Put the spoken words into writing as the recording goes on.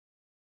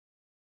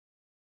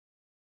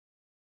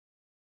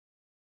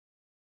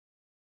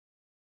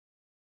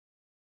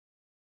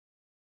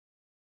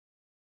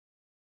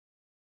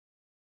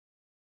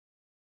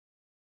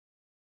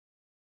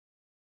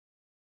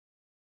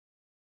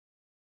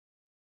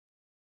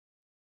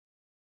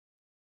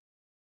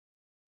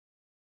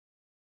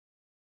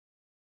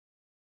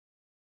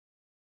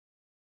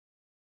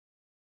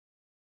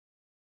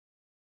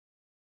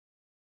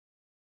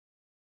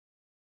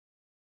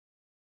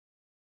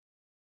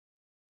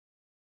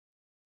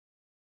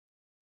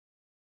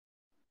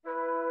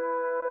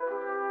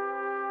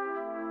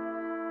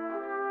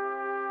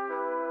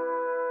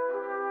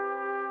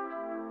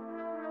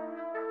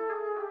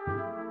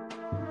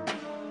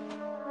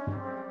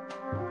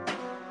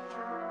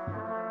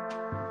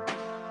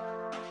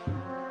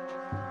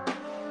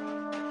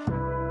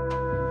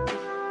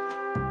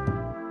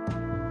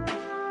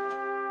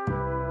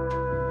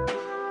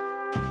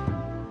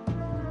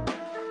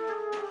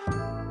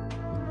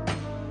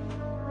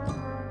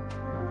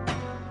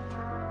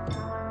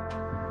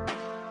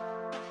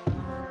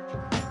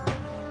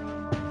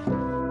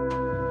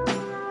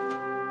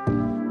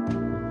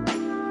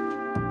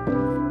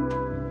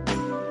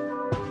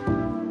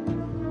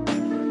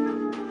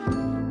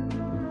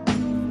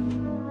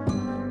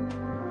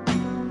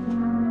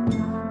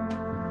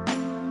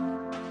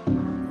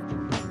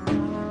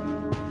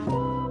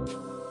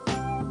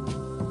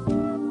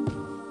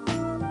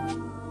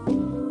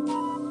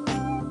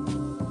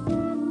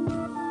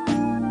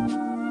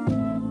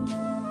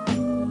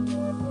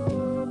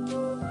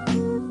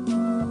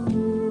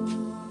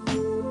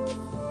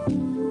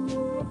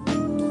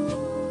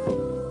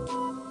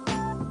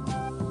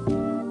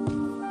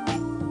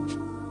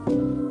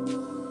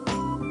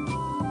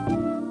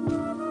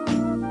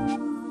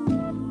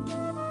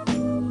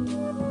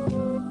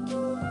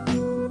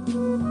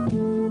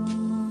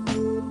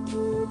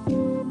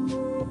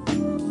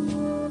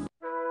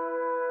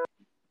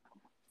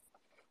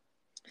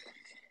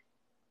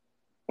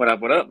up?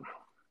 What up?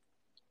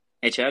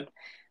 Hey, Chad.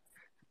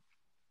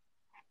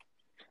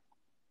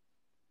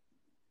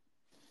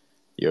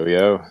 Yo,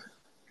 yo,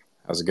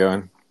 how's it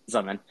going? What's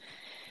up, man?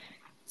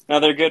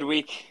 Another good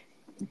week.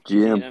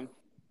 GM. T&M.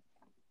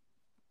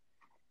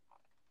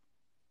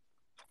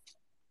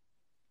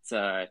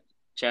 It's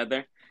Chad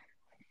there.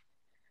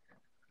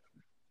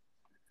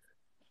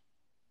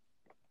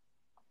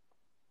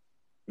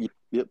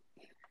 Yep.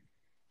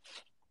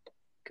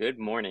 Good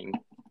morning.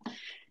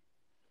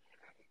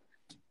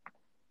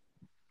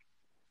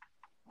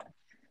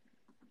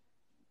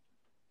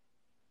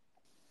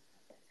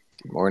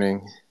 Good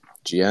morning,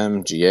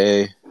 GM,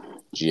 GA,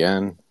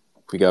 GN.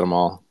 We got them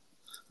all.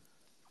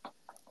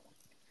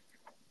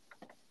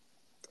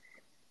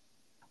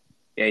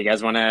 Yeah, you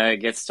guys want to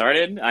get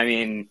started? I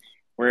mean,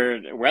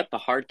 we're at the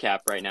hard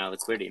cap right now,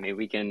 liquidity. Maybe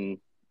we can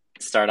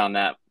start on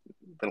that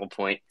little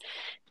point.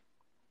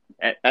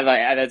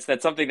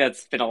 That's something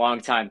that's been a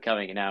long time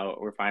coming, and now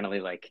we're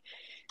finally like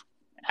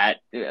at.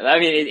 I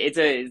mean, it's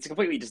a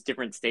completely just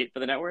different state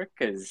for the network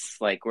because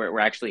like we're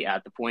actually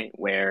at the point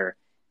where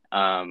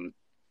um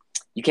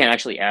you can't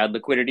actually add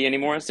liquidity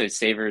anymore, so it's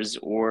savers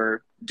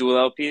or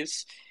dual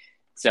LPs.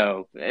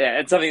 So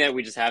it's something that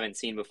we just haven't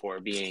seen before,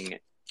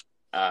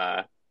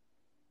 uh,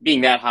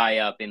 being that high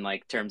up in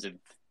like terms of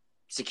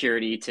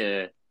security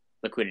to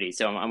liquidity.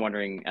 So I'm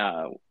wondering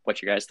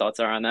what your guys' thoughts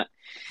are on that.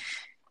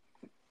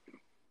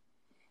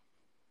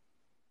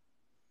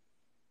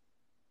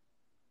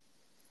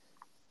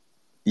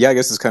 Yeah, I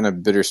guess it's kind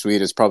of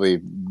bittersweet. It's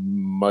probably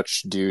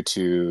much due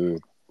to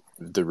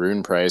the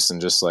rune price and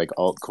just like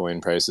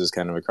altcoin prices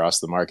kind of across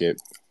the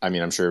market. I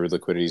mean, I'm sure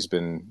liquidity's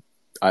been.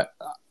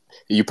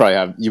 You probably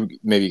have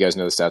maybe you guys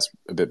know the stats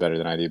a bit better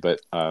than I do,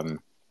 but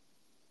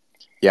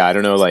yeah, I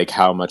don't know like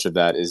how much of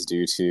that is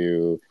due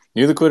to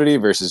new liquidity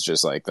versus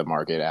just like the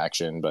market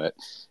action, but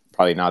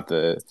probably not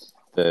the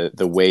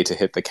way to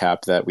hit the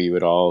cap that we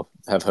would all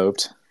have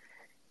hoped.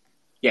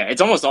 Yeah, it's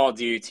almost all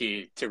due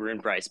to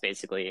rune price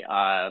basically.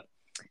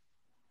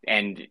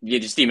 And yeah,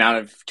 just the amount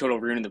of total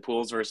rune in the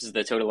pools versus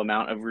the total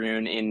amount of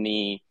rune in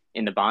the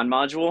bond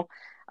module.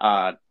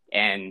 Uh,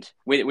 and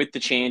with the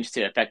change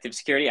to effective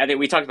security, I think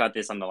we talked about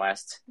this on the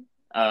last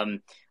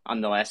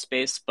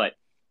space, but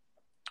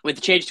with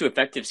the change to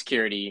effective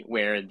security,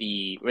 where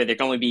there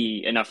can only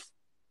be enough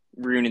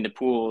rune in the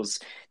pools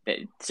that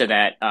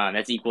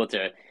that's equal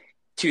to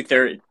two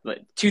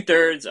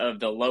thirds of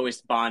the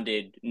lowest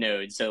bonded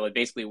nodes. So like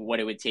basically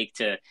what it would take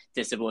to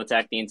Sybil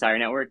attack the entire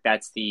network.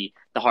 That's the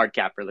hard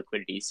cap for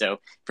liquidity. So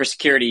for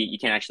security, you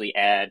can actually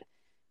add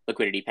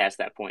liquidity past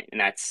that point,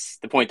 and that's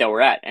the point that we're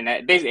at.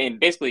 And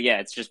basically, yeah,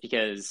 it's just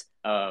because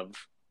of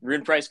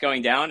rune price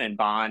going down and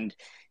bond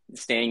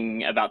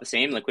staying about the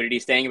same, liquidity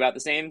staying about the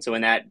same. So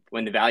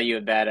when the value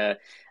of that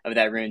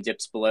rune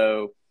dips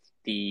below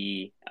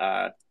the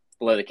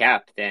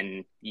cap,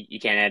 then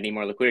you can't add any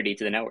more liquidity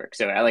to the network.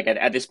 So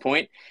at this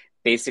point,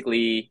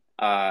 basically,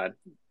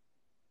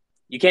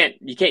 you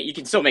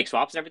can still make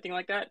swaps and everything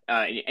like that,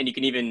 and you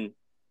can even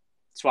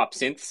swap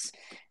synths.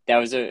 That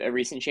was a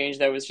recent change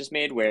that was just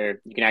made where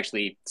you can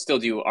actually still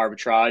do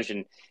arbitrage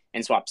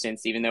and swap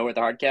synths even though we're at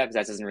the hard cap because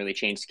that doesn't really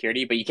change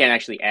security, but you can't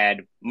actually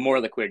add more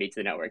liquidity to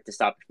the network to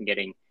stop it from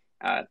getting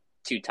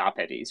too top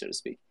heavy, so to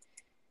speak.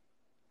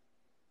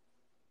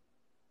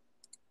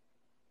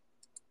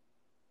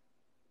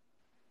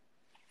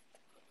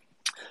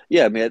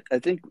 Yeah, I mean, I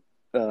think,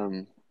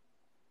 um,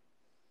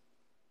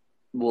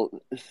 well,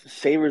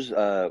 Savers,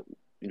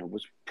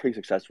 was pretty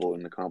successful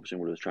in accomplishing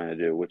what it was trying to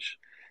do, which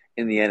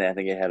in the end, I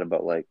think it had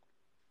about like,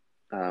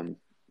 um,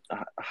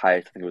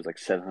 highest, I think it was like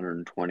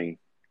 720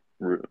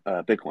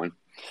 Bitcoin.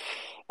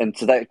 And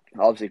so that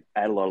obviously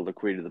added a lot of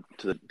liquidity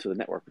to the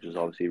network, which is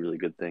obviously a really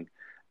good thing.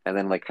 And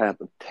then like kind of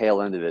the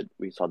tail end of it,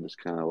 we saw this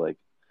kind of like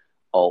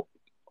alt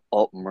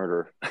alt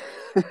murder.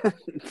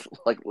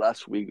 Like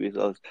last week, we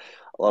saw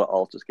a lot of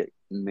alts just get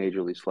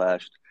majorly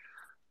slashed.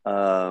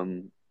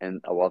 And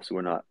obviously,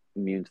 we're not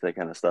immune to that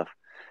kind of stuff,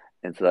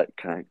 and so that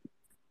kind of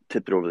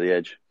tipped it over the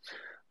edge.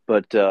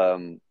 But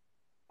um,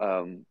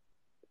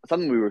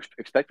 something we were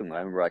expecting. I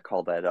remember I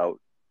called that out.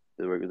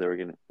 They were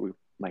gonna we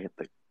might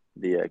hit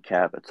the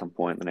cap at some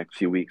point in the next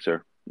few weeks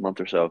or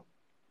month or so.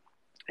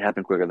 It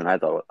happened quicker than I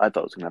thought. I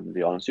thought it was gonna happen, to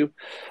be honest with you,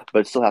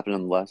 but it still happened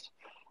nonetheless.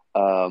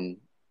 Um,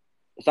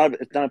 it's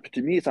not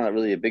to me. It's not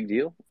really a big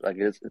deal. Like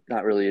it's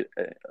not really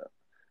an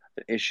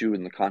issue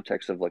in the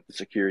context of like the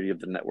security of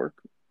the network,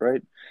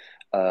 right?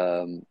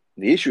 The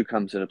issue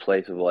comes in a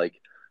place of like,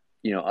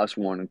 us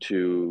wanting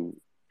to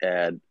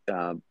add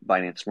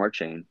Binance Smart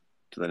Chain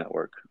to the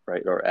network,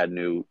 right? Or add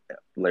new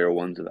layer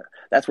ones in there.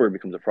 That's where it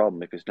becomes a problem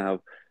because now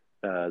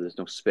there's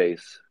no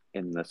space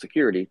in the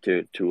security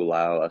to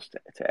allow us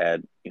to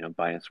add,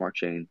 Binance Smart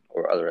Chain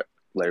or other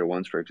layer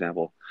ones, for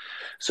example.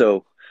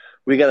 So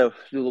we got to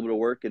do a little bit of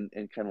work and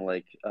kind of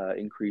like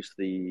increase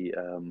the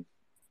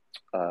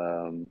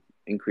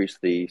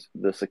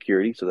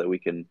security so that we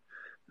can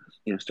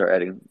start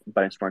adding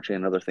Binance Smart Chain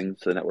and other things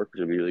to the network,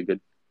 which would be really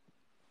good.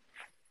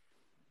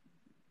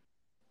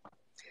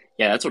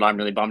 Yeah, that's what I'm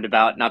really bummed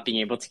about, not being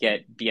able to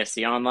get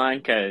BSC online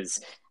because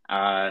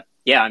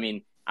Yeah, I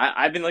mean,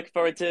 I've been looking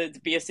forward to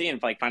BSC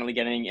and like finally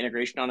getting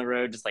integration on the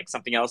road, just like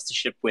something else to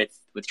ship with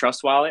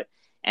Trust Wallet,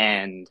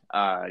 and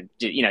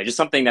just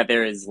something that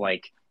there is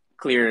like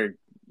clear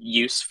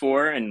use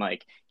for, and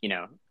like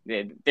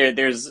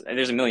there's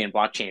a million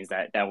blockchains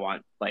that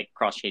want like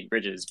cross chain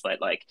bridges, but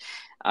like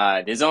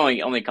there's only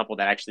a couple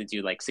that actually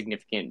do like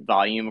significant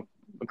volume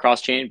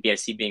across chain,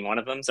 BSC being one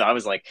of them. So I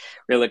was like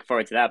really looking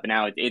forward to that, but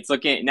now it's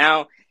looking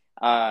now.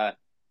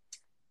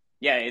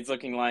 Yeah, it's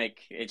looking like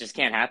it just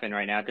can't happen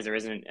right now because there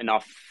isn't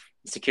enough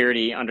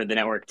security under the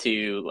network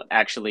to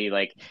actually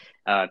like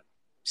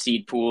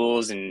seed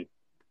pools and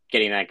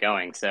getting that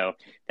going. So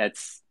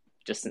that's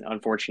just an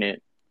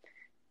unfortunate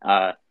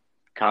uh,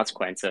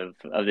 consequence of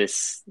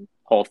this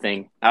whole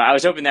thing. I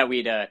was hoping that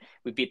we'd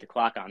beat the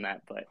clock on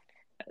that, but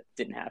it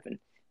didn't happen,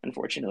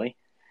 unfortunately.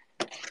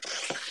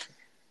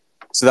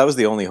 So that was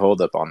the only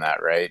holdup on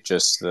that, right?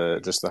 Just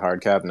the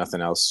hard cap, nothing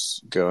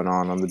else going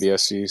on the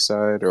BSC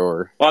side,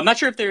 or Well, I'm not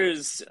sure if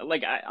there's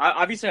like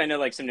obviously I know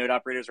like some node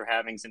operators are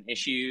having some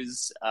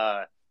issues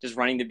just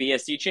running the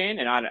BSC chain,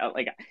 and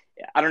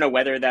I don't know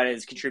whether that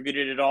has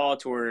contributed at all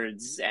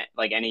towards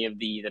like any of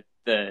the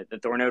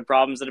Thor node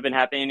problems that have been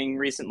happening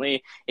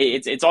recently.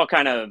 It's all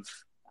kind of,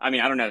 I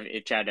mean, I don't know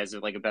if Chad has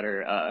like a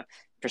better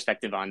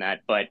perspective on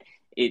that, but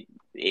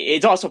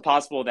it's also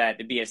possible that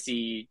the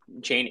BSC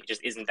chain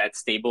just isn't that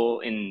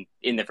stable in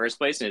the first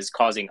place and is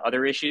causing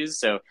other issues.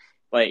 So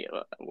like,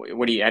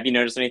 what do you have you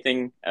noticed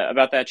anything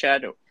about that,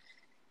 Chad?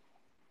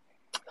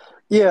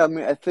 Yeah, I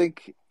mean, I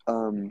think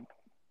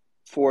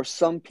for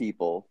some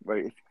people,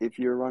 right, if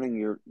you're running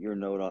your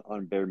node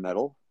on bare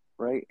metal,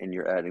 right, and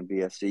you're adding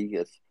BSC,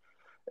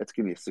 it's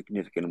going to be a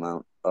significant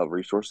amount of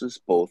resources,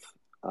 both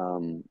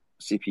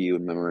CPU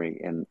and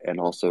memory, and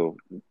also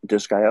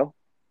disk I/O,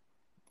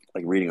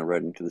 like reading or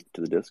writing to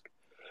the disk.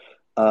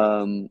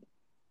 Um,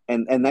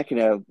 and that can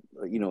have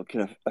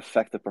can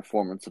affect the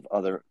performance of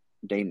other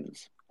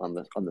daemons on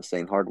the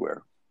same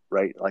hardware,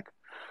 right? Like,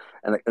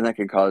 and that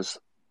can cause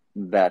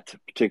that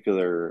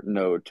particular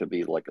node to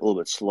be like a little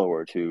bit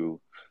slower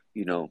to,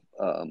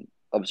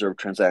 observe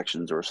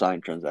transactions or assign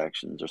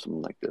transactions or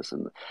something like this,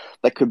 and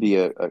that could be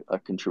a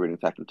contributing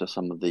factor to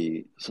some of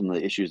the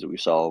issues that we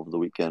saw over the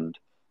weekend,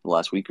 the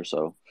last week or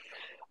so.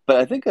 But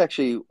I think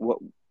actually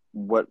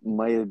what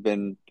might have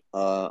been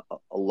a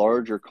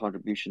larger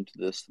contribution to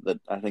this that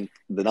I think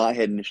that I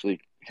had initially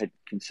had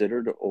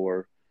considered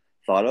or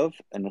thought of,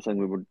 and that's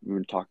something we've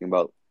been talking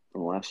about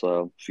in the last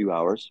few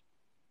hours,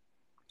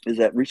 is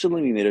that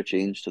recently we made a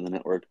change to the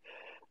network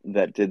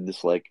that did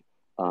this like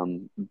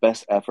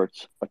best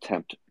efforts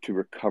attempt to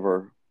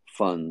recover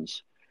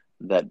funds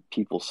that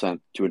people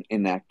sent to an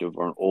inactive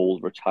or an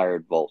old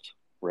retired vault,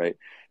 right?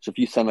 So if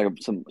you send like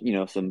some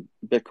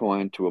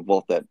Bitcoin to a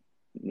vault that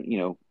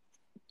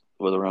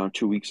was around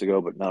 2 weeks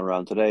ago but not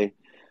around today,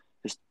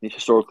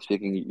 historically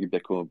speaking, your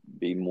Bitcoin would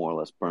be more or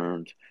less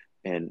burned,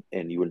 and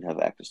you wouldn't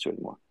have access to it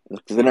anymore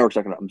because the network's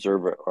not going to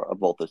observe a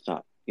vault that's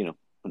not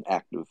an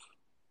active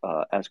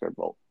Asgard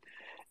vault.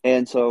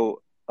 And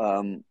so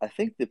I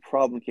think the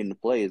problem came to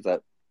play is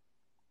that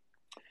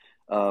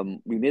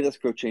we made this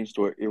code change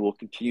to where it will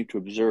continue to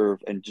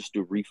observe and just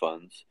do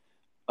refunds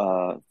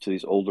to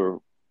these older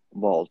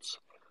vaults.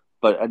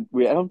 But I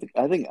don't think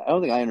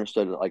I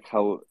understood like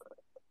how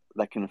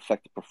that can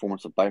affect the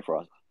performance of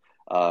Bifrost,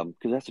 because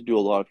it has to do a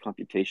lot of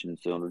computations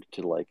in order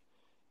to like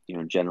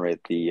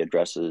generate the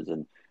addresses,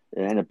 and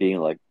it ended up being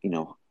like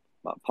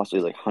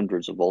possibly like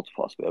hundreds of vaults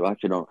possibly. I'm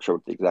actually not sure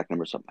what the exact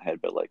number is off my head,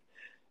 but like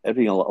it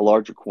being a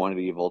larger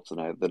quantity of vaults than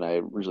I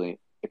originally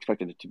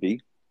expected it to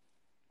be.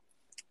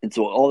 And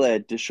so all the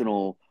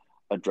additional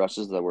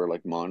addresses that we're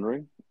like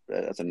monitoring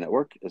as a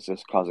network is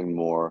just causing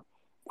more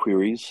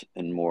queries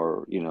and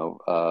more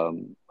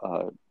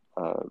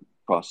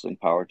processing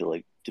power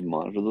to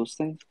monitor those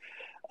things.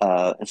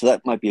 And so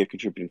that might be a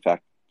contributing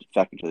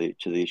factor to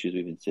the issues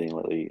we've been seeing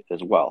lately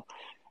as well.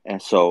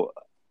 And so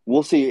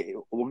we'll see.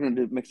 We're going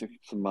to make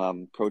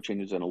some code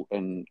changes,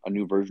 and a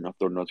new version of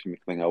THOReau is going to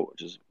be coming out,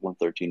 which is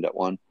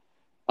 1.13.1.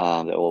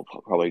 That will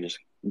probably just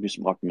do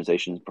some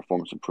optimizations,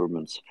 performance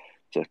improvements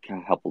to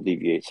kind of help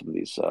alleviate some of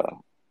these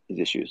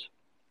issues.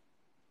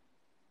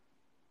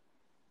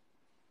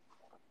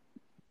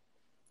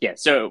 Yeah,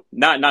 so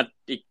not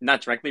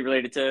directly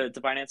related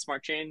to Binance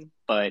Smart Chain,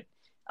 but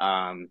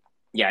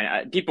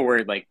yeah, people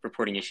were like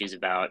reporting issues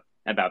about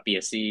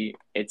BSC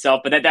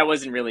itself, but that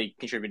wasn't really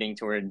contributing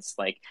towards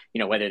like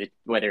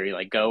whether you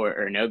like go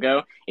or no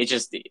go. It's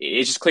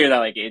just clear that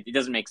like it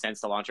doesn't make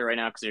sense to launch it right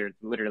now because there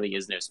literally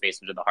is no space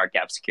under the hard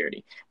cap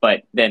security.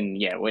 But then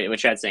yeah, what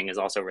Chad's saying is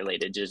also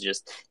related to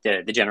just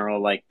the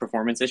general like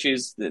performance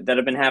issues that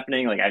have been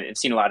happening. Like I've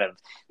seen a lot of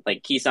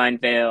like key sign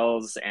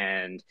fails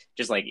and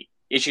just like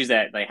issues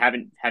that like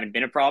haven't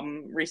been a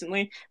problem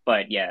recently.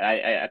 But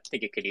yeah, I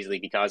think it could easily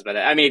be caused by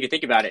that. I mean, if you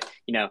think about it,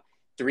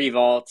 3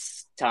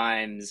 vaults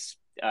times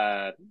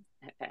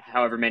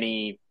however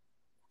many,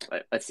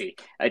 let's see,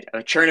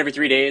 a churn every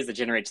 3 days that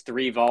generates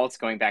 3 vaults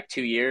going back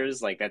 2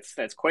 years. Like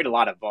that's quite a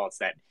lot of vaults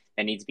that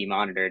needs to be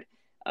monitored.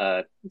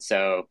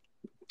 So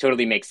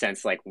totally makes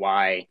sense like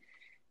why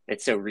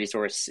it's so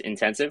resource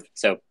intensive.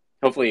 So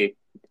hopefully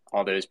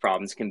all those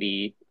problems can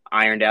be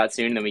ironed out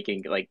soon, and then we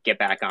can like get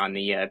back on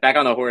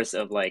the horse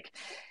of like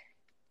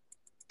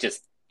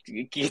just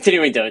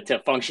continuing to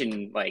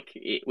function like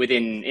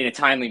within in a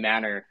timely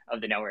manner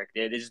of the network.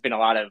 There's just been a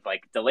lot of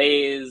like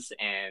delays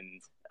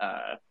and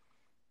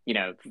you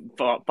know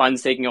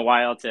funds taking a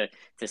while to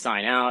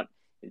sign out.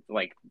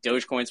 Like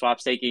Dogecoin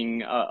swaps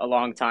taking a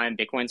long time,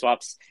 Bitcoin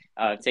swaps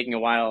taking a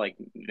while, like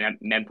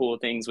mempool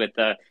things with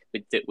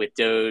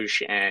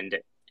Doge and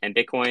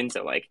Bitcoin.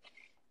 So like,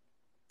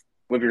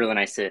 would be really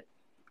nice to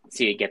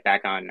see it get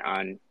back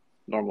on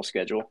normal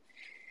schedule.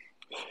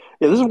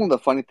 Yeah, this is one of the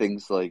funny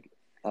things. Like,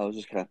 I was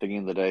just kind of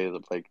thinking the day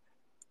that like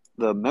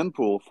the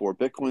mempool for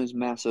Bitcoin is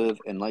massive,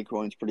 and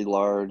Litecoin's pretty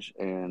large,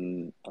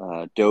 and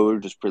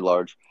Doge is pretty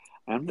large.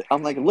 And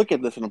I'm like, look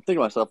at this, and I'm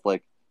thinking to myself,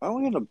 like, are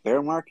we in a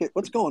bear market?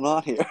 What's going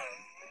on here?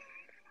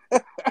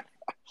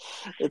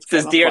 It's It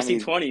says kind of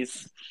DRC funny.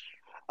 20s.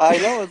 I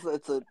know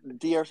it's a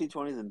DRC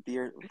 20s and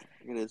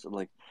it is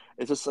like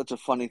it's just such a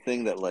funny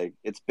thing that like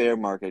it's bear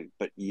market,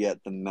 but yet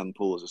the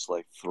mempool is just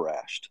like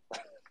thrashed.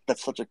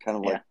 That's such a kind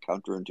of like Yeah.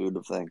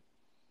 counterintuitive thing.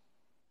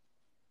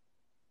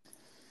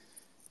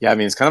 Yeah, I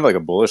mean, it's kind of like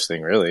a bullish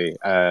thing, really.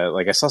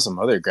 Like I saw some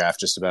other graph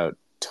just about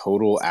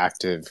total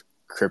active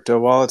crypto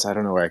wallets. I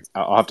don't know where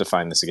I'll have to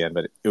find this again,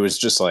 but it was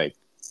just like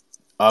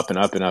up and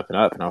up and up and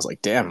up. And I was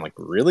like, damn, like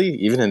really?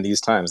 Even in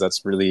these times,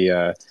 that's really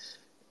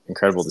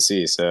incredible to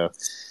see. So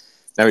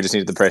now we just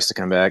needed the price to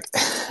come back.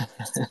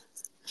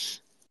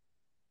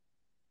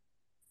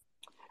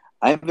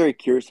 I'm very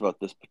curious about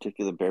this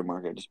particular bear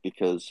market just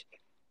because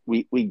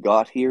we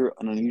got here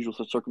in unusual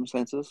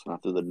circumstances,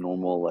 not through the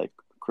normal like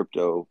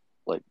crypto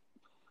like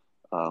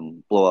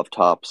blow off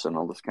tops and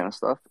all this kind of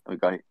stuff. We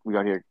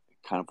got here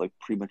kind of like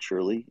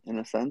prematurely in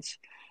a sense,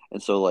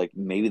 and so like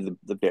maybe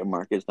the bear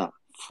market is not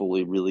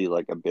fully really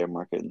like a bear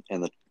market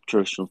in the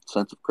traditional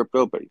sense of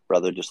crypto, but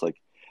rather just like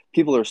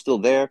people are still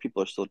there,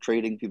 people are still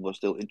trading, people are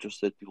still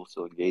interested, people are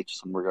still engaged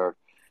in some regard.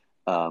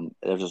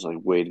 They're just like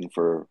waiting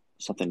for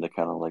something to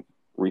kind of like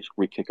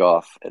re kick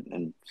off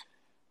and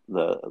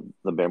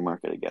the bear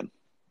market again.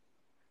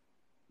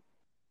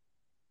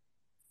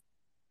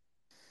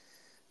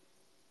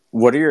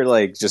 What are your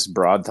like just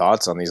broad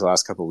thoughts on these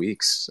last couple of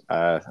weeks?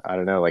 I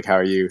don't know. Like, how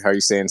are you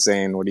staying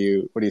sane? What are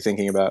you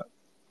thinking about?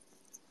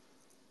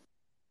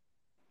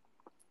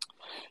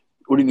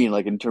 What do you mean,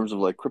 like in terms of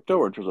like crypto,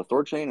 or in terms of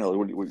THORChain,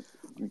 or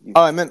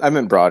Oh, I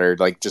meant broader,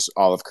 like just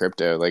all of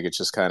crypto. Like it's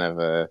just kind of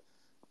a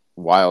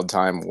wild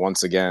time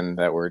once again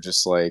that we're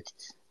just like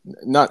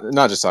not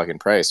just talking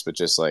price, but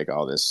just like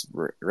all this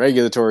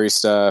regulatory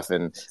stuff,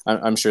 and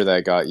I'm sure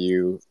that got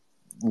you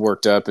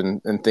worked up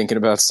and thinking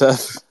about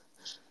stuff.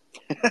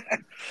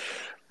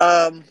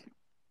 um,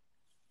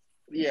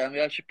 yeah, I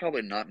mean, I should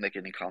probably not make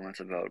any comments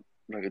about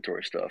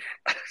regulatory stuff.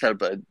 That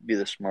would be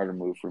the smarter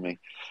move for me.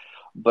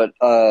 But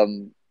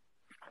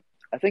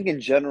I think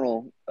in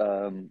general,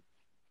 I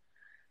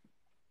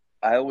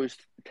always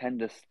tend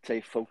to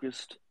stay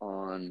focused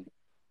on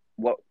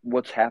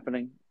what's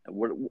happening.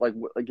 Like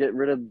get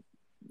rid of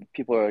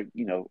people are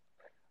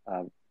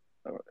um,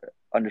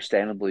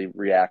 understandably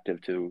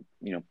reactive to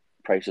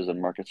prices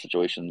and market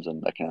situations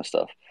and that kind of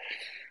stuff.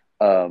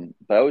 But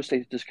I always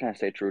just kind of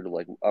stay true to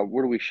like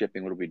what are we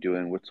shipping? What are we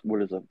doing?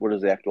 What is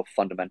the actual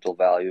fundamental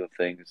value of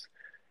things?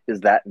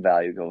 Is that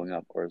value going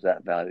up or is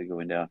that value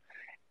going down?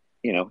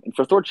 And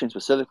for THORChain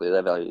specifically,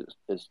 that value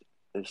is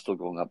still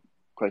going up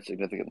quite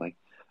significantly.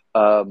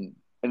 And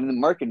in the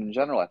market in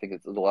general, I think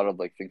there's a lot of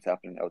like things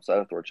happening outside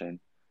of THORChain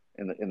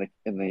in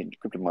the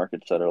crypto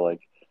markets that are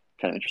like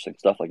kind of interesting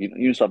stuff. Like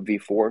Uniswap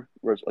V4,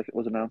 where it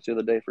was announced the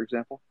other day, for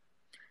example,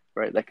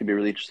 right? That could be a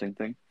really interesting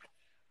thing.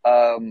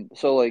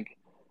 So like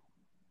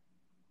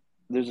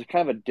there's a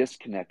kind of a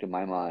disconnect in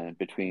my mind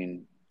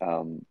between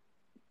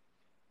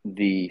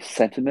the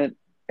sentiment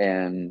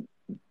and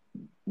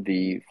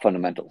the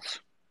fundamentals,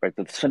 right?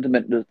 The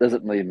sentiment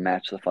doesn't really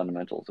match the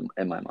fundamentals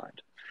in my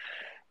mind.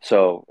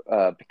 So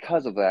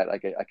because of that, I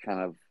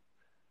kind of,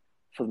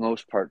 for the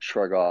most part,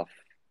 shrug off,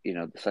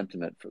 the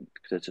sentiment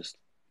because it's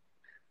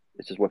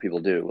just what people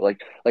do.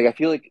 Like I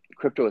feel like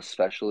crypto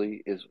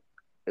especially is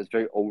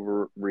very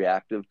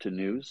overreactive to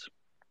news.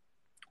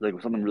 Like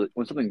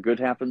when something good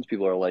happens,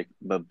 people are like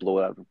blow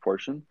it out of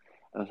proportion,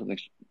 and when something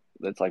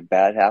that's like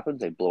bad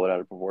happens, they blow it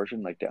out of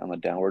proportion, like on the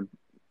downward,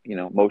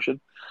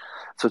 motion.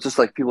 So it's just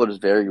like people are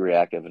just very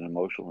reactive and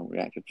emotional and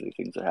reactive to the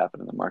things that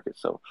happen in the market.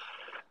 So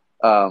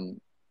um,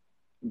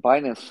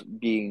 Binance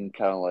being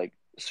kind of like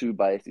sued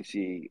by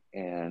SEC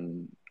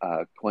and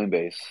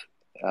Coinbase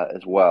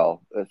as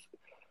well.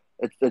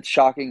 It's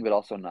shocking, but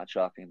also not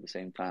shocking at the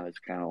same time. It's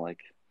kind of like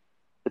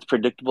it's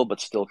predictable,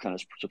 but still kind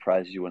of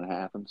surprises you when it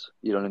happens.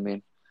 You know what I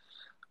mean?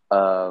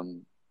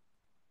 Um,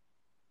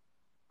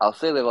 I'll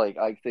say that like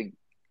I think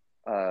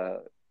uh,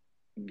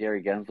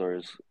 Gary Gensler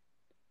is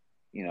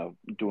doing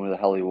what the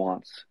hell he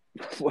wants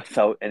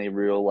without any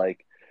real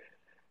like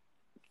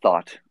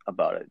thought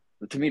about it.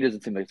 To me, it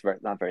doesn't seem like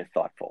it's not very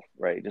thoughtful,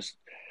 right? Just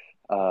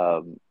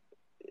um,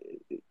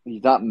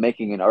 he's not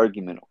making an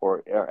argument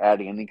or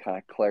adding any kind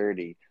of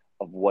clarity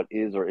of what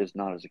is or is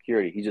not a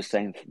security. He's just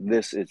saying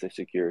this is a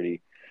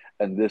security,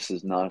 and this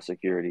is not a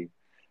security.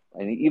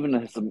 And he even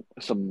has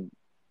some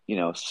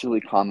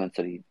silly comments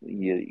that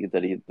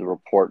the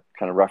report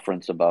kind of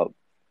referenced about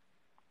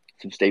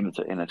some statements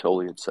that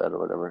Anatoly had said or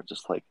whatever.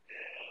 Just like,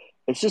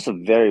 it's just a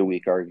very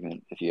weak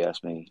argument, if you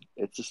ask me.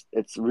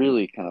 It's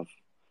really kind of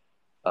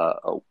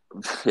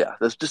yeah.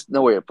 There's just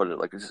no way to put it.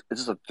 Like, it's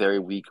just a very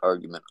weak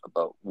argument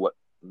about what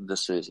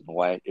this is and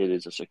why it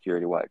is a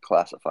security, why it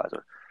classifies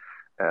it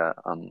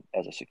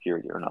as a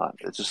security or not.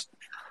 It's just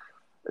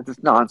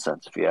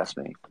nonsense, if you ask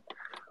me.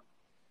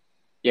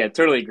 Yeah,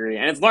 totally agree.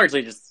 And it's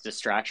largely just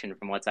distraction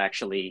from what's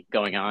actually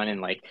going on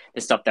and like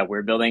the stuff that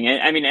we're building.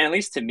 And I mean, at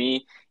least to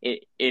me,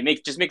 it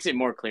makes it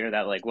more clear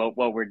that like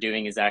what we're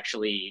doing is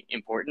actually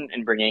important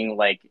and bringing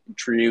like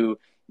true,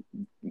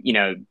 you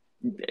know,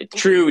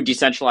 true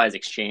decentralized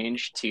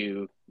exchange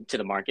to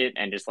the market,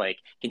 and just like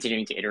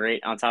continuing to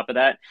iterate on top of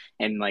that,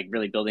 and like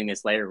really building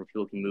this layer where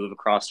people can move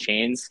across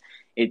chains.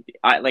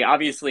 Like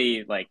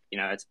obviously, like,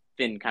 it's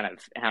been kind of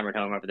hammered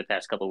home over the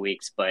past couple of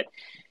weeks, but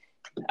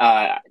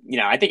I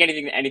think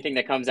anything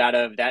that comes out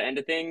of that end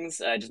of things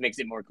just makes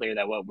it more clear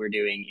that what we're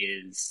doing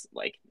is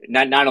like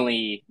not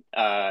only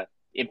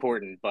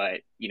important,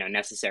 but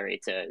necessary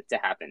to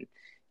happen.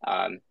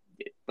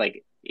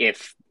 Like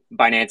if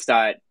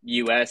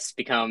Binance.us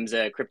becomes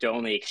a crypto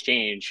only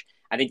exchange,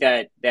 I think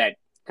that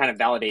kind of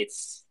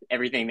validates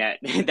everything that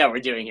that we're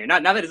doing here.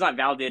 Not that it's not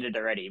validated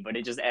already, but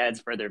it just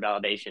adds further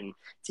validation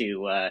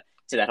to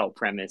that whole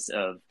premise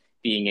of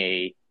being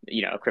a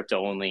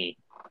crypto only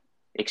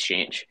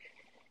exchange.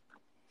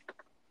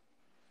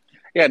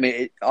 Yeah, I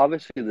mean,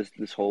 obviously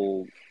this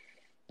whole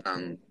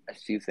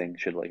SU thing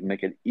should like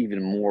make it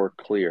even more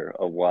clear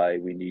of why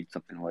we need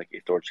something like a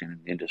THORChain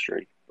in the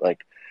industry. Like,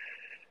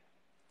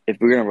 if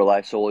we're going to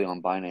rely solely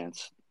on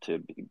Binance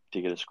to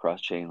get us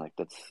cross chain, like,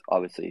 that's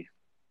obviously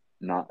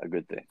not a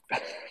good thing.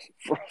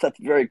 That's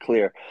very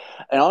clear.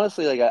 And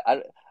honestly, like,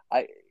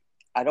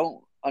 I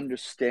don't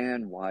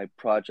understand why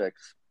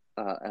projects,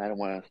 and I don't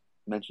want to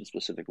mention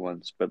specific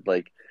ones, but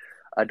like,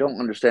 I don't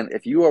understand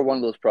if you are one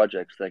of those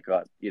projects that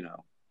got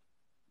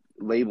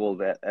labeled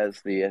that as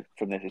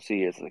from the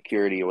SEC as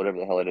security or whatever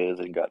the hell it is,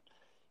 and got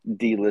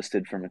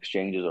delisted from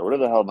exchanges or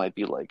whatever the hell it might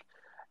be. Like,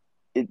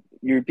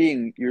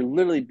 you're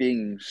literally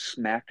being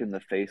smacked in the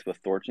face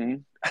with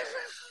THORChain.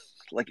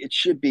 Like, it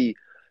should be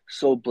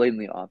so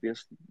blatantly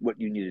obvious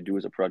what you need to do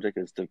as a project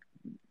is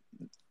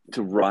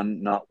to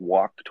run, not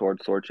walk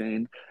towards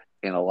THORChain,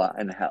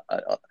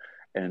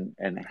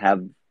 and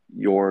have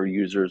your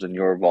users and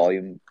your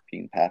volume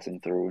being passing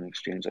through an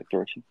exchange like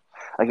THORChain.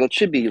 Like, that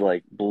should be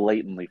like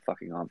blatantly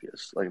fucking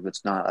obvious. Like, if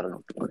it's not, I don't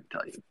know what to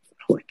tell you.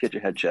 Like, get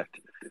your head checked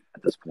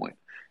at this point,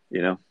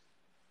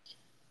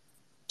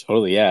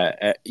 Totally,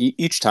 yeah.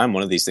 Each time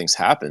one of these things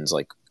happens,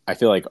 like, I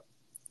feel like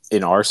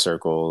in our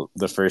circle,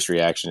 the first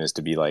reaction is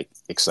to be like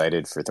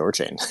excited for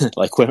THORChain.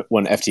 Like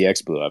when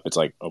FTX blew up, it's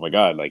like, oh my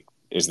god, like,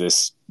 is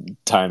this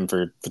time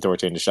for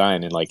THORChain to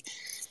shine? And like,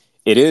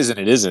 it is and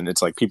it isn't.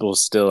 It's like people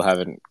still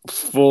haven't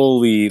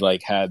fully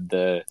like had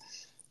the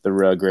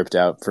rug ripped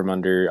out from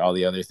under all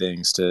the other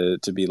things to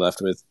be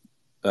left with.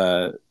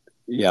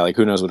 Yeah, like,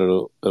 who knows what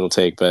it'll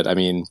take? But I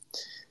mean,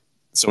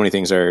 so many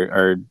things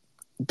are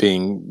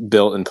being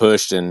built and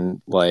pushed,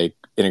 and like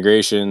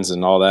integrations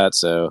and all that.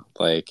 So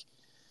like,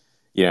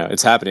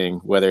 it's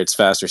happening, whether it's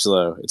fast or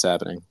slow, it's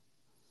happening.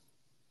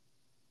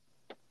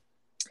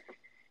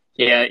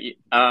 Yeah.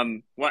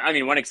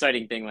 One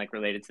exciting thing like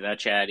related to that,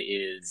 Chad,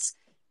 is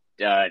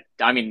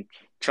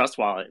Trust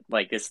Wallet.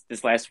 Like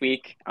this last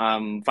week,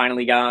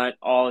 finally got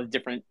all the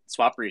different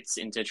swap routes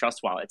into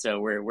Trust Wallet. So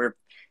we're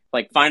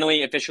like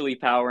finally officially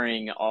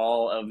powering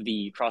all of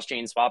the cross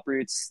chain swap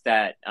routes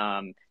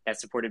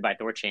that's supported by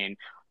THORChain,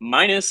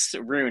 minus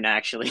Rune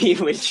actually,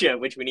 which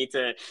we need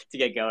to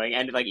get going,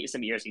 and like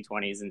some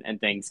ERC20s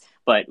and things.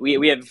 But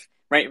we have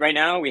right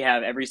now we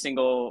have every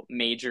single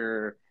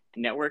major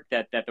network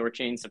that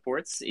THORChain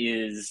supports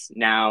is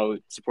now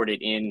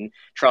supported in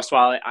Trust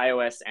Wallet,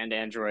 iOS and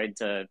Android,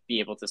 to be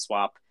able to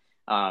swap.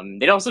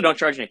 They also don't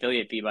charge an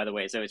affiliate fee, by the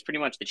way, so it's pretty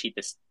much the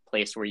cheapest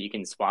place where you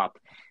can swap.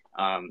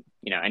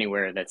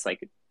 Anywhere that's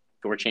like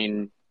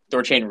THORChain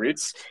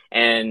routes,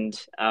 and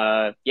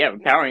we're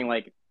powering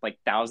like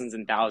thousands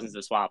and thousands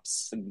of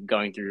swaps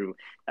going through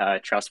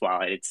Trust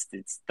Wallet. It's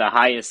the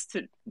highest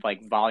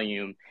like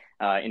volume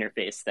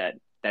interface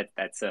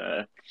that's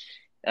a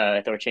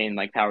THORChain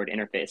like powered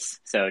interface.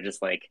 So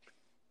just like,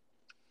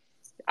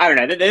 I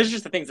don't know, there's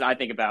just the things that I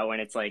think about when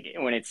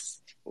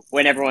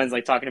everyone's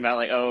like talking about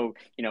like, oh,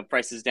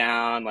 prices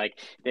down, like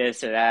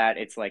this or that.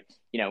 It's like,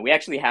 we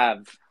actually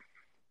have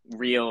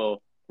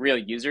real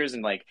users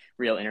and like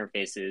real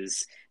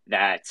interfaces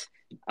that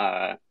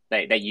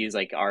use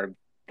like our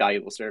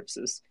valuable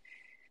services.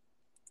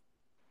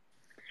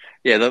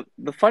 Yeah,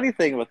 the funny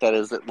thing about that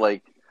is that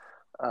like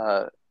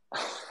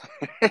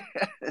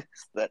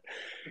is that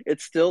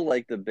it's still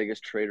like one of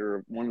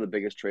the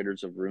biggest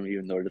traders of Rune,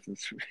 even though it isn't.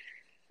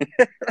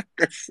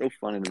 That's so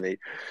funny to me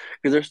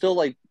because they're still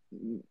like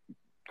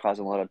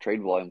causing a lot of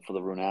trade volume for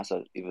the Rune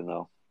asset, even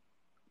though,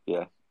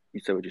 yeah. You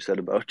said what you said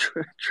about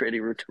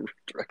trading root to root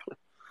directly.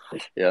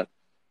 Yeah.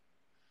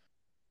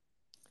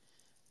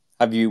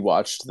 Have you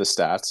watched the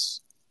stats,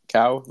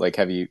 Cow? Like,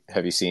 have you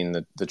seen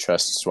the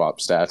trust swap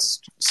stats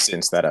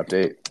since that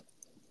update?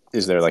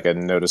 Is there like a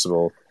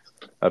noticeable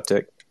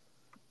uptick?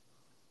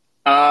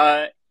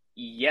 Uh,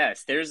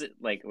 yes. There's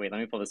like, wait, let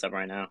me pull this up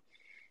right now.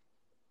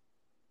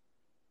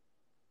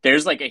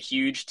 There's like a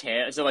huge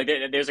tail. So like,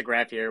 there's a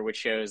graph here which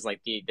shows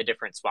like the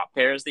different swap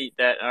pairs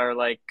that are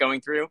like going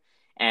through.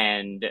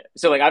 And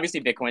so like obviously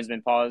Bitcoin's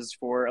been paused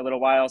for a little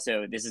while,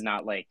 so this is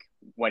not like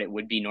what it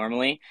would be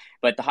normally.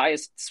 But the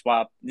highest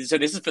swap. So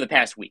this is for the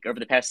past week. Over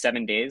the past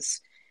 7 days,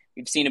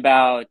 we've seen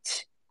about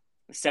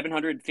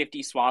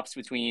 750 swaps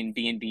between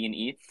BNB and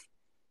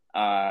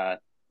ETH.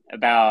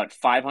 About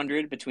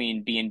 500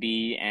 between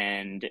BNB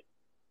and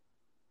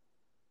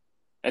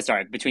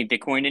sorry, between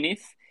Bitcoin and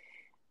ETH.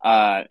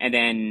 And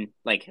then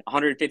like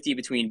 150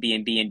 between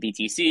BNB and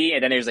BTC,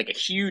 and then there's like a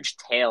huge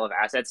tail of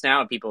assets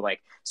now of people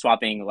like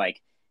swapping like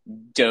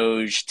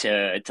Doge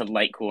to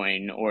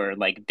Litecoin or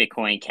like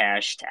Bitcoin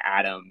Cash to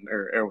Atom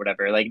or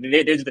whatever. Like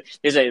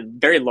there's a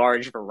very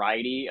large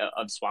variety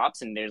of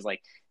swaps, and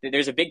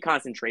there's a big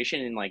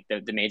concentration in like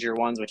the major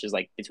ones, which is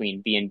like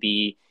between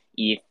BNB,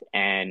 ETH,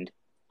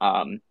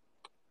 um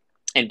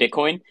and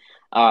Bitcoin.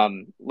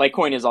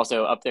 Litecoin is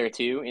also up there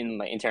too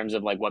in terms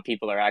of like what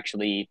people are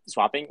actually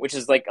swapping, which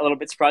is like a little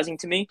bit surprising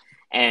to me.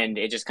 And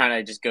it just kind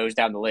of just goes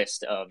down the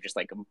list of just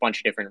like a bunch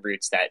of different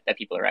routes that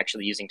people are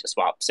actually using to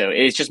swap. So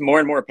it's just more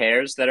and more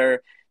pairs that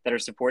are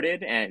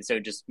supported, and so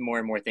just more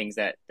and more things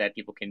that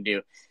people can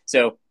do.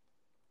 So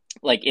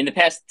like in the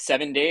past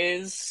 7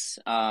 days,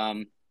 how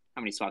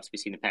many swaps have we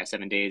seen in the past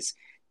 7 days?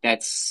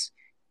 That's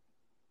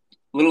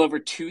a little over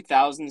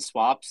 2,000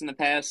 swaps in the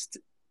past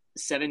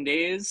 7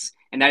 days,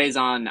 and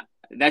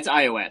that's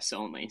iOS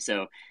only.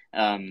 So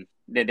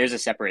there's a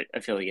separate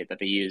affiliate that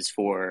they use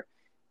for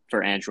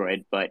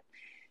Android. But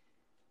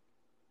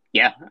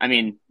yeah, I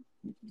mean,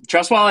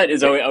 Trust Wallet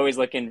is always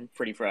looking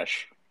pretty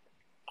fresh.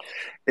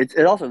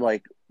 It also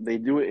like they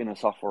do it in a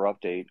software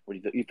update where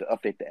you have to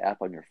update the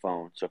app on your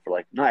phone. So for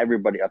like not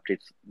everybody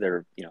updates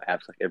their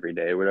apps like every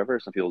day or whatever.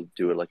 Some people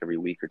do it like every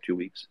week or 2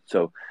 weeks.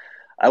 So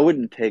I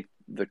wouldn't take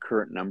the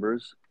current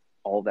numbers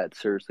all that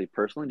seriously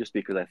personally, just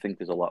because I think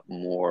there's a lot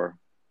more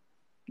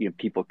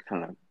people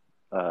kind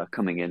of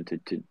coming in to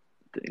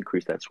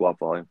increase that swap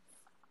volume.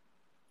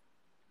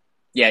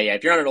 Yeah.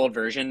 If you're on an old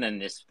version, then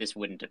this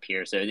wouldn't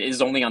appear. So it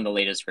is only on the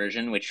latest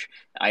version, which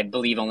I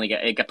believe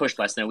it got pushed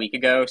less than a week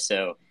ago.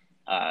 So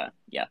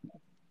yeah,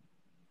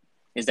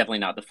 it's definitely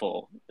not the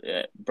full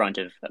brunt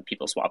of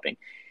people swapping.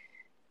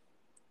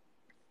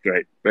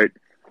 Right. But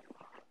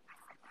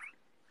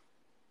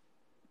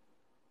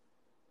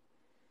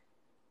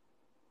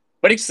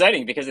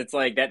exciting because it's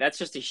like that's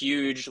just a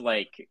huge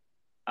like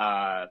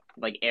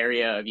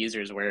area of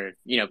users where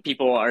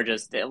people are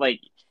just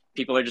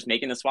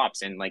making the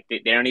swaps, and like they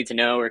don't need to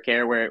know or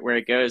care where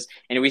it goes.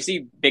 And we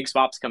see big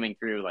swaps coming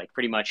through like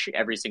pretty much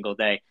every single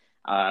day.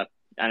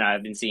 And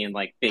I've been seeing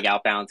like big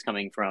outbounds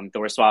coming from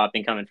THORswap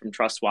and coming from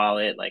Trust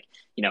Wallet, like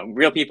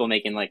real people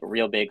making like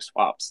real big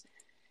swaps.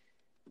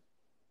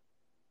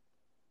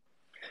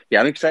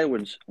 Yeah, I'm excited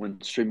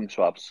when streaming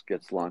swaps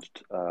gets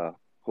launched,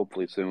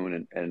 hopefully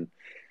soon, and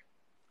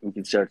we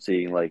can start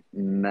seeing like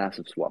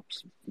massive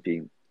swaps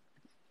being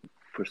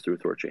pushed through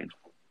THORChain.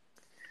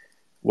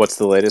 What's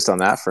the latest on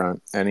that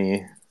front?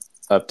 Any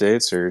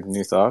updates or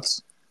new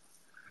thoughts?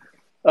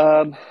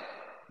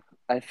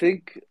 I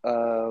think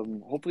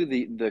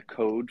hopefully the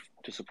code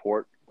to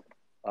support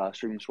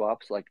streaming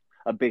swaps, like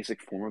a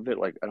basic form of it,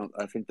 like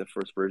I think the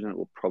first version it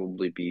will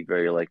probably be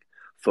very like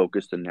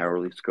focused and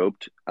narrowly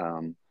scoped,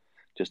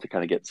 just to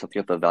kind of get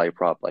the value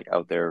prop like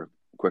out there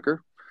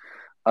quicker.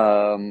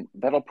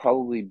 That'll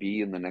probably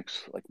be in the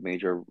next like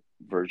major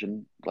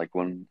version, like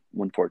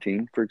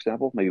 114, for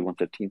example, maybe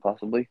 115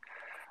 possibly.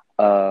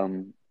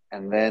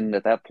 And then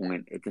at that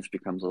point, it just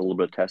becomes a little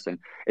bit of testing.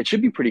 It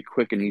should be pretty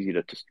quick and easy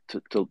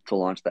to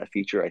launch that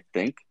feature, I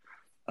think.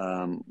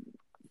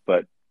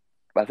 But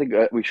I think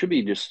we should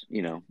be just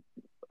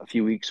a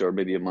few weeks or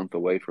maybe a month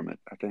away from it,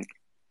 I think.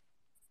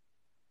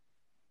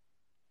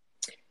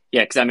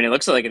 Yeah, because I mean, it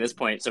looks like at this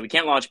point, so we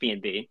can't launch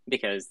BNB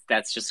because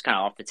that's just kind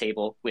of off the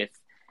table with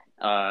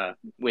the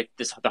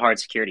hard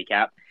security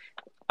cap.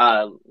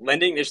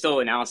 Lending, there's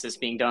still analysis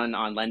being done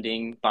on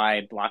lending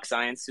by Block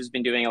Science, who's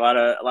been doing a lot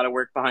of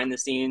work behind the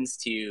scenes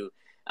to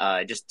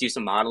just do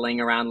some modeling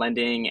around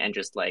lending, and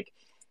just like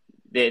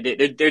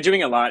they're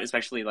doing a lot,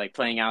 especially like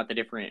playing out the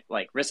different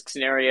like risk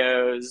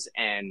scenarios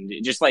and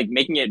just like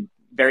making it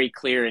very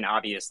clear and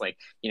obvious, like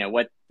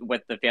what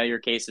the failure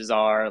cases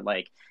are,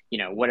 like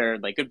what are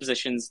like good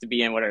positions to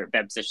be in, what are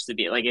bad positions to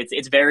be in. Like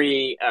it's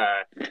very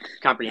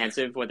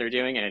comprehensive what they're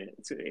doing, and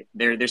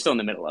they're still in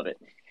the middle of it.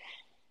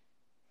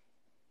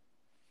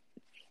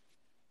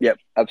 Yep,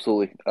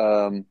 absolutely.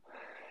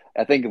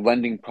 I think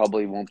lending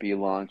probably won't be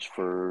launched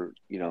for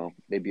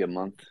maybe a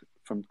month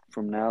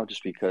from now,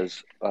 just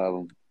because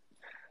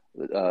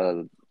we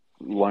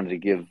wanted to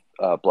give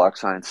Block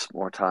Science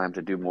more time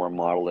to do more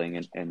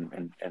modeling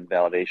and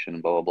validation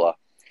and blah blah blah.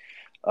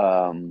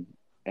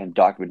 and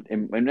document,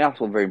 and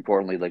also very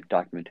importantly, like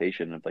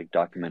documentation of like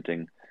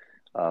documenting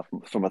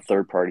from a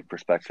third party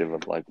perspective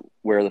of like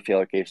where are the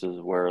failure cases,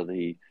 where are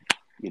the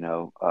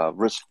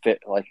risk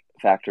fit like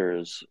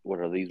factors, what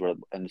are these,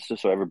 and it's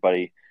just so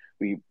everybody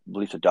we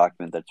release a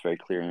document that's very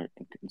clear and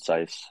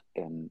concise,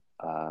 and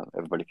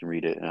everybody can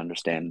read it and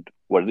understand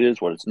what it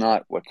is, what it's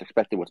not, what's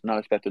expected, what's not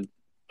expected,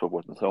 so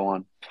forth and so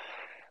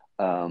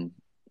on.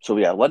 So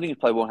yeah, lending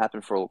probably won't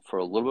happen for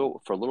a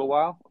little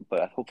while,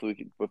 but hopefully we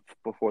can,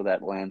 before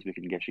that lands, we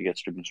can get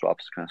streaming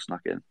swaps kind of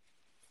snuck in.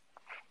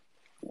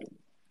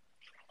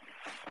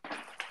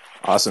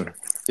 Awesome.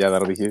 Yeah,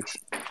 that'll be huge.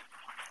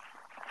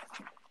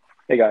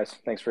 Hey guys,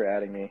 thanks for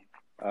adding me.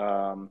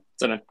 So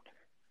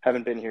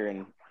Haven't been here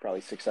in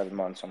probably 6-7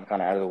 months, so I'm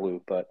kind of out of the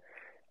loop, but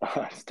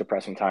it's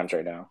depressing times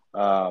right now.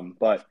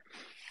 But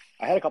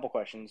I had a couple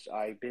questions.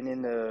 I've been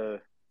in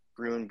the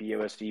Rune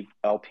BUSD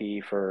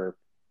LP for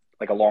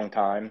like a long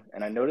time,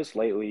 and I noticed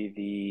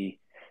lately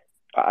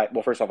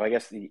well, first off, I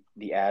guess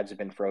the ads have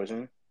been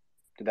frozen.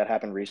 Did that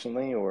happen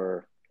recently,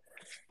 or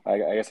I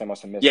guess I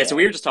must have missed yeah, that. so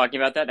we were just talking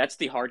about that. That's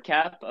the hard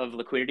cap of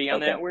liquidity on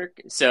the Okay.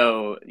 network.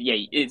 So yeah,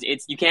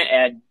 it's you can't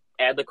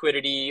add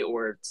liquidity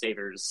or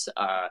savers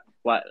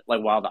while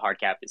the hard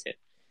cap is hit.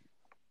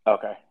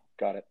 Okay,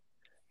 got it.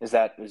 Is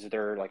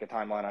there like a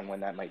timeline on when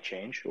that might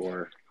change,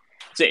 or?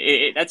 So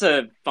that's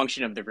a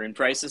function of the rune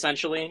price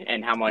essentially,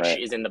 and how much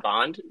is in the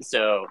bond.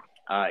 So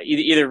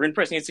either rune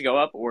price needs to go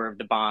up, or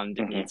the bond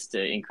needs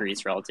to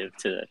increase relative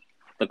to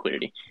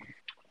liquidity.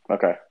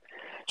 Okay.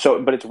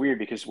 So, but it's weird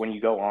because when you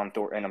go on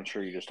Thor, and I'm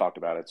sure you just talked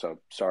about it, so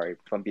sorry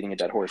if I'm beating a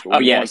dead horse, but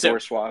when you go on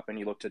THORswap and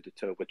you look to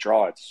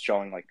withdraw, it's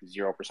showing like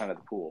 0% of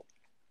the pool.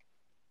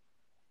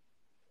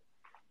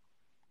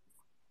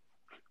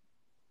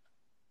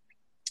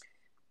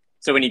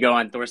 So when you go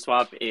on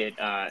THORswap,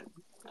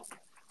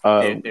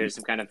 there's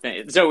some kind of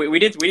thing. So we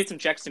did some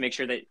checks to make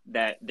sure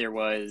that there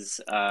was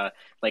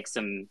like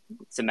some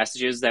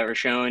messages that were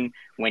shown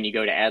when you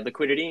go to add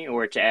liquidity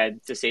or to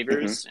add to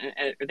savers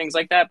or things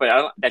like that.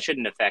 But that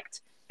shouldn't affect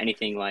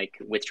anything like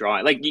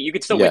withdrawing. Like you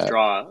could still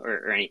withdraw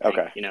or anything.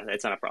 Okay.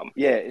 That's not a problem.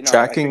 Yeah.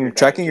 No,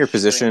 tracking your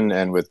position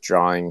and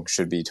withdrawing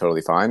should be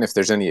totally fine. If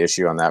there's any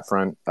issue on that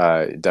front,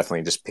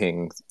 definitely just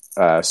ping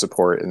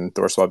support in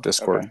THORswap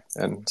Discord,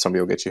 and somebody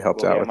will get you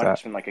helped out with that. It might that. have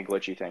just been like a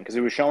glitchy thing because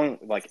it was showing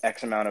like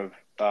X amount of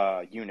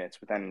units,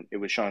 but then it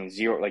was showing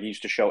 0. Like it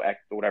used to show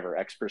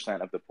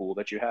X% of the pool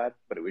that you had,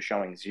 but it was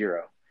showing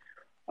 0,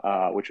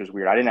 which was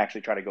weird. I didn't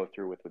actually try to go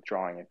through with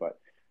withdrawing it, but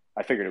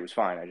I figured it was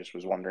fine. I just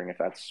was wondering if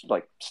that's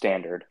like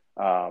standard.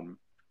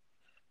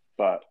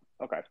 But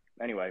okay.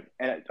 Anyway,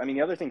 and I mean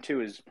the other thing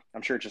too is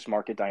I'm sure it's just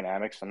market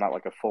dynamics. I'm not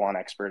like a full-on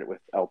expert with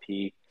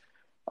LP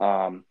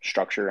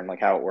structure and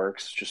like how it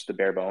works, just the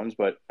bare bones.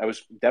 But I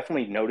was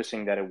definitely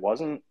noticing that it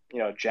wasn't,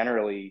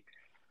 generally,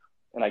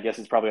 and I guess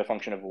it's probably a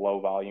function of low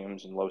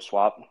volumes and low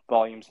swap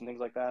volumes and things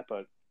like that.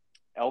 But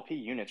LP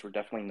units were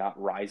definitely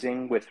not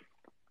rising with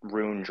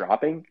Rune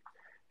dropping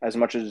as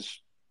much as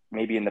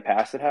maybe in the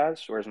past it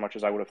has, or as much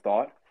as I would have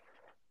thought.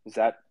 Is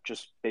that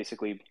just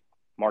basically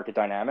market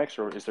dynamics,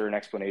 or is there an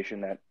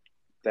explanation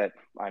that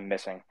I'm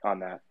missing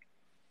on that?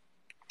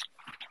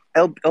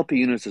 LP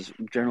units is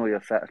generally a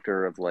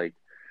factor of like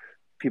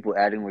people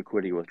adding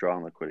liquidity,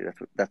 withdrawing liquidity.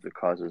 That's what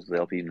causes the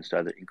LP units to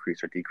either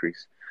increase or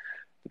decrease.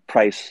 The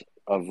price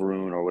of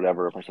Rune or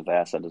whatever, price of the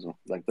asset doesn't,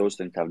 like those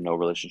things have no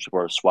relationship,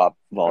 or a swap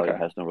volume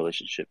has no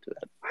relationship to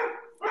that.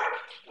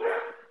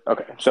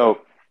 Okay,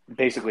 so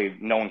basically,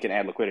 no one can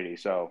add liquidity.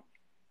 So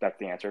that's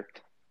the answer.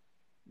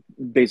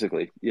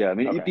 Basically, yeah. I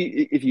mean,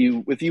 if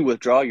you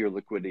withdraw your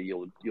liquidity,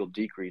 you'll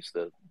decrease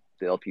the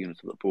LP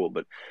units of the pool.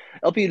 But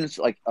LP units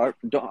like aren't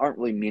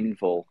really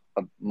meaningful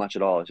much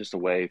at all. It's just a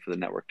way for the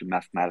network to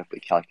mathematically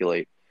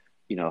calculate,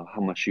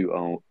 how much you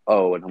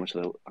owe and how much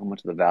of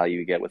the value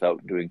you get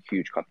without doing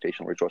huge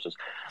computational resources.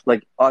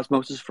 Like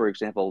osmosis, for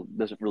example,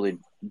 doesn't really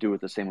do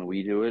it the same way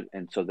we do it,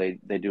 and so they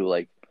do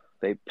like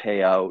they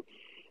pay out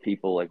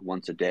people like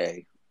once a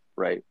day.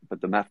 Right, but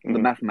the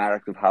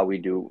mathematics of how we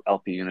do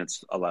LP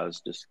units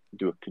allows just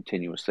do a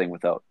continuous thing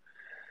without,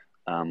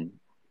 a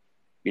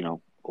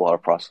lot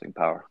of processing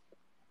power.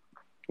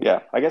 Yeah,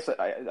 I guess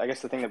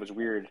the thing that was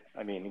weird.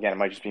 I mean, again, it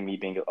might just be me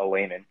being a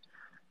layman.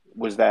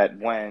 Was that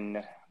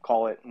when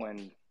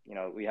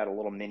we had a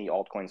little mini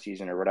altcoin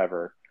season or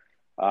whatever,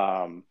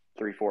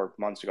 3-4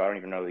 months ago. I don't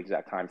even know the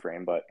exact time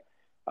frame, but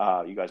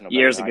you guys know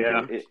years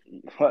ago.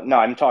 No,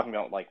 I'm talking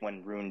about like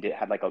when Rune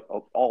had like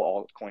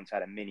all altcoins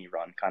had a mini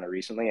run kind of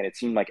recently, and it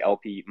seemed like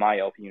my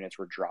LP units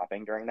were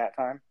dropping during that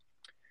time.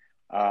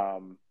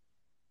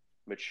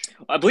 Which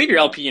I believe your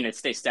LP units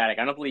stay static.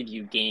 I don't believe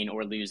you gain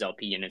or lose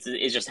LP units.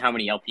 It's just how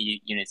many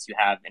LP units you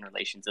have in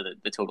relation to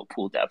the total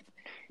pool depth.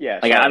 Yeah,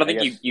 like I don't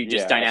think you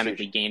just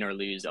dynamically gain or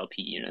lose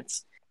LP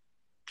units.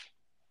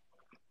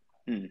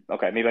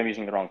 Okay, maybe I'm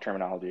using the wrong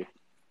terminology.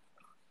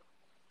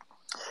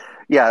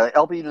 Yeah,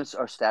 LP units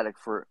are static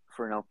for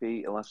an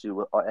LP unless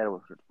you add a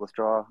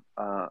withdraw.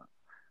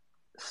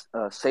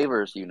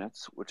 Savers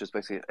units, which is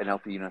basically an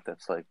LP unit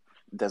that's like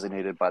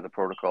designated by the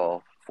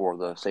protocol for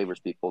the savers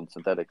people and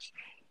synthetics,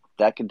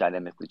 that can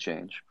dynamically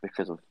change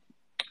because of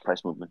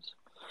price movements.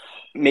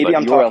 Maybe But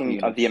I'm your talking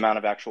LP of the units, amount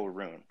of actual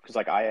rune, because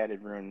like I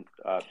added rune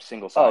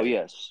single sided. oh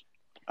yes,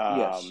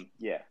 yes,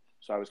 Yeah.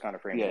 So I was kind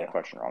of framing the yeah,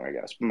 question wrong, I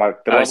guess. The Oh,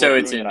 level so of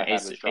it's rune that an I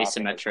had was dropping as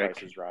asymmetric.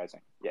 prices rising.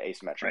 Yeah,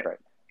 asymmetric, Right. right?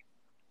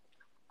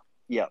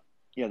 yeah,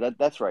 yeah.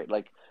 That's right.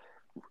 Like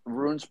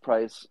rune's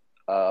price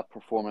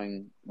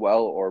performing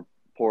well or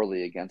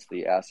poorly against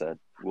the asset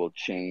will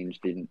change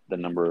the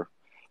number.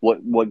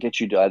 What gets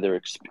you to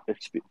either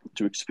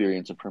to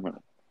experience a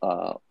permanent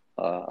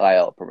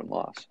IL, permanent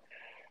loss.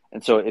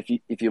 And so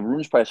if your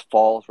rune's price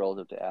falls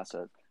relative to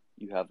asset,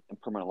 you have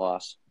impermanent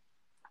loss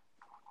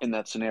in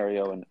that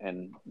scenario,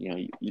 and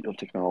you don't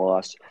take impermanent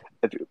loss.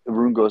 If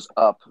rune goes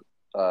up,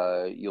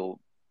 you'll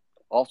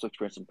also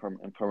experience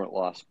impermanent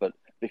loss, but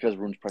because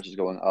rune's price is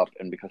going up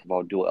and because of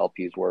how dual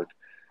LPs work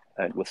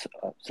and with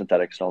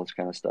synthetics and all this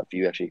kind of stuff,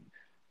 you actually,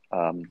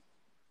 I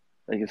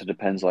guess it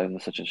depends on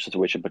such a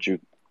situation, but you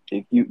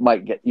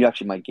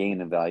actually might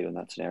gain in value in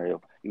that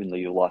scenario, even though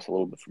you lost a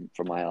little bit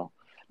from IL.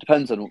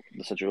 Depends on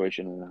the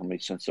situation and how many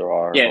cents there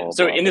are. Yeah. Blah, blah,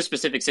 So blah. in this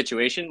specific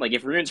situation, like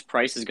if rune's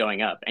price is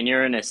going up and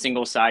you're in a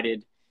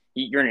single-sided,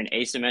 you're in an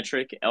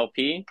asymmetric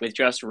LP with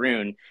just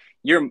rune,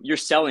 you're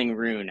selling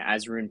rune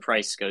as rune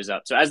price goes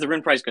up. So as the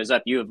rune price goes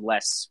up, you have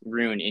less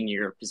rune in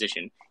your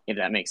position, if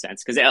that makes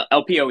sense. Because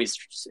LP always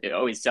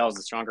sells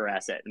the stronger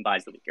asset and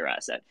buys the weaker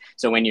asset.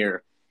 So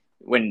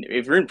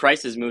if rune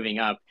price is moving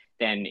up,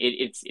 then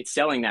it's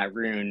selling that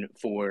rune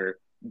for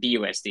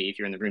BUSD if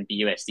you're in the rune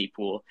BUSD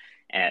pool.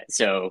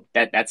 So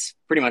that's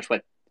pretty much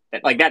what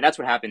that's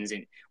what happens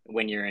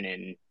when you're in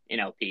an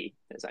LP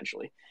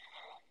essentially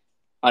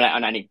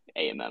on any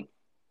AMM.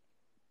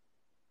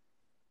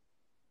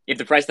 If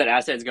the price of that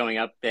asset is going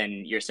up,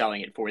 then you're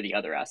selling it for the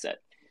other asset.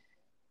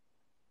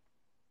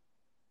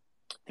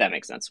 If that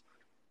makes sense.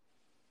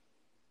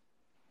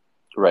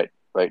 Right.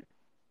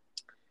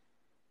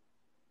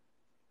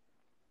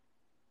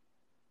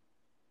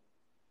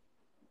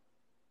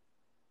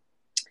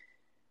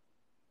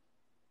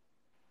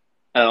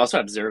 I also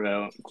have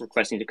Zervo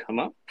requesting to come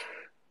up.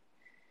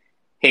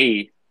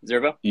 Hey,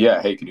 Zervo.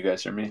 Yeah. Hey, can you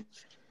guys hear me?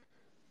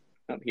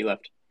 Oh, he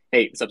left.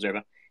 Hey, what's up,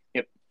 Zervo?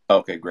 Yep.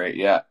 Okay, great.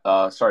 Yeah.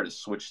 Sorry to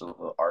switch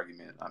the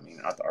argument. I mean,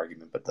 not the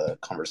argument, but the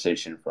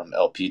conversation from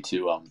LP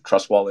to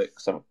Trust Wallet.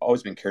 Because I've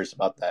always been curious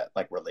about that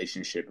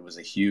relationship. It was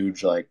a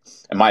huge, in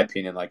my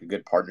opinion, a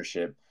good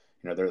partnership.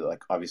 They're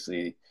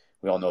obviously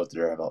we all know that they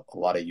have a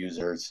lot of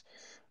users.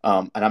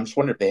 And I'm just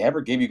wondering if they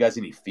ever gave you guys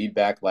any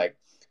feedback, like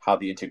how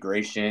the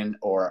integration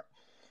or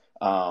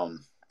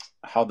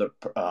how the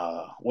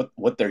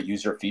what their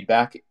user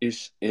feedback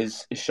is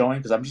showing,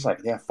 because I'm just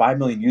they have 5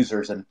 million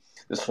users and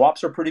the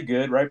swaps are pretty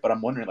good, right? But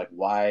I'm wondering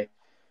why,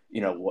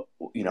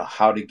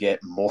 how to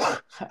get more.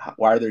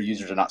 Why are their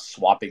users are not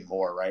swapping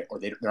more, right? Or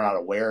they're not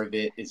aware of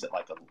it? Is it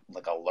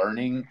a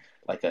learning,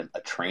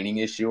 a training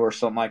issue or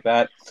something like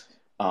that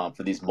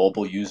for these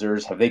mobile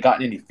users? Have they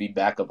gotten any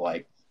feedback of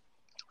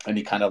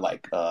any kind of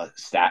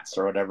stats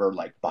or whatever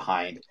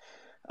behind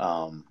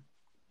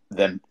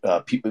them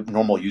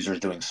normal users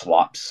doing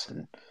swaps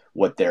and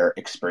what their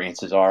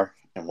experiences are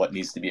and what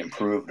needs to be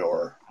improved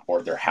or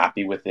they're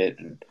happy with it?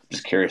 And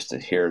just curious to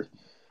hear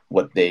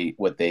what they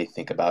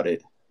think about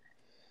it.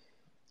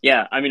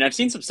 Yeah, I mean, I've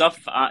seen some stuff.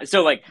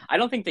 So, I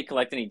don't think they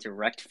collect any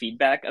direct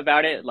feedback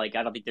about it. I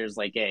don't think there's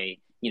a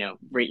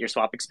rate your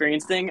swap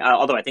experience thing.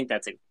 Although I think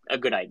that's a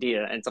good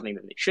idea and something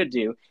that they should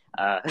do.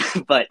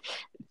 But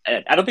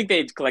I don't think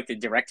they've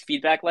collected direct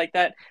feedback like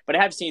that. But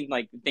I have seen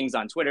things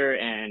on Twitter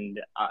and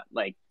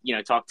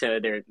talk to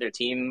their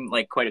team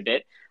quite a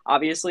bit,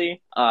 obviously.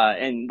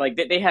 And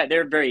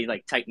they're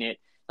very tight knit,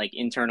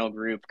 internal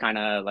group kind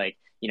of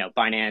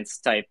finance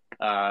type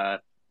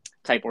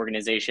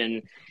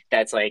organization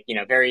that's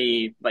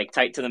very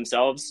tight to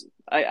themselves,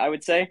 I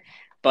would say.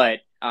 But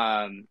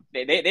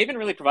they haven't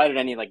really provided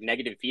any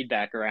negative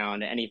feedback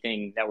around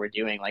anything that we're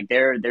doing.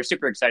 They're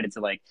super excited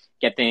to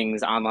get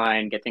things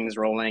online, get things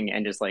rolling,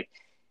 and just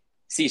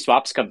see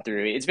swaps come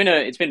through. It's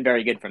been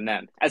very good from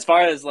them. As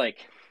far as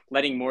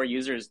letting more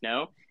users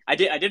know, I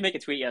did make a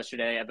tweet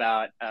yesterday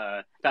about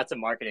some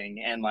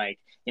marketing, and I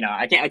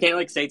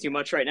can't say too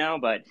much right now,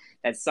 but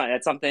that's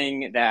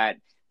something that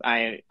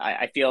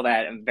I feel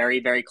that I'm very,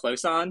 very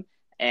close on.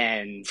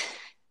 And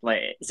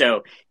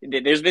so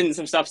there's been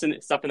some stuff in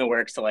the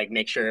works to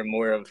make sure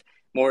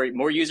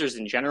more users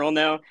in general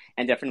know,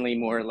 and definitely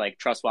more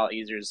Trust Wallet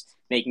users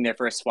making their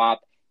first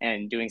swap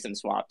and doing some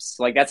swaps.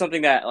 That's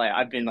something that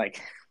I've been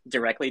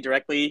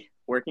directly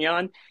working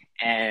on,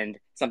 and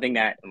something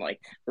that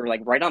we're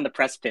right on the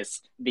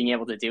precipice being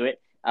able to do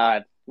it.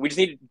 We just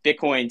need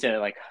Bitcoin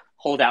to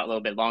hold out a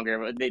little bit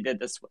longer.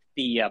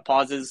 The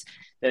pauses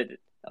that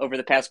over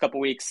the past couple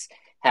weeks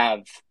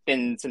have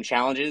been some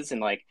challenges,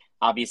 and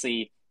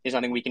obviously there's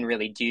nothing we can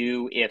really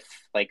do if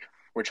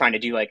we're trying to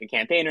do a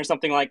campaign or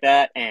something like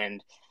that,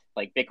 and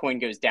Bitcoin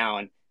goes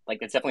down.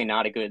 That's definitely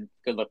not a good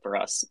look for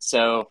us.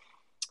 So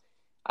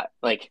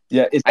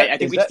Yeah, I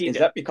think we just need is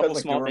that a couple because like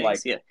you small were things.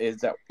 like Yeah. is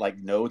that like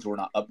nodes were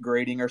not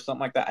upgrading or something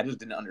like that? I just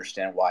didn't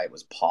understand why it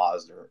was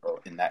paused or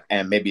in that.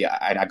 And maybe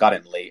I got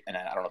in late, and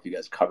I don't know if you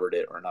guys covered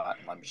it or not.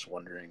 And I'm just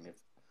wondering if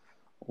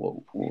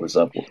what was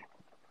up.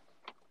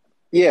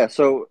 Yeah,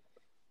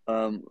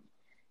 um,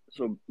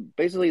 so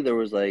basically there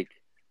was like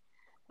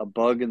a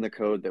bug in the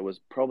code that was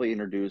probably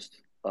introduced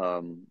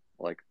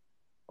like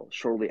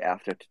shortly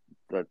after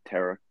the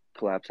Terra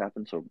collapse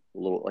happened, so a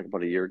little like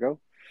about a year ago.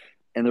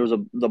 And there was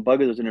the bug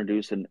that was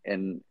introduced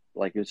and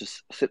like it was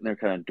just sitting there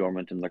kind of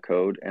dormant in the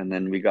code. And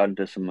then we got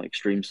into some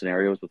extreme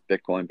scenarios with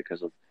Bitcoin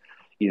because of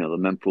the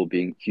mempool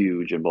being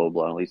huge and blah blah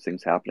blah, and all these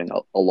things happening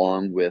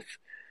along with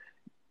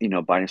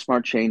buying a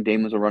smart chain.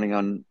 Daemons are running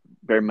on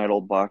bare metal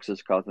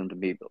boxes, causing them to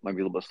be might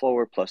be a little bit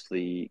slower. Plus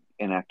the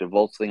inactive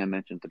vaults thing I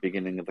mentioned at the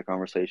beginning of the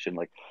conversation.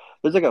 Like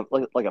there's like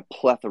a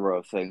plethora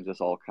of things that's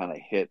all kind of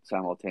hit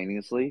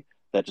simultaneously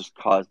that just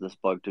caused this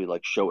bug to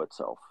like show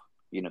itself.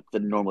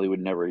 That normally would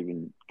never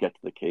even get to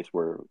the case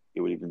where it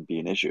would even be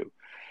an issue.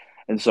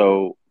 And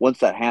so once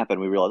that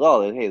happened, we realized,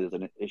 oh, hey, there's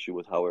an issue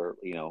with how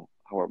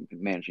we're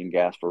managing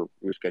gas for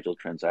rescheduled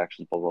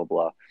transactions, blah blah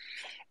blah.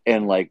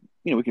 And like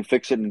we can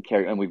fix it and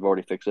carry, and we've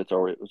already fixed it.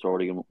 It's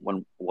already in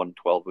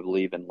 112, we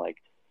believe, and like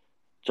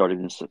it's already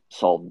been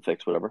solved and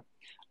fixed, whatever.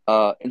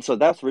 And so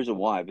that's the reason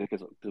why,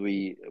 because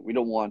we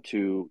don't want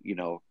to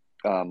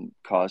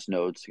cause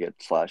nodes to get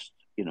slashed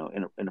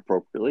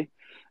inappropriately,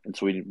 and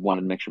so we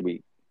wanted to make sure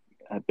we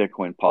had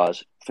Bitcoin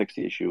pause, fix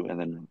the issue, and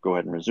then go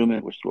ahead and resume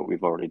it, which is what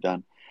we've already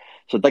done.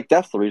 So like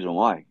that's the reason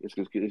why. It's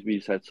because we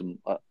just had some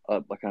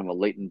like kind of a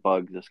latent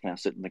bug just kind of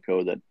sitting in the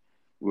code that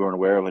we weren't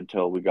aware of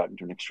until we got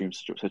into an extreme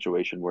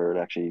situation where it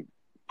actually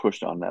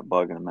pushed on that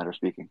bug in a matter of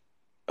speaking.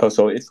 Oh,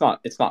 so it's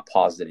not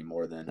paused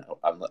anymore then.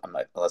 I'm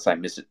like, unless I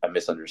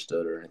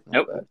misunderstood or anything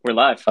Nope, like that. we're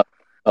live.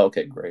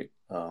 Okay, great.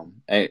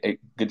 Hey,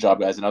 good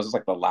job, guys. And I was just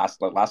like the last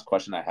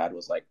question I had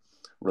was like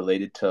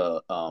related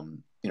to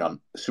I'm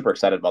super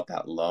excited about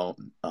that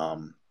loan.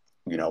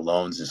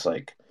 Loans is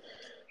like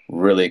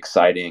really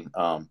exciting.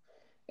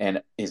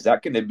 And is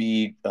that going to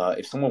be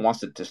if someone wants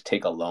to just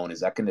take a loan,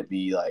 is that going to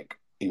be like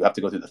you have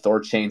to go through the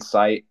THORChain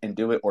site and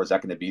do it, or is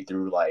that going to be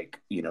through like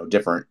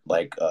different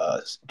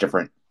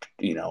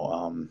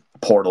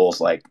portals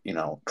like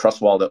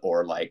Trust Wallet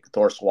or like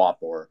THORSwap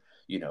or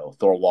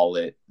Thor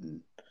Wallet?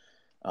 And,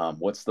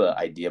 what's the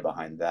idea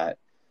behind that?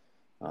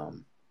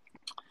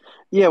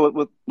 Yeah,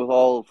 with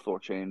all of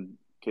THORChain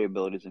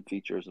capabilities and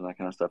features and that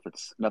kind of stuff,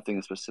 it's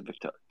nothing specific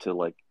to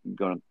like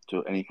going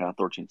to any kind of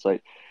THORChain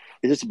site.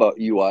 It's just about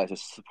UI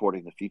just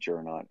supporting the feature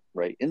or not,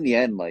 right? In the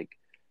end, like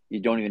you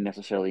don't even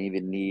necessarily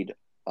even need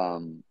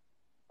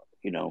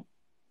you know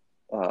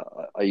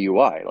a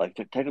UI. Like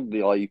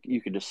technically, all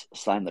you could just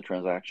sign the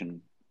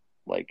transaction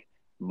like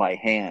by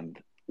hand,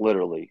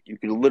 literally. You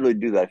could literally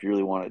do that if you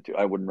really wanted to.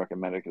 I wouldn't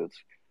recommend it because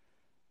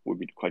it would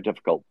be quite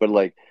difficult. But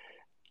like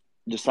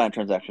just sign a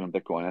transaction on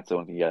Bitcoin. That's the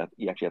only thing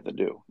you actually have to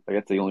do. Like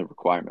that's the only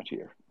requirement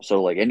here.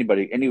 So like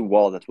any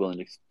wallet that's willing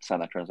to sign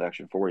that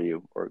transaction for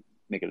you or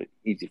make it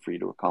easy for you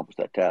to accomplish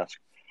that task,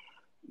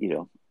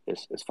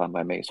 is fine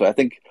by me. So I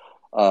think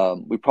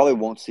we probably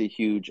won't see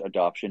huge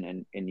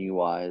adoption in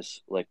UIs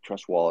like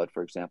Trust Wallet,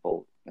 for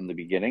example, in the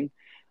beginning.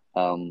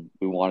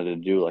 We wanted to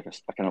do like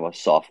a kind of a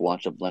soft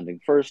launch of lending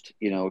first,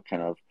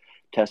 kind of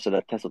test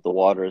out the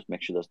waters,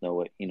 make sure there's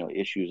no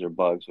issues or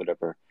bugs,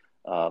 whatever,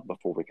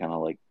 before we kind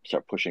of like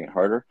start pushing it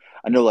harder.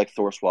 I know like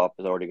THORSwap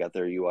has already got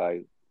their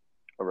UI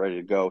ready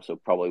to go, so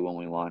probably when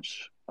we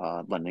launch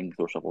lending,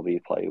 THORSwap will be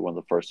probably one of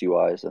the first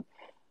UIs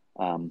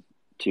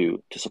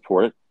to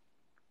support it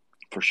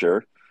for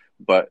sure.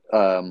 But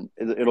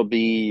it'll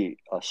be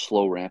a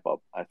slow ramp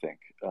up, I think,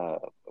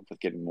 with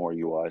getting more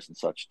UIs and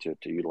such to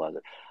utilize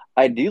it.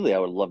 Ideally, I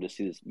would love to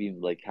see this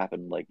being like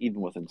happen, like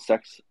even within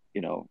sex,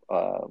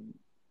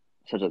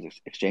 such as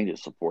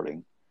exchanges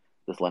supporting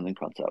this lending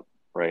concept,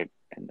 right?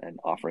 And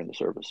offering the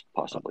service,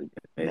 possibly,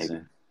 Amazing.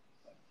 maybe.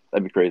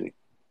 That'd be crazy.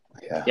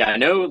 Yeah, I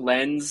know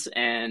Lens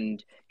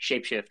and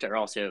Shapeshift are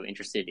also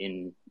interested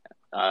in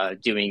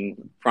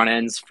doing front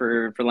ends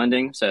for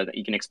lending, so that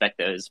you can expect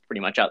those pretty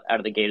much out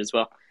of the gate as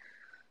well.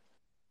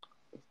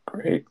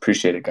 Great.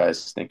 Appreciate it,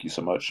 guys. Thank you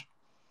so much.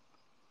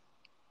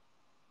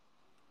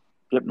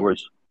 Yep, no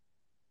worries.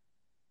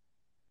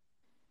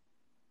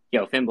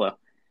 Yo, Finblow.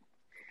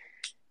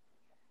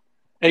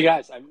 Hey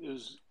guys,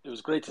 it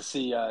was great to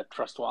see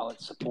Trust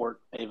Wallet support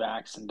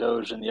AVAX and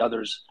Doge and the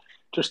others.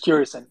 Just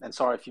curious, and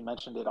sorry if you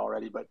mentioned it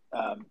already, but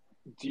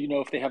do you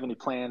know if they have any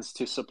plans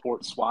to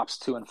support swaps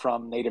to and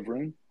from native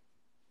Rune?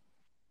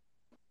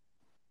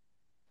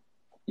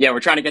 Yeah, we're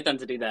trying to get them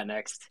to do that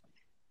next.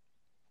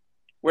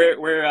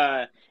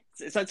 We're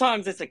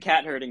sometimes it's a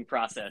cat herding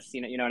process,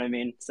 you know what I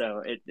mean?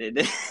 So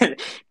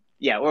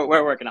yeah,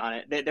 we're working on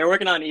it. They're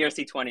working on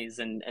ERC20s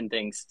and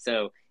things.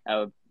 So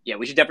yeah,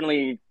 we should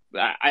definitely.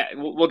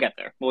 We'll get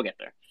there. We'll get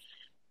there.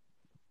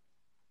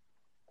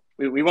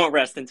 We won't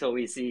rest until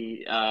we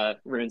see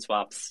Rune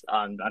swaps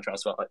on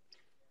Trust Wallet.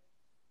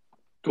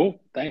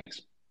 Cool.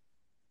 Thanks.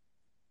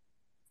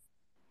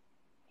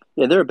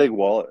 Yeah, they're a big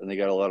wallet and they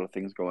got a lot of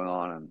things going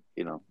on,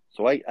 and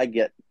So I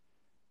get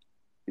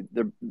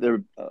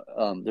they're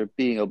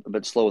being a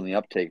bit slow in the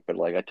uptake, but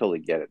like I totally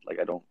get it. Like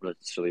I don't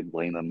necessarily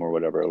blame them or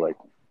whatever. Like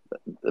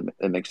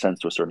it makes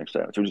sense to a certain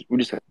extent. So we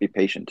just have to be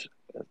patient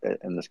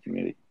in this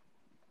community.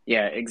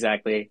 Yeah,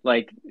 exactly.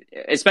 Like,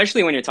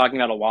 especially when you're talking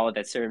about a wallet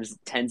that serves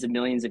tens of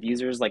millions of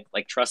users, like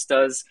Trust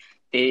does,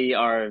 they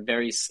are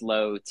very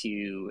slow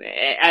to,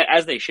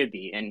 as they should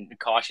be, and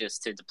cautious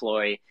to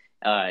deploy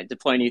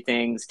new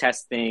things,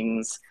 test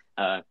things.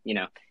 You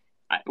know,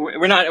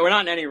 we're not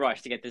in any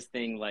rush to get this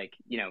thing like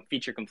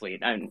feature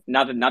complete. And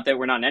not that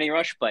we're not in any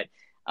rush, but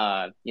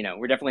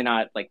we're definitely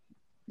not like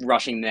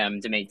rushing them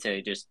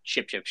to just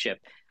ship.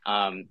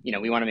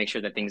 We want to make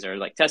sure that things are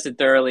like tested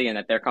thoroughly and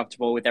that they're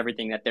comfortable with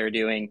everything that they're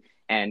doing.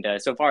 And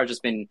so far, it's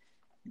just been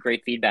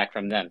great feedback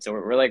from them. So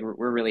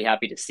we're really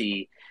happy to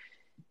see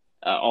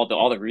all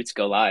the roots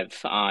go live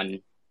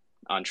on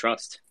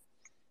Trust.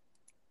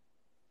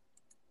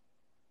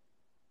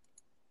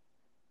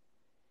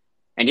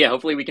 And yeah,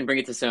 hopefully we can bring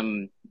it to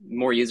some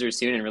more users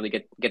soon and really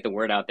get the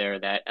word out there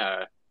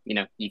that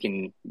you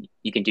can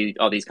do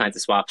all these kinds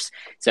of swaps.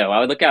 So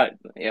I would look out.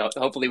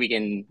 Hopefully we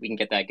can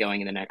get that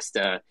going in the next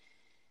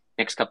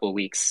couple of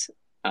weeks.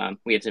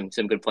 We have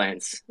some good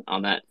plans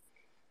on that.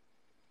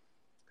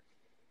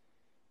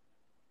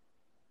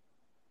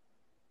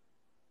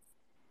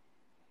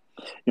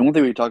 And one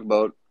thing we talk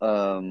about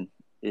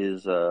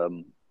is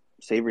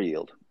saver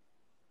yield.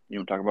 You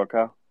want to talk about,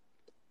 Kyle?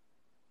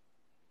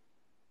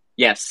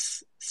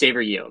 Yes,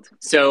 saver yield.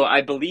 So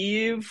I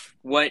believe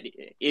what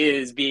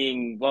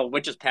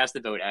just passed the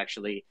vote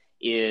actually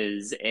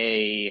is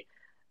it's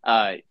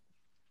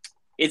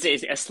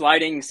a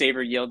sliding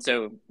saver yield.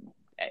 So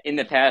in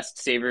the past,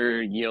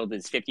 saver yield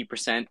is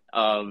 50%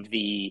 of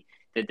the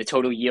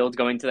total yield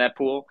going to that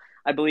pool,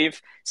 I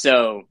believe.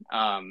 So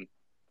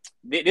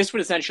this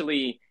would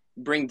essentially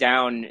bring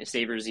down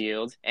saver's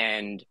yield,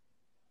 and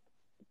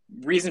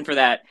reason for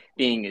that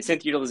being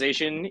synth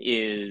utilization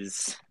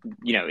is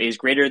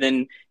greater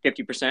than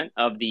 50%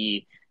 of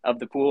the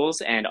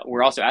pools, and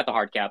we're also at the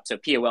hard cap, so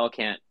POL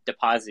can't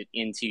deposit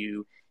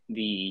into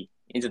the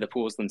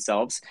pools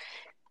themselves.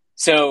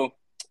 So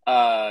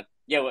so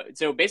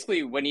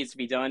basically what needs to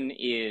be done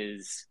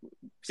is,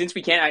 since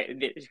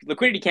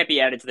liquidity can't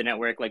be added to the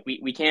network, like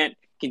we can't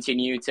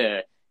continue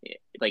to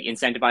like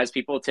incentivize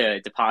people to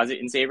deposit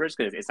in savers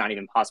because it's not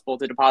even possible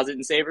to deposit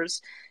in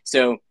savers.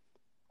 So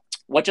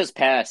what just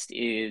passed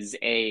is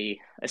a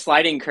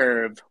sliding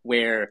curve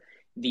where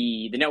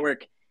the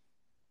network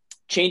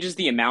changes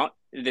the amount,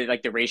 the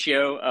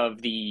ratio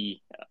of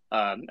the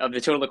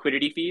total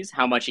liquidity fees,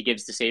 how much it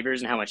gives to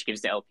savers and how much it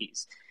gives to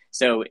LPs.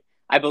 So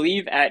I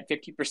believe at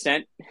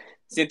 50%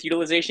 synth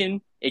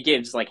utilization, it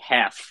gives like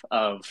half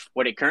of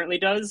what it currently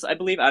does. I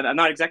believe I'm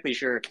not exactly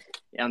sure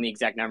on the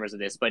exact numbers of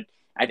this, but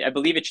I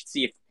believe it should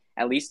see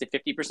at least a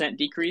 50%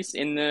 decrease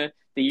in the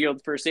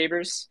yield for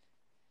savers,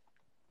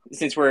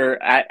 since we're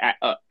at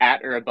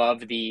or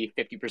above the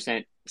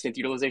 50% synth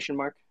utilization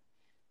mark.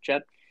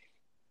 Chad?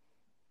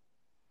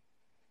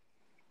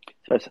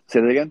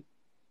 Say that again?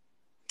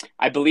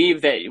 I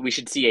believe that we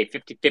should see a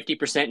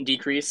 50%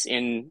 decrease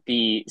in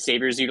the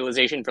savers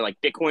utilization for like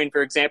Bitcoin,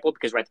 for example,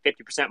 because we're at the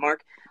 50%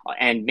 mark,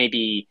 and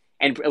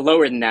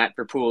lower than that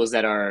for pools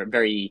that are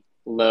very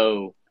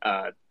low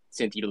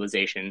synth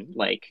utilization,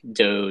 like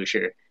Doge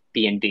or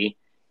BNB.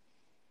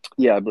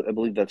 Yeah, I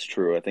believe that's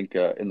true. I think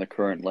in the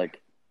current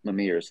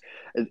Mamirs,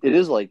 it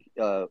is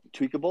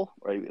tweakable,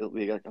 right?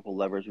 We got a couple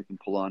levers we can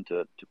pull on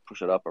to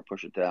push it up or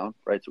push it down,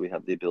 right? So we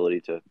have the ability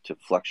to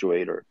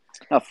fluctuate, or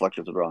not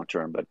fluctuate is the wrong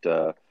term, but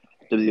the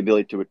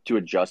ability to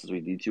adjust as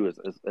we need to, as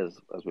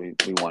we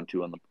want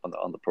to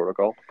on the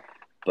protocol.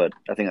 But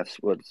I think that's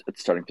what its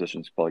starting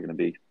position is probably going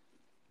to be.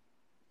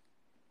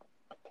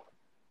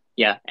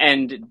 Yeah,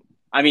 and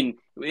I mean,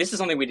 this is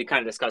something we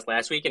kind of discussed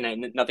last week,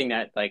 and nothing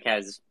that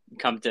has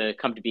come to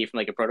be from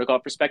a protocol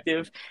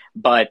perspective.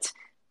 But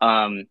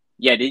what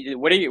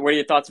are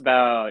your thoughts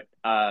about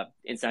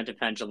incentive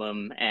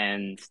pendulum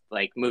and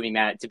moving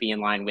that to be in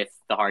line with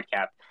the hard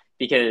cap?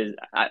 Because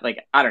I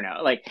don't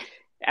know,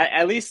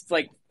 at least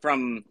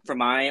from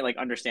my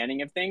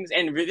understanding of things,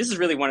 and this is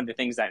really one of the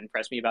things that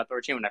impressed me about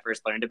THORChain when I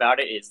first learned about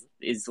it is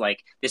this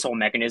whole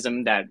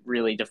mechanism that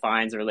really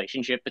defines the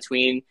relationship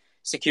between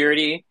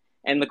security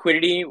and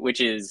liquidity, which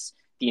is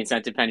the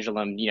incentive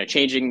pendulum,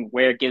 changing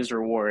where it gives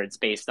rewards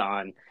based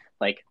on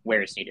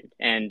where it's needed.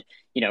 And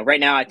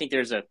right now I think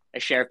there's a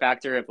share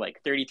factor of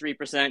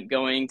 33%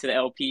 going to the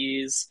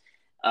LPs,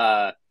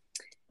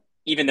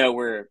 even though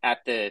we're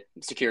at the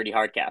security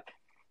hard cap,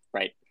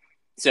 right?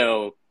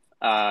 So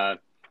I'm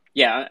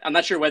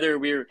not sure whether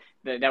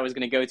that was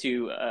going to go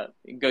to a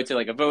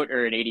vote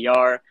or an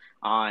ADR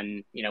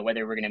on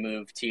whether we're going to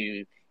move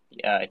to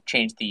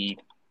change the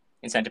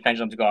incentive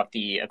pendulum to go off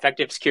the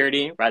effective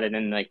security rather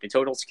than the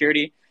total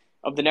security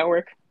of the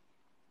network,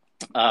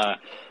 or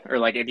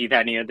if you've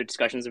had any other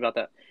discussions about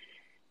that.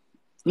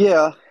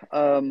 Yeah.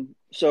 Well,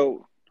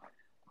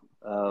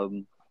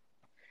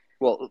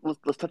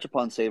 let's touch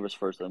upon savers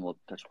first, then we'll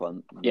touch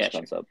upon this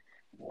concept.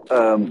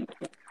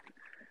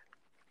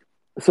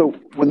 So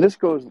when this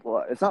goes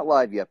live, it's not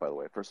live yet, by the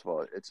way. First of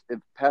all,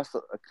 it passed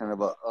a kind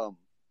of a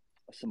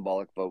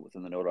symbolic vote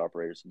within the node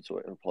operators, and so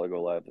it'll probably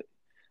go live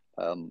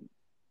um,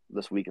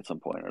 this week at some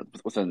point, or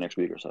within the next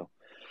week or so.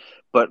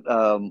 But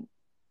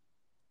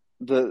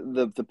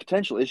the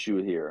potential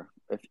issue here,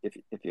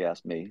 if you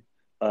ask me,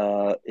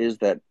 is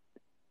that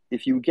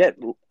if you get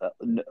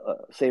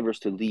savers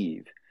to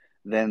leave,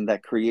 then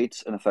that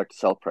creates an effect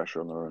sell pressure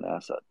on the Rune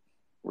asset,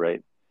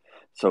 right?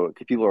 So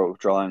people are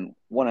withdrawing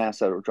one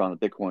asset or withdrawing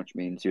the Bitcoin, which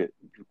means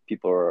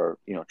people are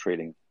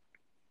trading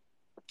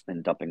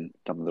and dumping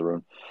the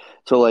Rune.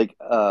 So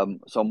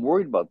so I'm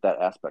worried about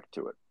that aspect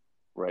to it,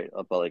 right?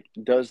 About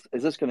is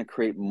this going to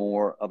create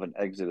more of an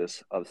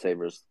exodus of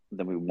savers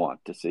than we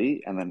want to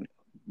see, and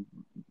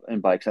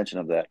by extension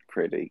of that,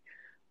 create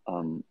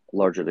a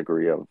larger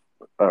degree of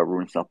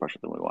Rune sell pressure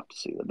than we want to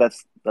see.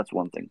 That's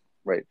one thing,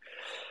 right?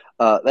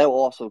 That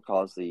will also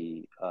cause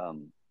the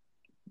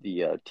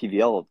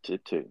TVL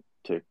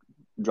to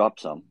drop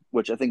some,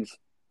 which I think is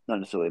not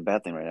necessarily a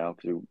bad thing right now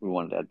because we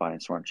wanted to add buying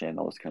THORChain and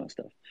all this kind of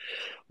stuff.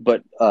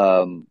 But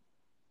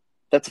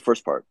that's the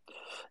first part,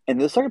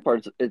 and the second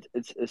part is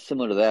it's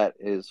similar to that,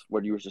 is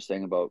what you were just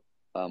saying about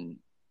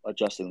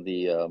adjusting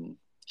the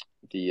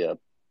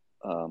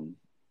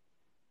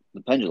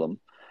pendulum.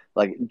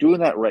 Like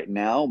doing that right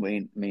now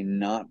may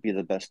not be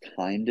the best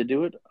time to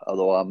do it.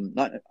 Although I'm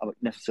not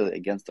necessarily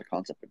against the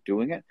concept of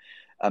doing it.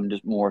 I'm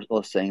just more or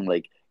less saying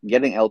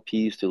getting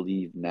LPs to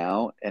leave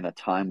now in a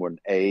time when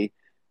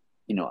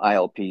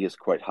ILP is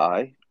quite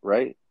high,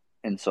 right?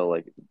 And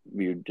so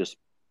we would just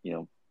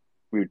we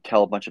would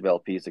tell a bunch of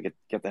LPs to get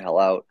the hell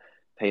out,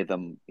 pay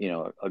them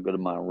a good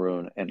amount of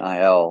Rune and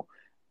IL,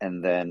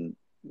 and then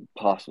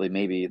possibly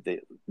maybe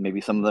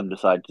some of them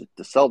decide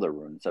to sell their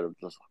Rune instead of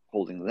just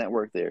holding the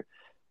network. They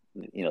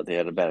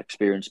had a bad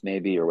experience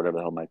maybe, or whatever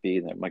the hell might be,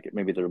 and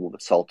maybe they're a little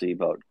bit salty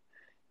about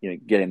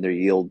getting their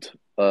yield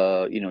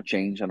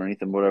change underneath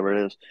them, whatever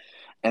it is,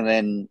 and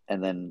then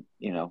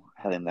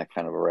having that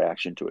kind of a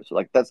reaction to it.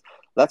 So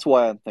that's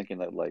why I'm thinking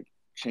that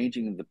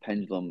changing the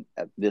pendulum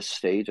at this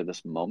stage, at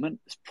this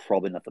moment, is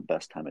probably not the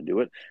best time to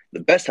do it. The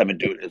best time to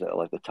do it is at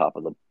the top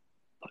of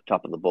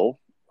the bull,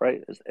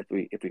 right? If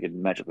we could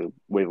magically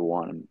wave a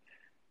wand and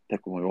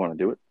pick when we want to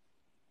do it.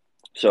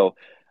 So,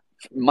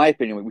 in my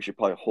opinion, we should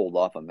probably hold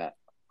off on that,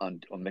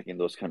 on making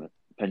those kind of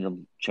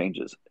pendulum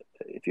changes,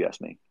 if you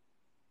ask me.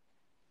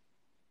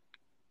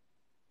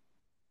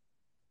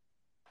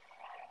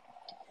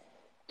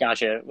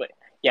 Gotcha.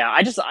 Yeah,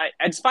 I just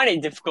find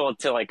it difficult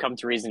to come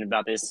to reason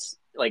about this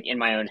in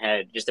my own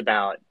head, just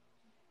about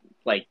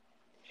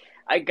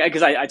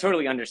because I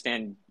totally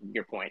understand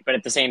your point, but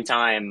at the same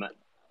time,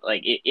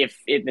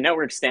 if the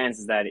network stands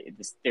is that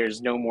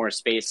there's no more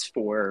space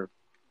for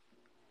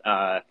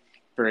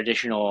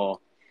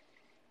additional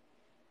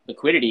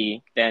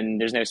liquidity, then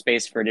there's no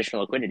space for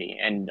additional liquidity,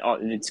 and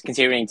it's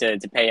continuing to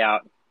pay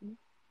out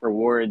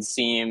rewards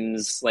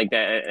seems like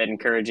that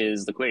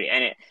encourages liquidity,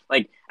 and it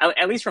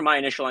at least from my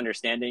initial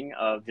understanding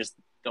of just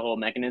the whole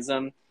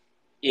mechanism,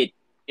 it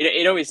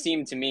always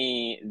seemed to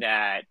me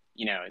that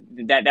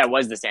that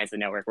was the stance of the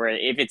network, where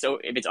if it's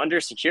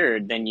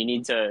undersecured, then you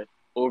need to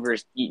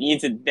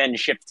then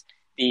shift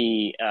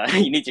the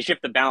you need to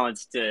shift the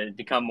balance to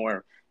become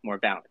more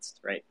balanced,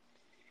 right?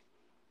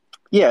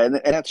 Yeah,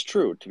 and that's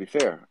true, to be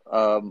fair.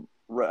 I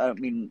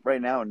mean, right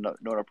now,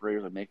 node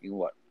operators are making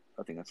what?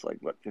 I think it's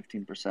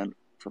 15%,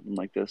 something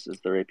like this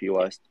is their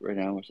APY right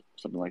now, or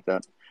something like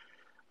that.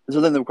 So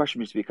then the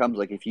question just becomes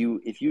if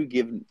you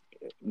give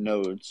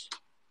nodes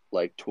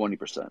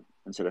 20%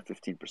 instead of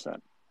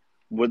 15%,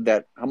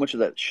 how much of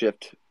that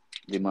shift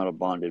the amount of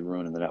bonded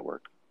Rune in the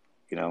network?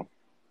 And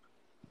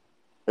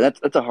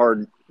that's a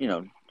hard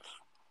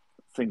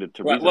thing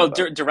to reason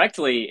about.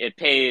 Directly it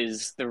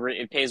pays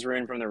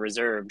Rune from the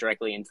reserve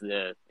directly into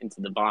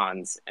the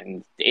bonds,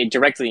 and it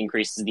directly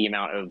increases the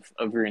amount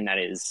of Rune that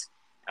is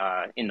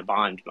in the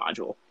bond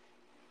module.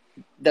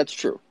 That's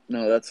true.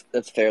 No,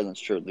 that's fair. That's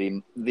true.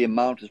 The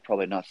amount is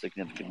probably not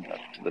significant enough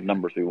to the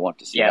numbers we want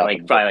to see. Yeah,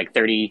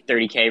 probably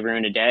 30K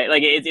Rune a day.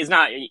 It's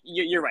not.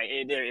 You're right.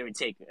 It would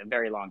take a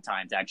very long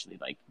time to actually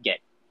get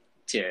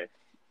to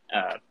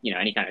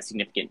any kind of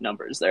significant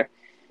numbers there.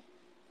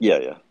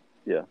 Yeah.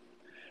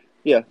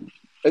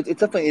 It's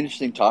definitely an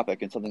interesting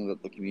topic, and something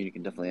that the community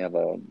can definitely have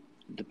a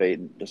debate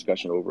and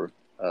discussion over.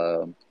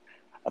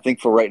 I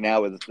think for right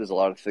now, there's a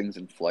lot of things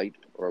in flight,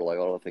 or a lot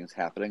of things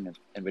happening,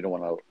 and we don't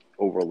want to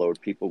overload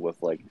people with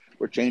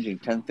we're changing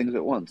 10 things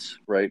at once,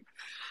 right?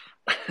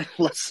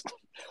 let's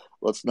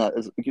not.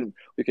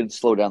 We can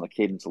slow down the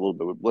cadence a little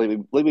bit. Lately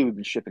we've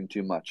been shipping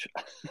too much,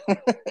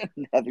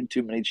 having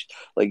too many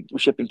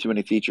shipping too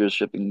many features,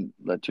 shipping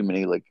too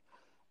many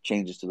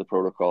changes to the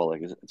protocol.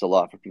 It's a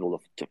lot for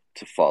people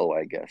to follow,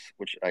 I guess,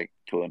 which I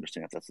totally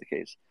understand if that's the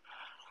case.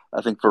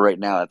 I think for right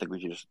now, I think we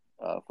should just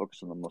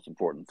focus on the most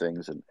important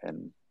things,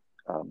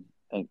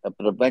 but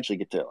eventually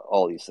get to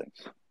all these things,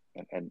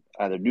 and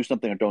either do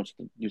something or don't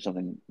do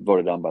something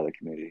voted on by the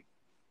community.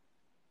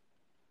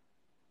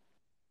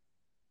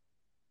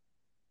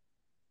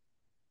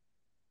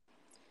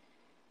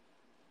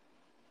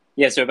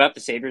 Yeah, so about the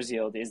Sabres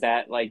yield, is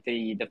that like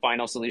the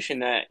final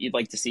solution that you'd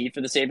like to see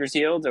for the Sabres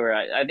yield, or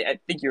I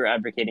think you're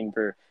advocating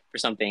for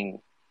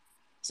something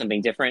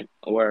different,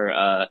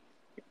 or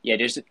yeah,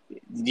 just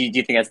do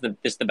you think that's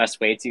just the best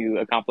way to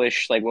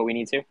accomplish like what we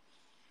need to?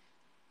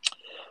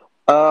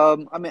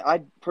 I mean,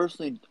 I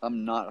personally,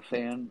 I'm not a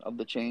fan of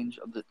the change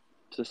of the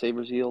to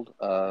Sabres yield.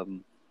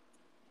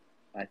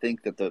 I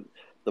think that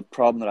the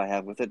problem that I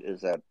have with it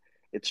is that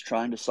it's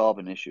trying to solve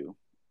an issue,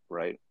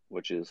 right?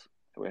 Which is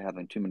we're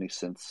having too many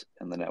synths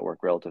in the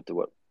network relative to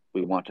what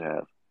we want to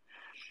have,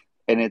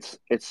 and its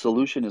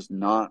solution is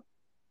not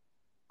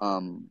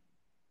um,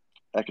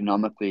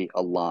 economically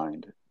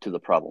aligned to the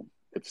problem.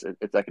 It's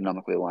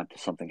economically aligned to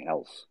something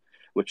else,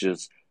 which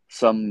is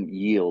some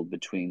yield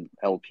between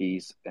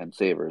LPs and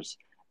savers,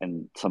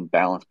 and some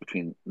balance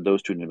between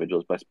those two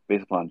individuals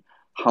based upon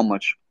how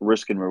much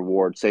risk and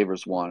reward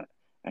savers want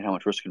and how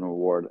much risk and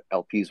reward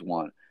LPs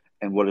want,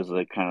 and what is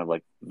the kind of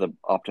like the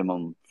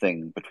optimum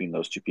thing between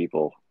those two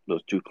people,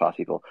 those two class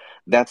people.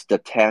 That's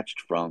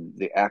detached from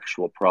the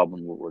actual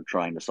problem we're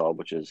trying to solve,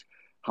 which is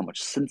how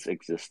much synths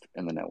exist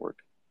in the network,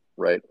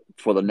 right?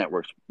 For the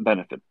network's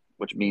benefit,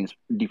 which means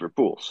deeper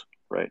pools,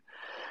 right?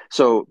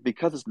 So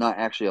because it's not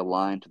actually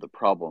aligned to the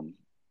problem,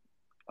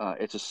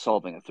 it's just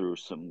solving it through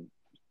some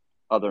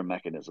other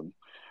mechanism.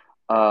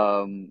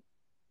 Um,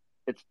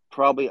 it's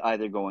probably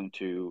either going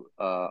to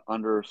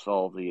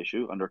undersolve the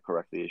issue,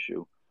 undercorrect the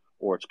issue,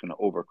 or it's going to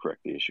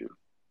overcorrect the issue.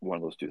 One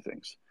of those two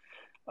things.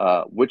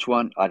 Which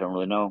one? I don't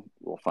really know.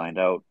 We'll find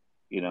out.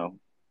 You know,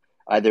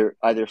 either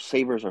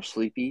savers are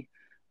sleepy,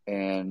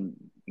 and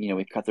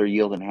we cut their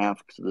yield in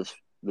half because of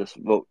this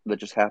vote that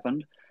just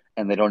happened,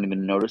 and they don't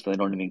even notice, they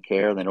don't even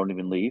care, they don't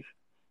even leave,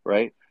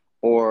 right?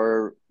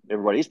 Or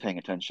everybody's paying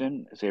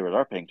attention, savers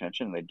are paying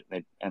attention,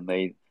 and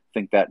they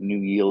think that new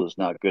yield is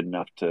not good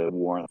enough to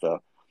warrant the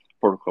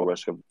protocol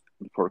risk of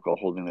the protocol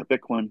holding their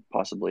Bitcoin,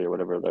 possibly, or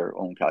whatever their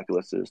own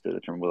calculus is to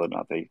determine whether or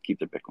not they keep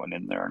their Bitcoin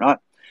in there or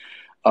not,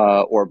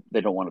 or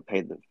they don't want to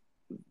pay the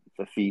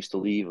fees to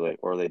leave,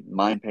 or they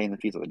mind paying the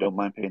fees, or they don't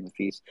mind paying the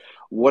fees,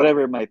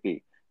 whatever it might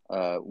be.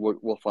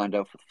 We'll find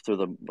out through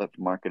the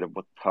market of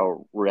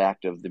how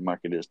reactive the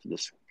market is to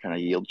this kind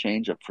of yield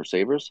change up for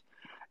savers.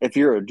 If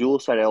you're a dual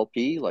side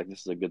LP, like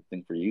this is a good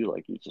thing for you.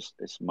 Like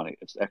it's money,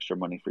 it's extra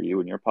money for you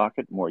in your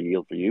pocket, more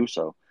yield for you.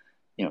 So,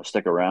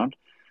 stick around.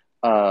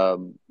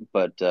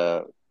 But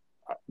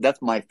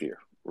that's my fear,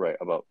 right,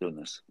 about doing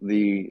this.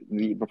 The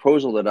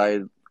proposal that I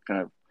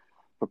kind of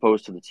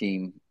proposed to the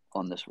team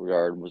on this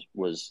regard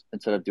was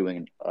instead of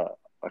doing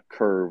a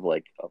curve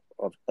like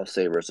of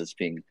savers, it's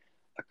being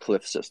a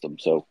cliff system.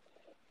 So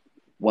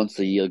once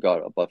the yield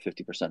got above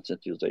 50%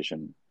 synth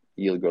utilization,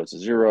 yield goes to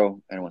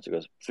zero, and once it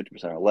goes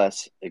 50% or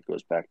less, it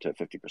goes back to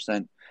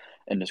 50%,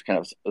 and it's kind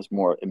of it's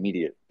more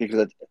immediate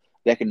because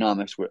the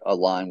economics would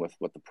align with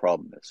what the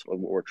problem is, what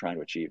we're trying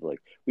to achieve. Like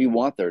we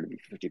want there to be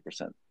 50%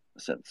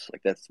 synths.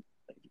 Like that's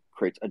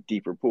creates a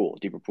deeper pool. A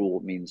deeper pool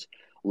means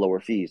lower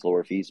fees.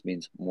 Lower fees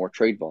means more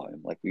trade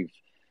volume. Like we've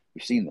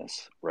seen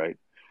this, right?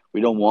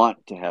 We don't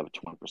want to have a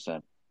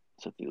 20%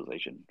 synth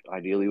utilization.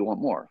 Ideally, we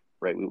want more,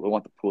 right? We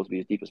want the pool to be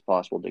as deep as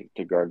possible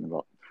to garner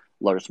the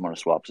largest amount of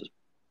swaps as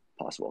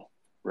possible,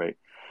 right?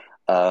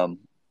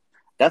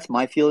 That's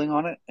my feeling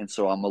on it, and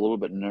so I'm a little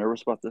bit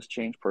nervous about this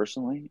change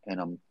personally, and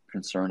I'm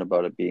concerned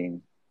about it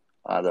being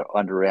either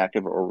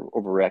underreactive or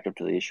overreactive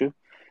to the issue.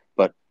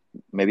 But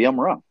maybe I'm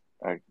wrong.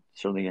 I'm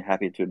certainly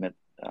happy to admit.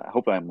 I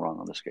hope I'm wrong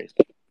on this case.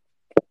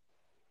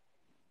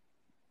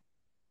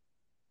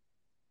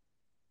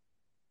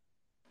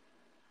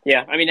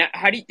 Yeah, I mean,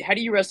 how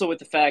do you wrestle with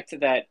the fact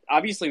that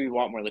obviously we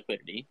want more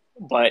liquidity,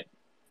 but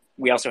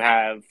we also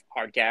have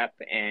hard cap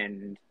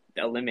and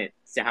a limit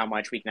to how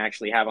much we can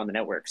actually have on the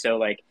network. So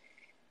like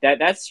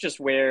that's just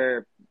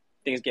where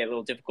things get a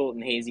little difficult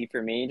and hazy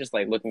for me, just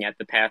like looking at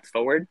the path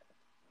forward.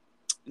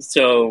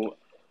 So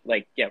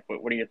like, yeah,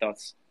 what are your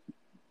thoughts?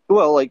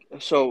 Well,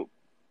 so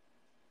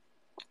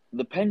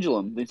the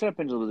pendulum, the incentive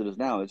pendulum as it is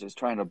now, is just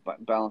trying to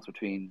balance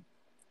between,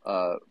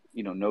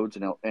 nodes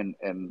and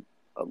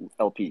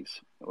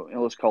LPs.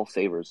 Let's call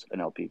savers an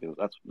LP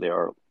because they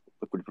are a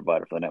liquidity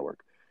provider for the network,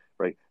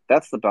 right?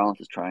 That's the balance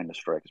it's trying to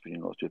strike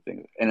between those two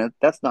things, and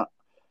that's not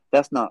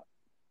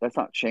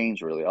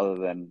changed really, other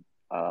than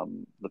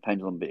the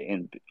pendulum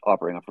being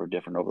operating off of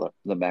different over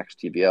the max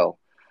TVL,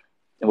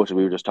 which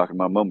we were just talking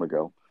about a moment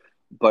ago.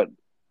 But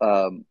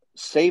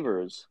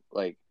savers,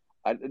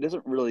 it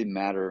doesn't really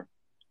matter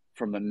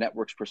from the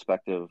network's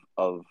perspective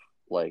of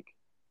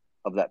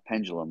that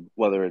pendulum,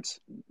 whether it's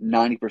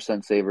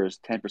 90% savers,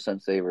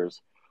 10%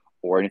 savers,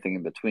 or anything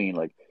in between.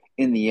 Like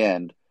in the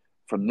end,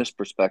 from this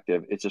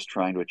perspective, it's just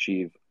trying to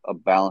achieve a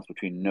balance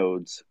between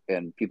nodes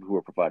and people who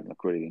are providing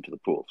liquidity into the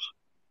pools,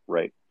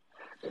 right?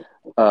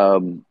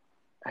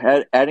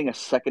 Adding a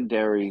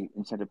secondary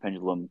incentive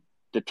pendulum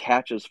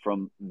detaches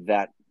from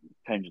that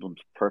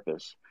pendulum's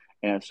purpose,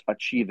 and it's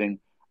achieving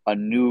a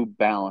new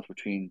balance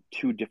between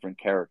two different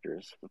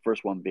characters. The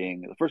first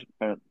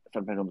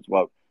pendulum is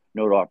about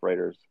node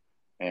operators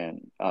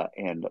and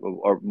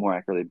or more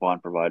accurately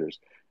bond providers,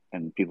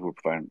 and people who are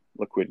providing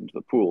liquidity into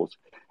the pools,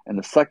 and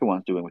the second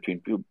one's doing between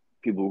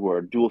people who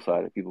are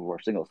dual-sided, people who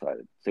are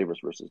single-sided, savers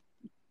versus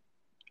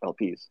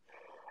LPs.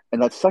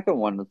 And that second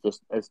one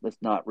is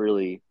not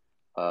really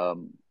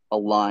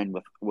aligned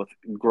with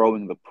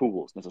growing the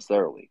pools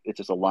necessarily. It's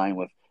just aligned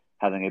with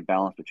having a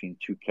balance between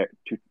two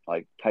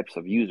like types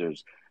of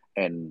users,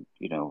 and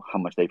how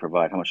much they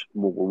provide, how much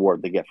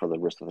reward they get for the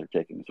risk that they're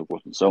taking, and so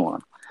forth and so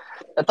on.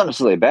 That's not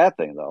necessarily a bad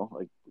thing, though.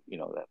 Like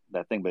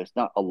that thing, but it's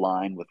not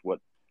aligned with what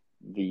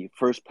the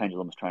first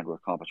pendulum is trying to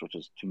accomplish, which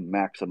is to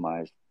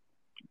maximize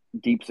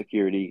deep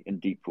security in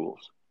deep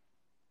pools.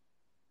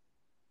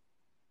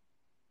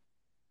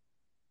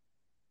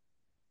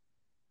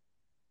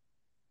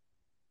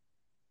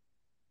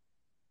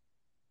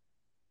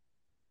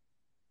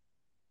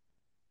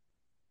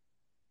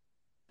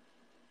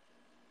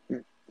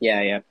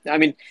 Yeah. I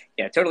mean,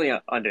 yeah, totally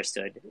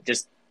understood.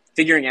 Just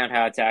figuring out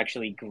how to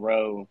actually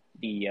grow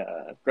the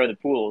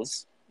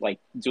pools like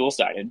dual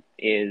sided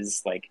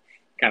is like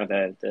kind of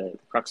the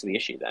crux of the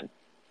issue then.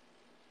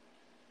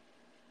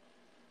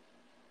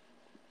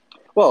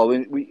 Well,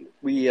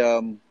 we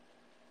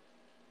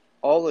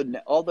all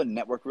the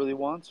network really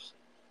wants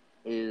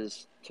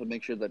is to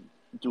make sure that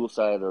dual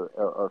sided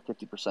are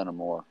 50% or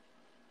more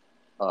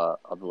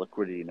of the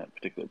liquidity in that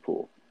particular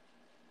pool,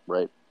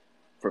 right?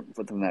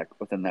 Within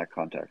that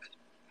context,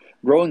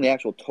 growing the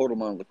actual total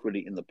amount of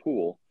liquidity in the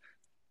pool,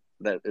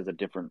 that is a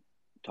different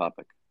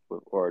topic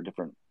or a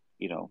different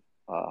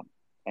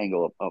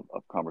angle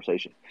of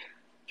conversation.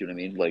 Do you know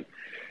what I mean? Like,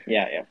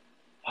 yeah.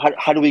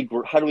 How do we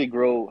grow? How do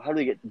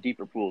we get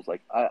deeper pools?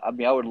 Like, I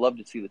mean, I would love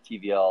to see the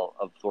TVL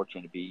of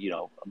THORChain to be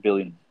a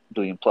billion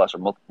plus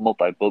or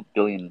multi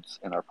billions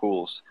in our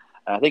pools,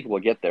 and I think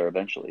we'll get there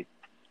eventually.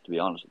 To be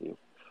honest with you,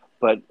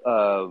 but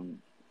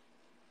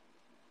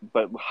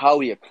how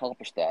we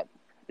accomplish that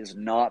is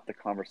not the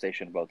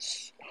conversation about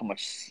how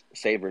much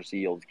savers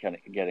yield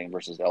getting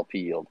versus LP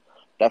yield.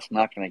 That's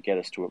not going to get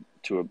us to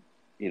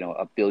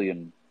a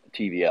billion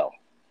TVL,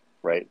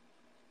 right?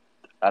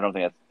 I don't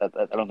think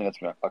that's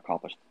going to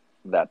accomplish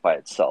that by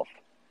itself.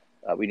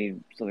 We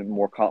need something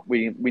more.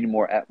 We need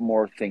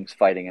more things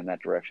fighting in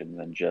that direction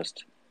than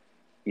just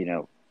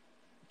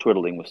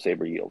twiddling with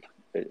saber yield.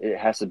 It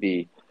has to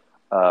be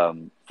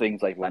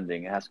things like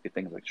lending. It has to be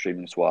things like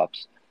streaming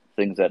swaps,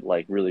 things that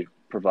like really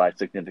provide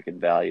significant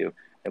value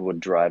and would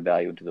drive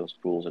value into those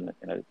pools in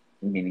a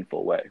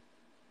meaningful way.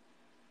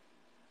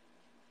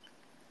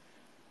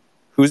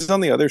 Who's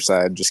on the other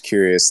side? Just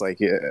curious. Like,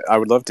 I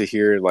would love to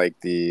hear like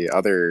the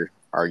other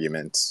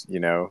argument,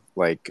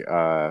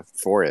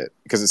 for it,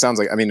 because it sounds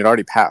like, I mean, it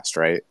already passed,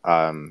 right?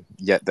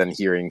 Yet then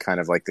hearing kind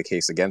of like the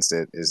case against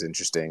it is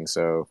interesting.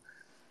 So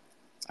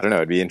I don't know.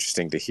 It'd be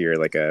interesting to hear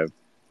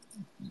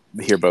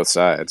hear both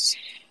sides.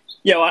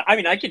 Yeah, well, I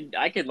mean, I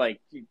could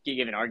like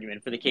give an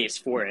argument for the case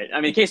for it.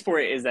 I mean, the case for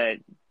it is that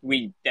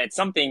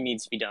something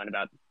needs to be done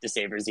about the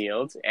savers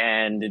yield,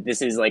 and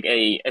this is like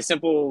a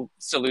simple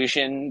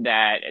solution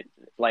that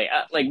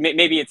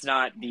maybe it's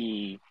not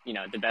the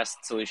the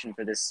best solution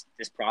for this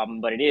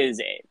problem, but it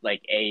is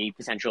a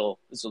potential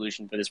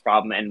solution for this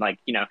problem, and I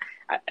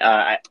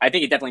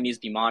think it definitely needs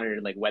to be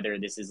monitored, like whether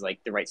this is like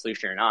the right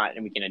solution or not,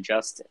 and we can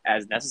adjust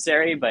as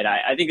necessary. But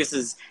I think this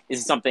is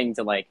something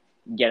to like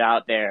get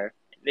out there.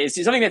 It's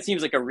something that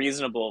seems like a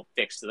reasonable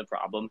fix to the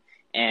problem,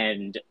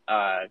 and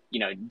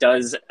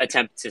does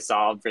attempt to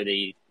solve for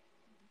the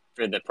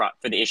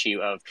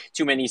issue of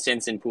too many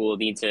synths in pool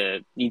need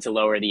to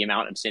lower the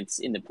amount of synths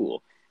in the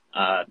pool,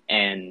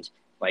 and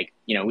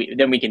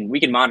we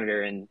can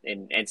monitor and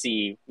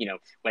see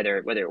whether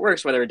it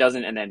works, whether it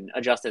doesn't, and then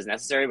adjust as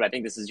necessary. But I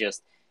think this is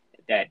just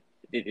that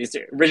it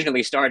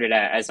originally started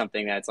as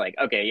something that's like,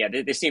 okay, yeah,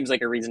 this seems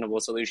like a reasonable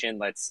solution.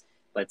 Let's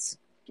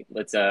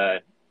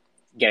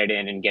get it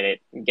in and get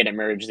it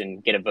merged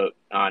and get a vote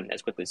on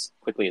as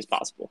quickly as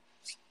possible.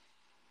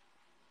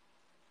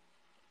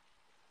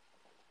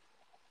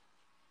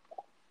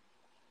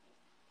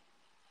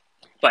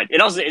 But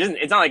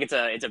it's not like it's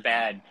a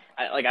bad,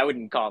 I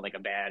wouldn't call it like a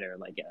bad or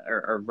like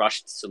or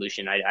rushed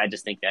solution. I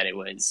just think that it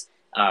was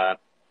one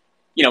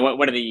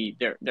of the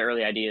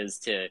early ideas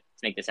to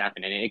make this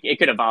happen, and it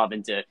could evolve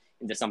into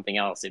something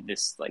else if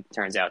this like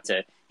turns out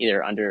to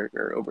either under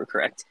or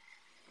overcorrect.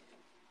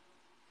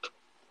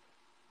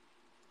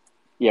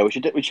 Yeah,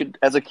 we should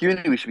as a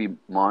community we should be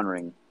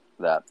monitoring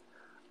that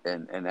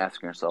and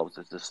asking ourselves,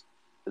 is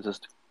this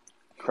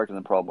correcting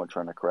the problem we're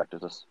trying to correct?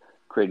 Is this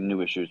creating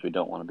new issues we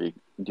don't want to be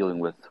dealing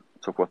with,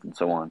 so forth and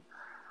so on,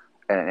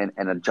 and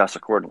adjust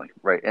accordingly,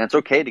 right? And it's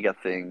okay to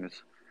get things.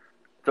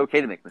 It's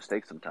okay to make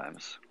mistakes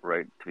sometimes,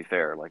 right? To be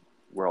fair, like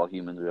we're all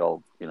humans. We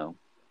all,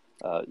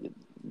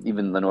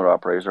 even the node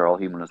operators are all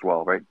human as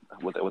well, right?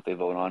 What they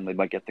vote on, they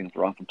might get things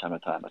wrong from time to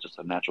time. That's just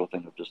a natural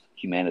thing of just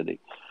humanity.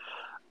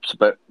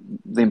 But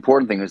the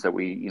important thing is that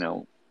we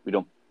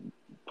don't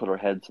put our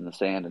heads in the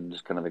sand and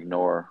just kind of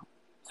ignore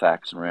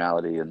facts and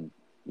reality and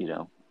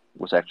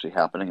what's actually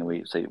happening, and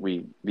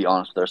we be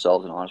honest with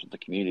ourselves and honest with the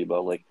community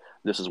about like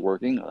this is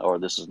working or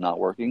this is not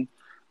working,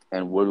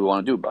 and what do we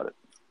want to do about it.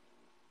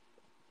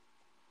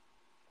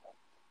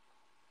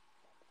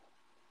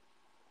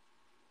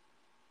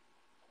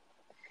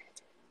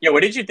 Yeah,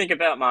 what did you think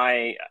about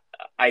my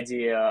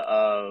idea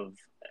of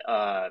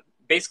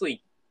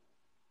basically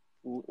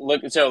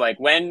look? So like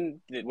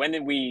when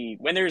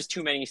there's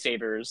too many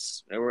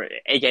sabers, or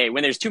aka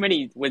when there's too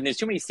many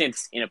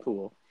synths in a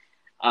pool,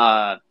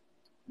 uh,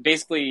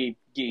 basically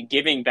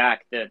giving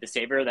back the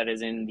saber that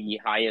is in the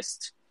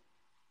highest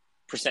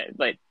percent,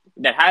 like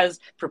that has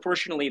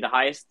proportionally the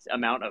highest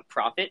amount of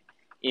profit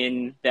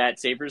in that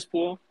sabers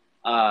pool.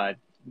 Uh,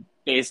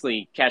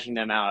 Basically cashing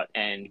them out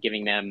and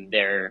giving them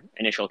their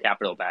initial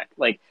capital back.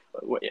 Like,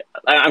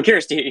 I'm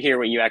curious to hear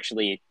what you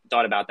actually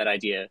thought about that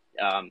idea.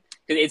 Because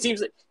it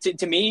seems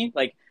to me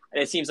like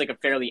it seems like a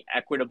fairly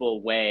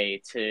equitable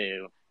way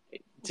to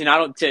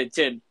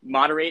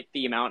moderate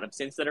the amount of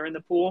synths that are in the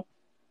pool,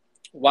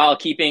 while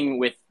keeping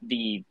with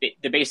the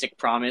basic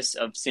promise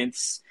of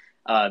synths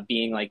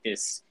being like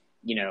this,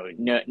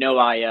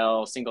 no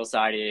IL single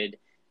sided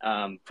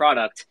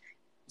product.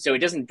 So it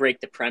doesn't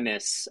break the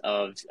premise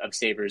of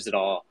sabers at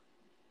all,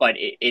 but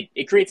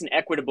it creates an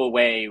equitable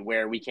way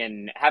where we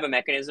can have a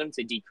mechanism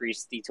to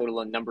decrease the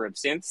total number of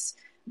synths,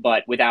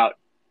 but without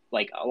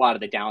like a lot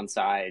of the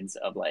downsides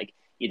of like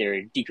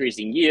either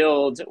decreasing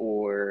yield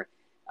or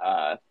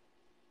uh,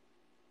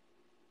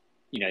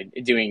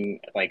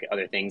 doing like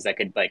other things that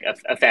could like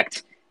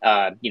affect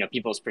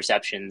people's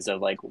perceptions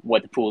of like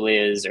what the pool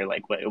is, or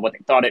like what they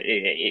thought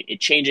it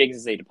changing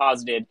as they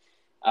deposited.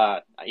 Yeah,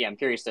 I'm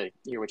curious to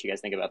hear what you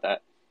guys think about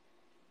that.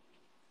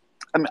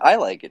 I mean, I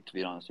like it, to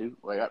be honest with you.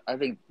 Like, I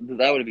think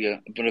that would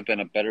have been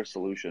a better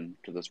solution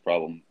to this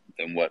problem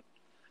than what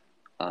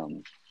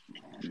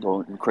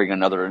creating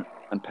another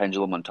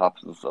pendulum on top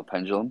of a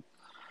pendulum.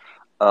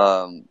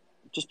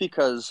 Just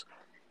because,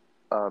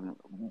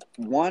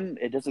 one,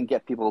 it doesn't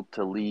get people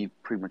to leave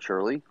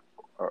prematurely,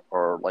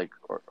 or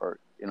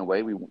in a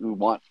way, we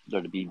want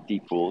there to be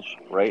deep pools,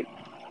 right?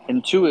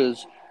 And two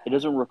is, it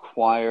doesn't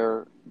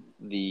require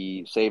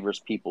the savers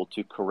people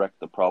to correct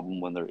the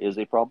problem when there is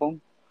a problem.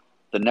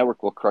 The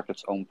network will correct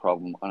its own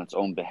problem on its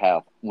own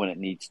behalf when it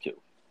needs to,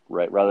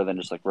 right? Rather than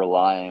just like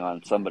relying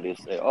on somebody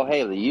to say, oh,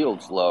 hey, the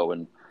yield's low,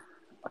 and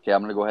okay,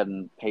 I'm going to go ahead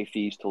and pay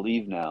fees to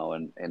leave now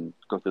and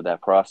go through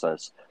that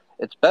process.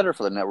 It's better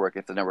for the network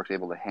if the network's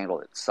able to handle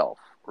it itself,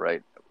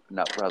 right?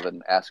 Not rather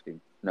than asking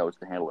nodes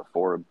to handle it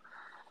for them.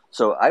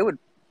 So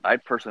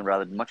I'd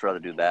personally much rather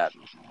do that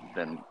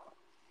than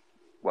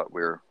what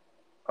we're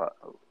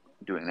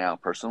doing now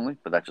personally,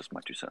 but that's just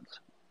my 2 cents.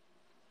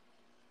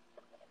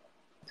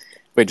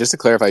 Wait, just to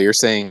clarify, you're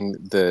saying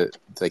the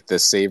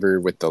saver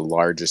with the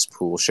largest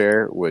pool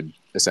share would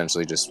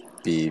essentially just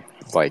be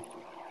like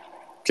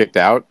kicked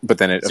out, but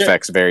then it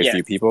affects very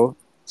few people.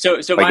 So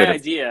like my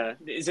idea.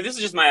 So this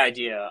is just my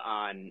idea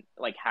on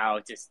like how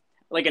to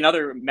like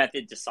another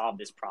method to solve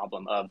this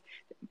problem of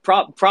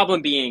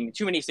problem being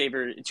too many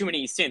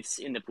synths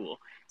in the pool.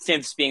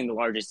 Synths being the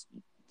largest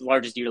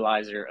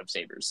utilizer of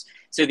sabers.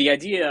 So the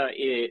idea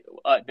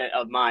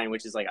of mine,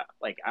 which is like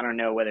I don't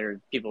know whether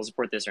people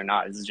support this or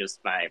not. This is just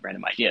my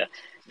random idea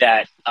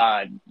that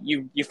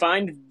you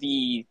find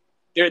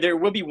there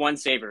will be one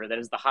saver that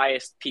is the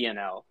highest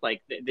PNL,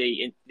 like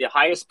the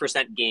highest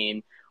percent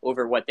gain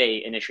over what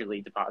they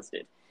initially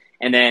deposited,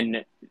 and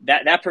then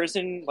that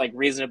person like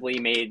reasonably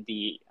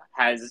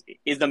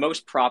is the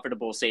most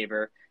profitable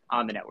saver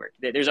on the network.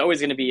 There's always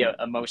going to be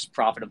a most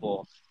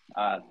profitable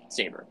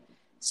saver.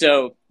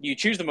 So you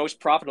choose the most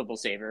profitable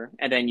saver,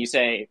 and then you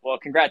say, well,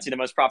 congrats, you're the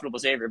most profitable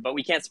saver, but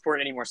we can't support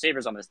any more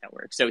savers on this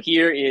network. So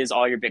here is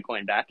all your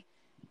Bitcoin back.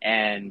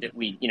 And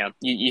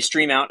you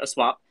stream out a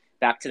swap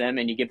back to them,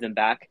 and you give them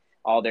back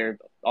all their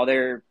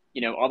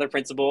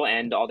principal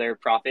and all their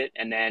profit.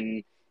 And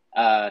then,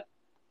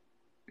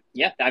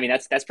 yeah, I mean,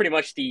 that's pretty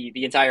much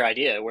the entire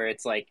idea, where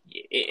it's like,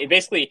 it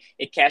basically,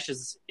 it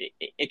cashes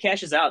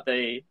out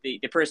the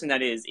person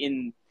that is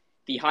in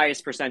the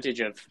highest percentage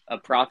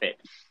of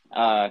profit.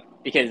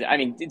 Because I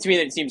mean, to me,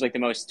 that seems like the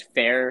most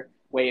fair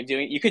way of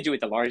doing it. You could do it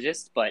the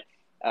largest, but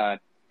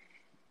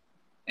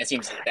it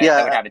seems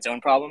that would have its own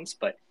problems.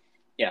 But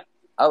yeah,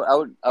 I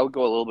would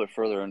go a little bit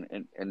further,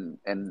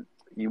 and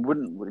you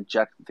wouldn't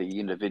reject the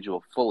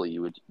individual fully.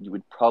 You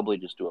would probably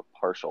just do a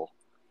partial.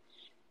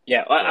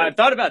 Yeah, right? I've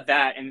thought about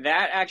that, and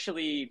that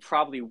actually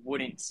probably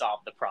wouldn't solve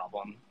the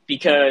problem,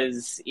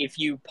 because if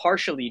you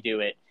partially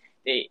do it,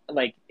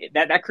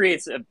 that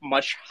creates a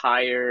much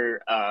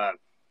higher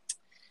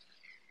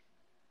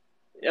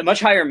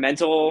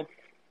mental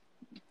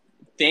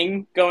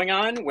thing going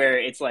on, where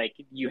it's like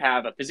you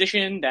have a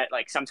position that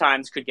like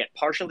sometimes could get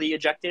partially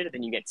ejected,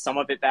 then you get some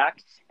of it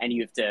back, and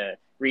you have to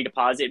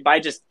redeposit. By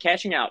just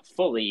cashing out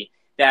fully,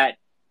 that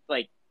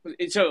like,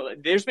 so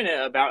there's been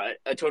about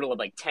a total of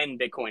like 10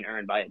 Bitcoin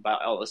earned by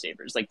all the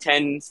savers. Like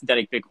 10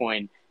 synthetic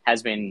Bitcoin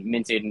has been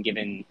minted and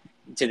given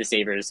to the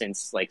savers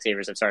since like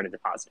savers have started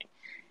depositing.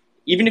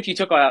 Even if you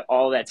took out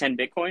all that 10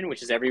 Bitcoin,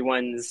 which is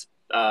everyone's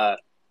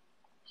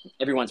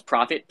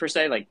profit per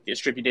se, like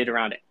distributed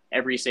around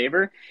every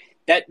saver,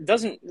 that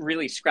doesn't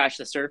really scratch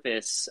the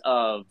surface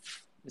of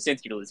the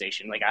synth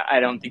utilization. Like I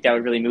don't think that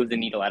would really move the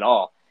needle at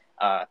all.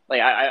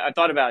 I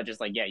thought about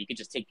just like, yeah, you could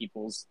just take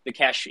the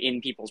cash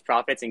in people's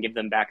profits and give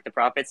them back the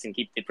profits and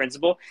keep the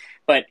principal.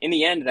 But in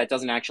the end, that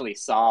doesn't actually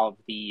solve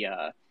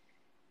it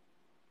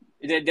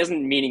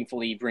doesn't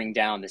meaningfully bring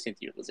down the synth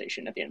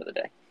utilization at the end of the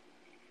day.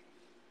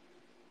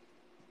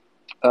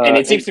 And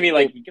it seems to me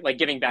like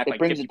giving back like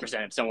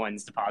 50% of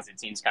someone's deposit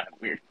seems kind of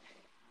weird.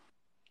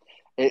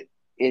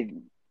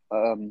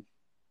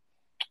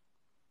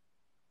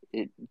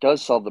 It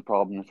does solve the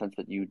problem in the sense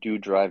that you do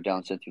drive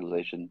down synth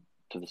utilization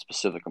to the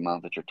specific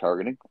amount that you're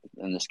targeting.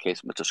 In this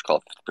case, let's just call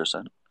it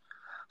 50%.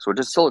 So it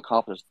just still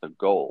accomplishes the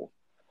goal,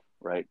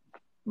 right?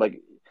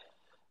 Like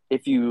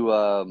if you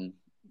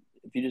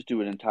just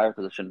do an entire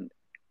position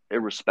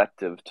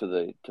irrespective to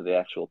the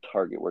actual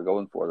target we're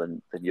going for,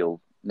 then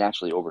you'll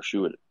naturally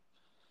overshoot it.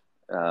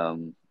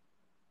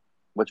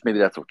 Which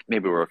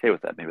maybe we're okay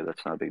with that. Maybe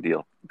that's not a big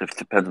deal. It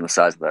depends on the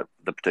size of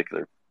the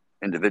particular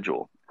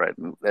individual, right?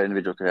 That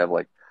individual could have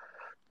like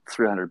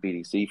 300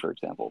 BTC, for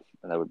example,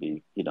 and that would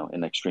be,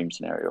 an extreme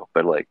scenario.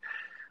 But like,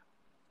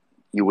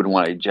 you wouldn't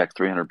want to eject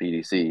 300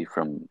 BTC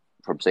from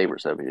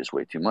savers. That would be just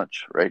way too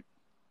much, right?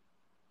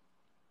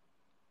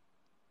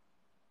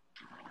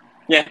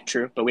 Yeah,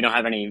 true. But we don't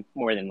have any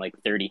more than like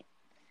 30.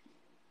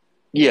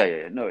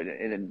 Yeah. No,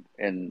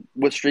 and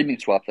with streaming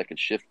swaps, that could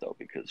shift though,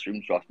 because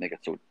streaming swaps make it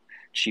so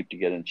cheap to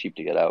get in, cheap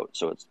to get out.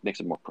 So it makes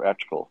it more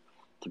practical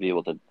to be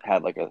able to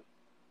have like a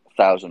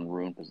 1,000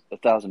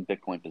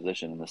 Bitcoin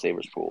position in the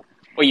savers pool.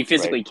 Well, you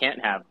physically can't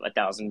have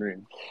 1,000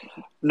 rune.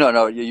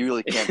 No, you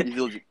really can't.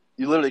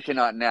 You literally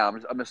cannot now.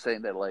 I'm just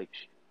saying that like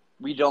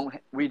we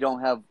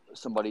don't have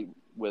somebody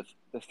with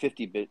the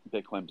 50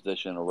 Bitcoin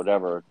position or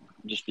whatever,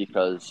 just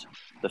because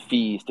the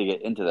fees to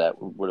get into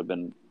that would have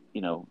been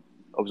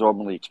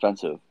absorbently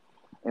expensive.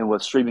 And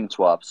with streaming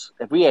swaps,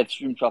 if we had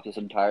streaming swaps this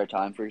entire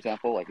time, for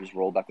example, like just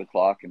roll back the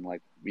clock and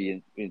like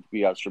we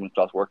got streaming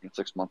swaps working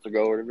 6 months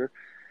ago or whatever,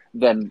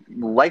 then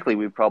likely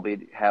we'd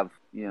probably have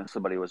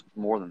somebody who was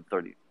more than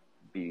 30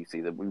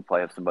 BTC. That we'd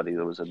probably have somebody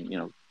that was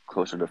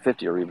closer to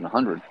 50 or even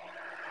 100.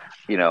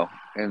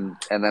 And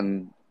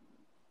then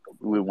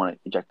we would want to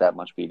inject that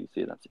much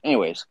BTC.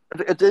 Anyways,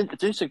 it's an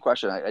interesting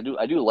question. I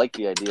do like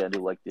the idea. I do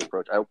like the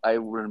approach. I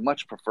would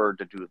much prefer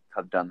to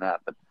have done that,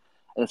 but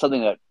and it's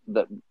something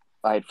that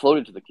I had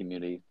floated to the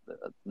community,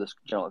 this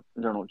general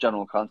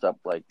concept,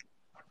 like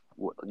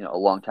a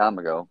long time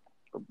ago.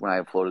 When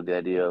I floated the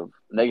idea of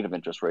negative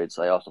interest rates,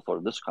 I also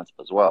floated this concept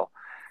as well.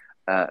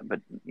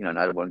 But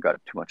neither one got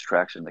too much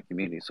traction in the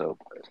community. So,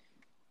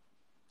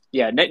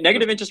 yeah,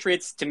 negative interest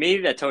rates to me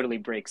that totally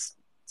breaks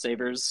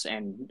savers,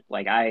 and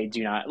like I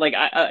do not like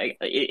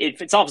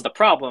it solves the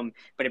problem,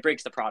 but it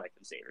breaks the product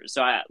of savers.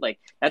 So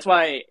that's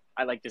why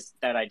I like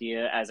that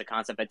idea as a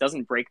concept that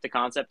doesn't break the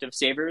concept of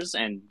savers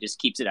and just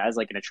keeps it as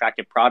like an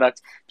attractive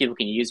product people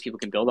can use, people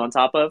can build on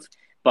top of.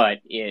 But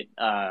it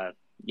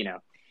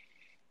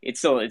it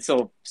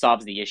still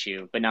solves the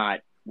issue, but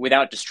not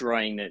without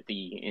destroying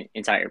the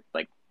entire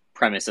like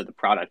premise of the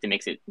product. It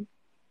makes it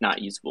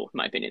not usable, in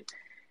my opinion.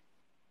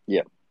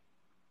 Yeah.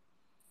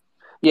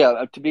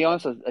 Yeah, to be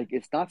honest, like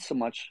it's not so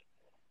much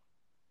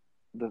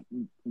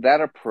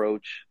that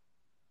approach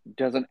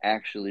doesn't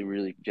actually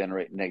really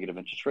generate negative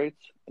interest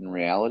rates in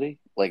reality.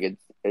 Like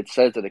it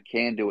says that it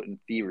can do it in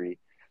theory,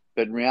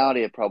 but in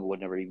reality, it probably would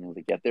never even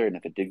really get there. And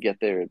if it did get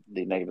there,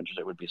 the negative interest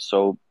rate would be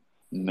so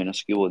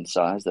minuscule in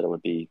size that it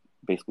would be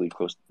basically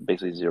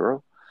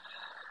zero.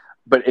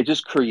 But it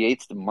just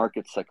creates the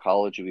market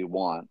psychology we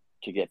want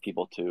to get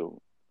people to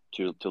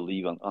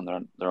leave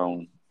on their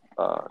own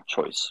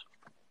choice.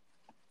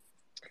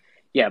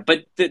 Yeah,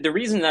 but the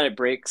reason that it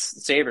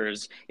breaks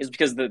savers is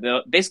because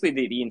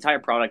basically the entire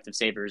product of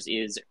savers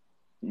is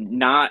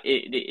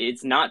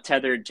it's not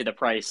tethered to the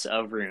price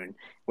of rune,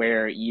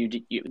 where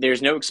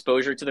there's no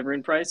exposure to the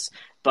rune price,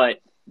 but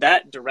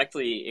that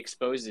directly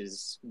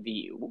exposes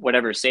the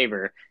whatever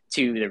saver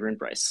to the rune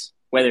price,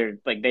 whether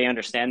like they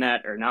understand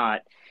that or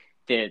not.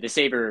 The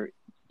saver,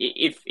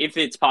 if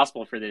it's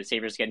possible for the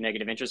savers to get a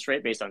negative interest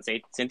rate based on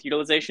synth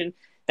utilization,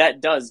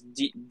 that does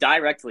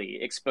directly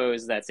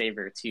expose that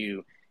saver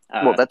to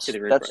to the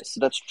rune price.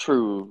 That's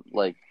true.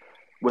 Like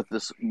with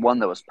this one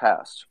that was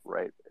passed,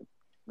 right?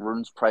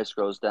 Rune's price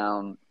goes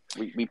down.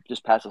 We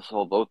just passed this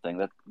whole vote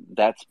thing.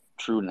 That's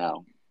true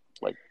now.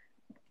 Like,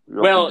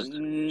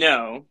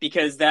 no,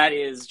 because that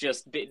is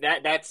just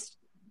that's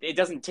it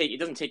doesn't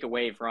take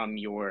away from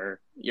your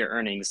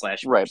earnings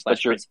right,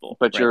 slash principal.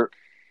 But right?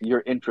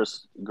 your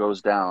interest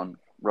goes down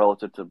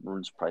relative to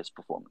Rune's price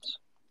performance,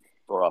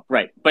 or up.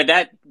 Right, but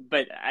that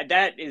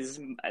is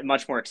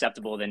much more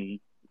acceptable than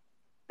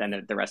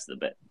the rest of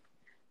the bit.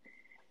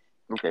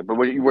 Okay, but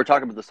we're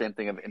talking about the same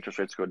thing. If interest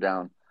rates go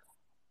down,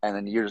 and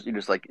then you're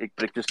just like it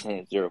just can't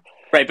hit zero.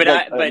 Right, but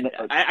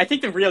I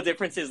think the real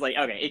difference is like,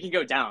 okay, it can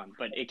go down,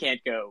 but it can't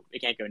go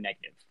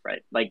negative,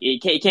 right? Like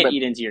it can't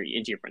eat into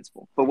your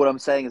principal. But what I'm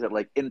saying is that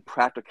like in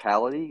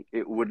practicality,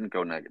 it wouldn't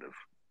go negative.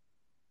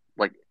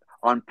 Like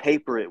on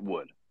paper, it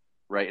would,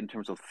 right? In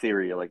terms of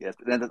theory, like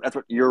that's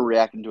what you're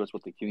reacting to. Is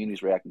what the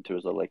community's reacting to.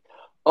 Is like,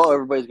 oh,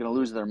 everybody's going to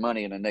lose their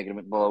money in a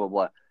negative, blah blah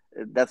blah.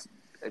 That's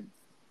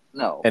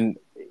No, And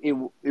it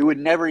would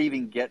never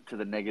even get to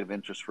the negative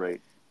interest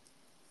rate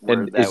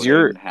where and that would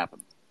even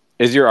happen.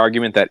 is your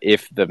argument that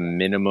if the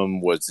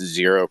minimum was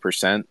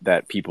 0%,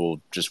 that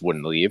people just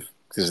wouldn't leave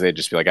because they'd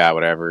just be like,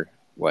 whatever,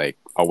 like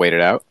I'll wait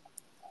it out?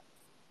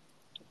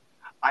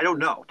 I don't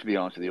know, to be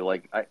honest with you.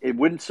 Like, it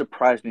wouldn't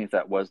surprise me if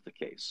that was the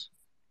case,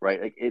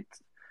 right? Like,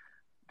 it's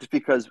just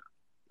because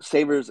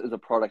Savers is a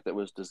product that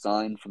was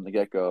designed from the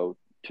get-go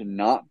to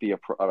not be a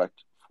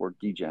product for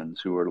degens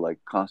who are like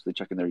constantly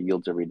checking their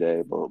yields every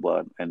day, blah, blah,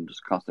 blah, and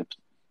just constantly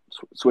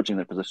switching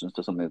their positions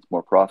to something that's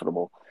more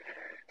profitable.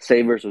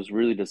 Savers was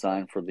really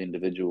designed for the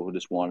individual who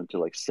just wanted to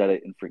like set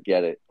it and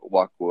forget it,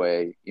 walk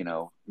away,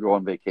 go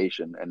on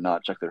vacation and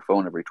not check their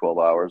phone every 12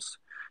 hours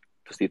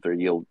to see if their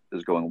yield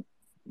is going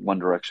one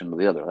direction or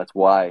the other. That's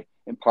why,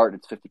 in part,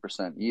 it's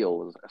 50%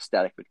 yield, a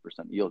static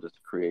 50% yield, just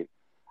to create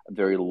a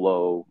very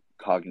low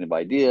cognitive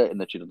idea, and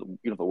that you don't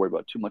have to worry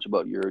about too much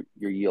about your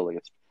yield.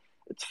 Like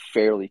it's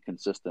fairly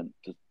consistent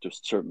to a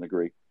certain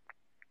degree.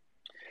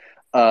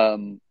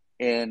 And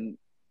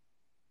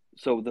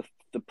so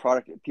the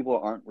product, people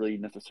aren't really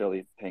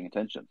necessarily paying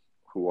attention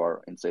who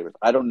are in Savers.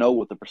 I don't know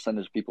what the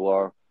percentage of people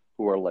are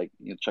who are like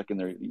checking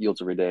their yields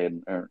every day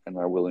and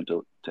are willing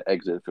to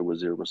exit if it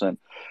was 0%.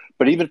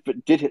 But even if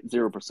it did hit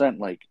 0%,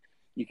 like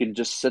you can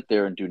just sit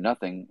there and do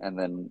nothing and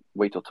then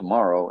wait till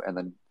tomorrow, and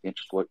then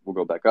interest will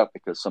go back up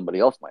because somebody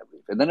else might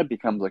leave, and then it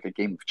becomes like a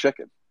game of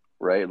chicken,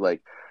 right?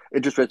 Like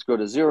interest rates go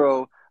to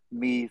zero,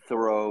 me,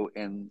 THOReau,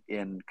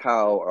 and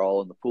Cow are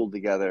all in the pool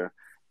together,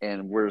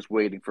 and we're just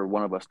waiting for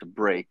one of us to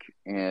break.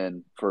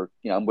 And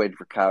I'm waiting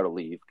for Cow to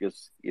leave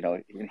because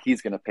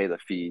he's going to pay the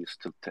fees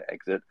to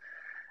exit.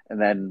 And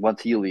then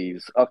once he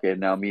leaves, okay,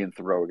 now me and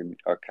THOReau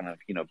are kind of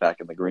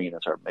back in the green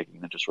and start making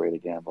an interest rate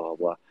again, blah blah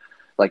blah.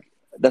 Like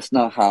that's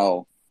not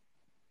how.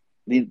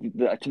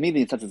 To me,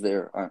 the incentives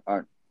there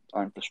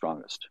aren't the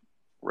strongest,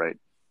 right?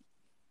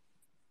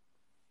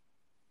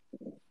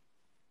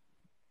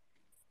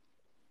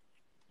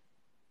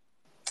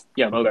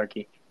 Yeah,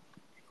 Mogarchy.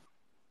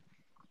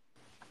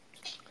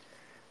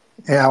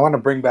 Yeah, I want to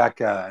bring back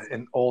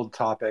an old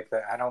topic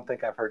that I don't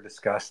think I've heard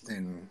discussed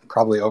in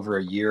probably over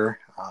a year.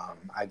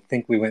 I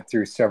think we went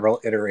through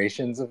several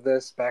iterations of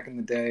this back in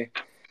the day,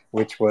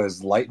 which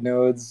was light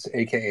nodes,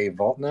 aka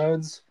vault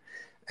nodes.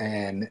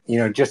 And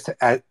just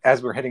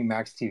as we're hitting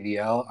max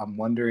TVL, I'm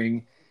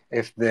wondering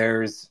if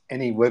there's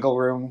any wiggle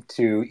room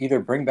to either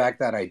bring back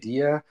that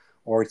idea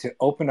or to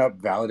open up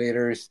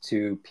validators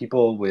to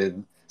people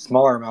with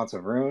smaller amounts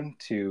of room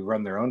to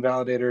run their own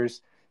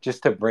validators,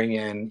 just to bring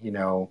in,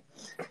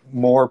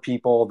 more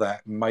people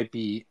that might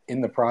be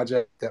in the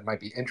project, that might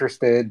be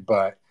interested,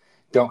 but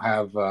don't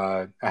have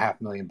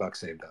 $500,000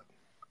 saved up.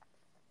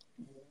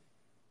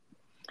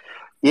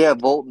 Yeah,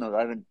 Volt nodes.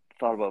 I haven't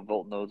thought about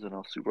Volt nodes in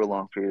a super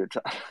long period of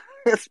time.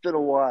 It's been a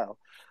while.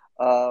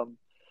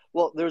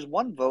 Well, there's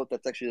one vote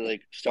that's actually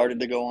like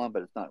started to go on,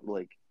 but it's not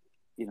like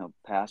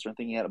passed or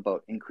anything yet,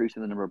 about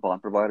increasing the number of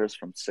bond providers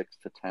from 6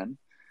 to 10.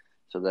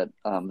 So that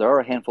there are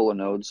a handful of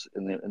nodes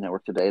in the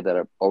network today that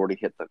have already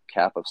hit the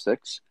cap of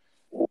 6.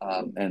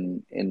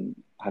 And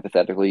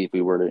hypothetically, if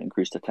we were to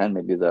increase to 10,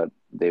 maybe that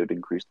they would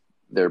increase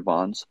their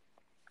bonds.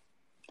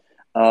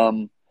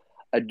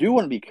 I do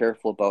want to be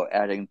careful about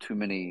adding too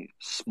many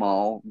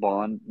small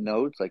bond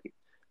nodes. Like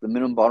the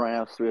minimum bond right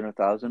now is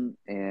 300,000,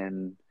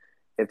 and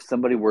if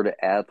somebody were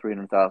to add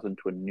 300,000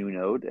 to a new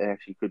node, it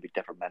actually could be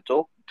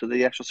detrimental to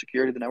the actual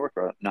security of the network,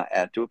 or not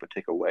add to it, but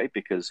take away,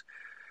 because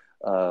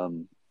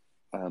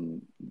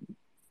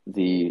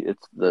the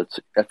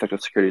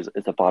effective security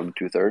is the bottom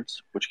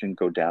 2/3, which can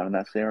go down in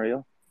that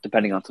scenario,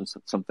 depending on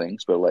some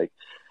things. But like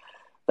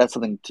that's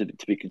something to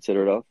be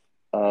considerate of.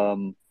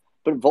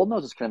 But Volt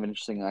nodes is kind of an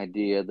interesting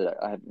idea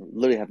that I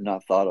literally have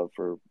not thought of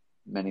for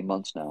many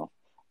months now.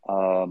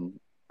 I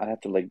have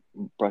to like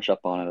brush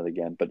up on it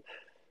again, but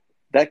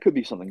that could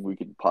be something we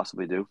could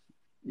possibly do.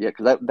 Yeah,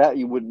 because that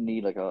you wouldn't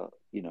need like a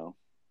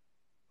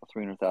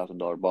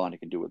 $300,000 bond. You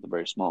could do it with a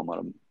very small amount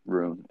of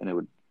room, and it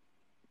would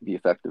be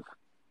effective.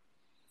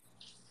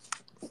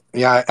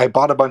 Yeah, I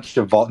bought a bunch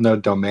of Vault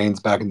node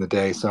domains back in the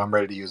day, so I'm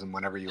ready to use them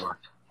whenever you are.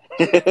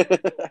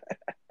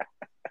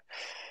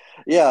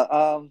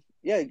 Yeah.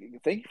 Yeah.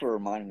 Thank you for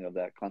reminding me of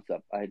that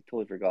concept. I had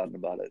totally forgotten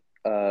about it.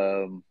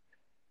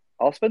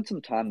 I'll spend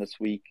some time this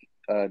week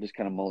just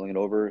kind of mulling it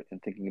over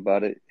and thinking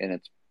about it, and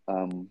it's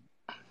how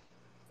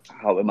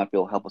it might be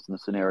able to help us in the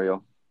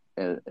scenario,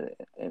 and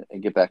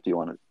get back to you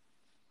on it.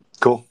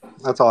 Cool.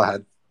 That's all I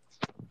had.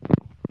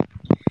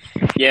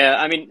 Yeah,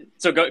 I mean,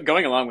 so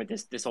going along with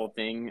this whole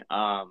thing,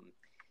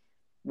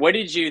 what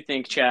did you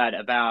think, Chad,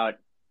 about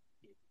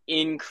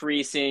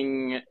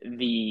increasing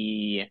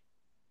the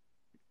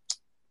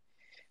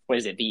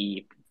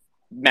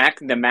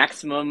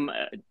maximum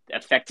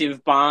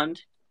effective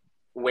bond,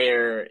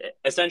 where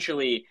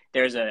essentially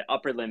there's an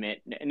upper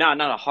limit, not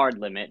a hard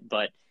limit,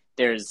 but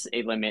there's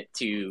a limit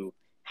to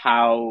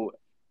how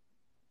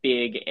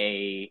big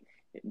a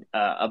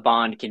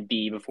bond can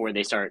be before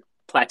they start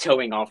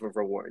plateauing off of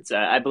rewards.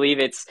 I believe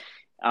it's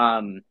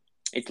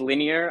it's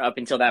linear up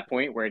until that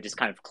point where it just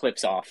kind of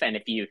clips off. And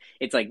if you,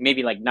 it's like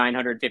maybe like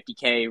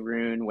 950K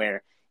rune,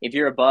 where if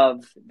you're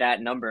above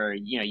that number,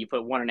 you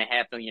put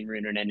 1.5 million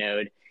rune in a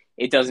node,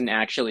 it doesn't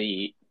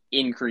actually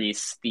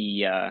increase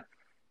the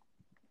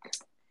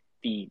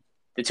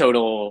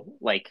total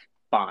like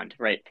bond,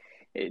 right?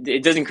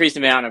 It does increase the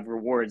amount of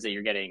rewards that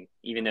you're getting,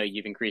 even though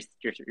you've increased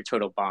your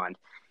total bond.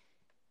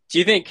 Do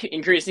you think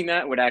increasing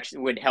that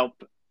would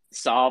help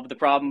solve the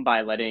problem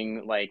by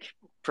letting like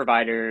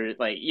provider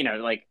like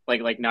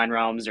Nine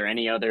Realms or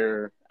any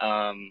other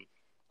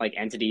like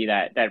entity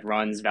that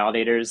runs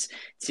validators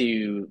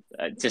to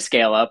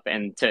scale up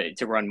and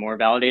to run more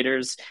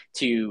validators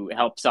to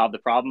help solve the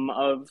problem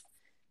of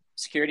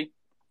security?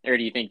 Or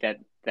do you think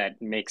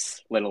that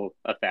makes little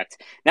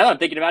effect? Now that I'm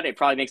thinking about it, it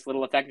probably makes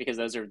little effect because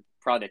those are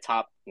probably the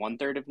top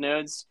 1/3 of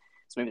nodes.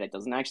 So maybe that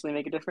doesn't actually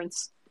make a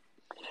difference.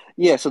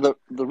 Yeah, so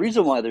the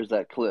reason why there's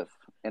that cliff,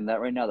 and that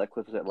right now that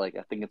cliff is at like,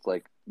 I think it's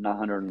like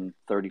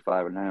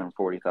 935 or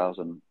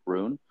 940,000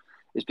 rune,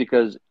 is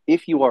because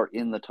if you are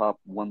in the top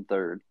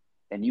 1/3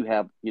 and you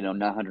have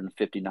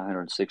 950,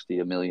 960,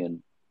 a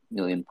million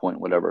point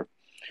whatever,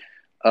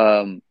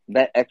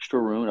 that extra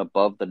rune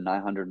above the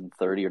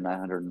 930 or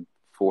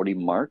 940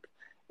 mark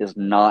is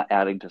not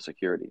adding to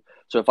security.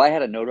 So if I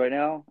had a node right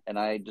now and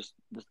I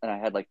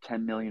had like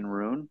 10 million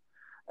rune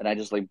and I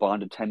just like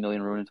bonded 10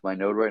 million rune into my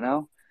node right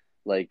now,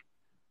 like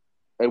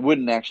it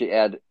wouldn't actually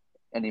add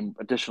any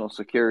additional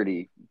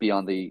security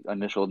beyond the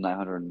initial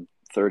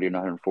 930 or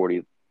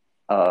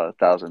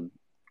 940,000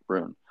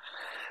 rune.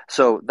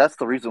 So that's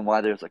the reason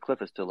why there's a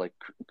cliff, is to like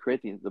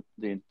create the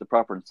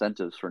proper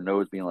incentives for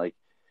nodes being like,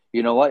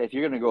 you know what, if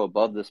you're going to go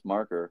above this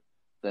marker,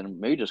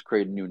 then maybe just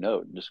create a new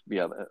node,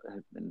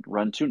 and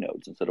run 2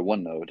 nodes instead of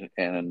 1 node.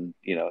 And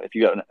if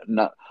you got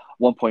not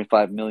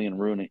 1.5 million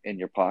rune in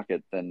your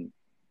pocket, then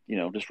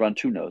just run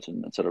 2 nodes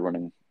instead of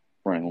running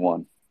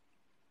 1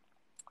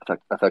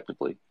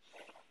 effectively.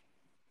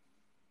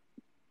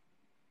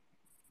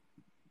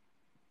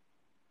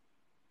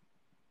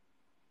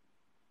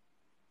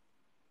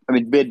 I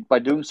mean, by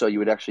doing so, you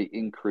would actually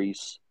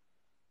increase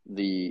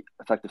the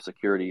effective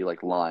security,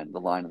 like the line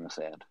in the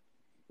sand,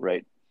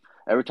 right?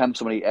 Every time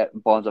somebody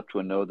bonds up to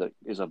a node that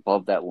is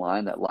above that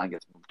line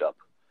gets moved up,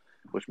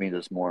 which means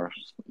there's more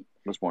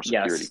security.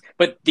 Yes,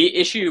 but the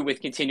issue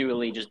with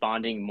continually just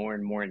bonding more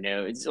and more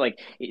nodes, like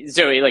if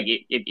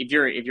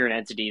you're an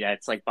entity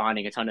that's like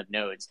bonding a ton of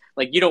nodes,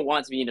 like you don't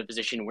want to be in a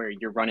position where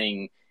you're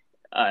running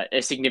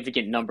a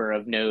significant number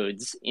of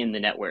nodes in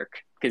the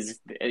network, because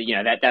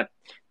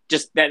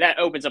that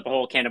opens up a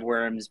whole can of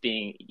worms,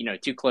 being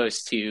too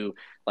close to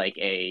like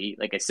a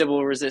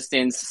Sybil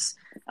resistance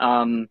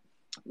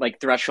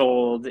like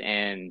threshold,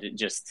 and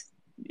just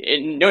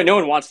no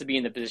one wants to be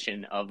in the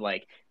position of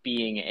like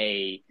being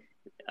a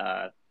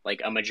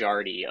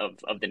majority of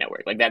the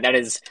network. Like that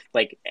is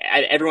like,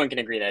 everyone can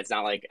agree that it's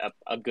not like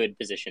a good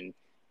position.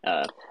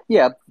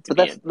 Yeah,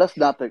 but that's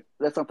not the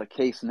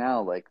case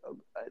now. Like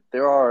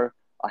there are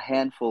a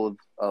handful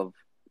of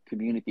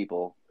community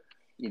people,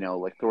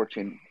 like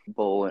THORChain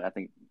Bull, and I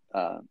think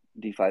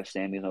D5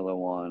 Sammy is another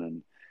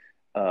one,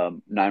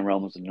 and Nine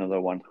Realms is another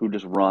one, who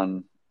just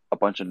run a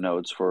bunch of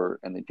nodes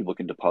and then people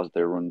can deposit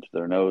their rune to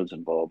their nodes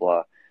and blah blah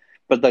blah.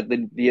 But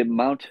the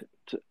amount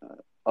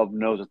of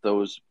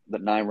nodes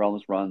that Nine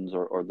Realms runs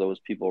or those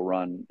people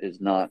run is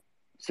not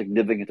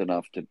significant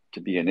enough to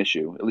be an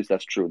issue. At least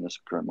that's true in this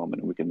current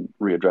moment, and we can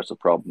readdress the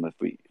problem if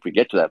we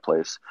get to that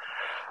place.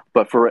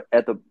 But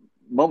at the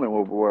moment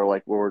where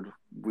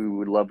we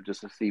would love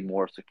just to see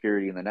more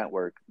security in the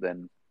network,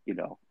 then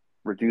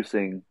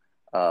reducing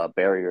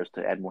barriers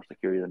to add more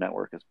security to the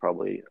network is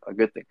probably a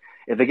good thing.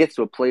 If it gets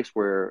to a place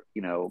where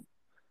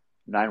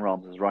Nine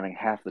Realms is running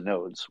half the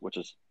nodes, which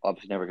is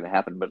obviously never going to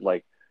happen, but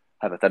like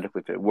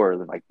hypothetically, if it were,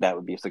 then like that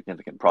would be a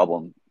significant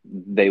problem.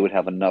 They would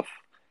have enough.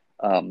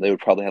 They would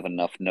probably have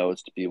enough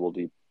nodes to be able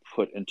to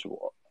put into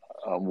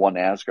one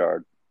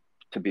Asgard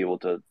to be able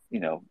to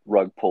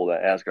rug pull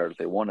that Asgard if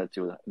they wanted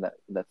to in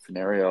that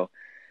scenario.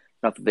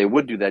 Not that they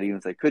would do that even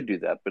if they could do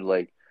that, but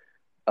like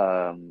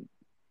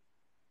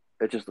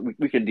it just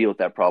we can deal with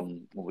that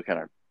problem when we kind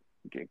of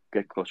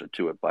get closer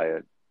to it by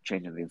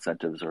changing the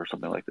incentives or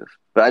something like this.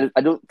 But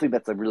I don't think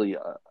that's really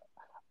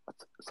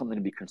something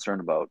to be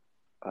concerned about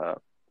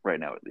right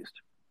now, at least.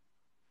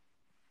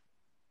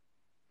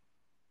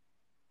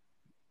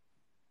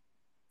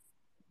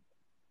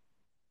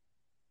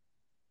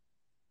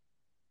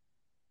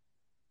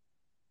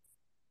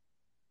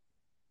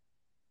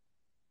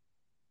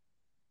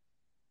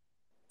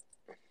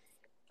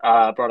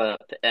 Brought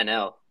up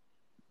NL.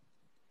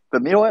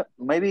 But you know what?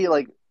 Maybe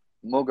like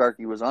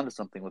Mogarchy was onto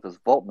something with his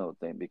vault node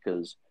thing,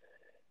 because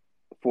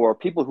for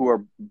people who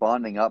are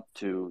bonding up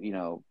to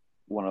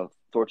one of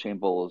THORChain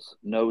Bull's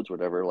nodes or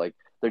whatever, like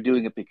they're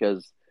doing it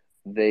because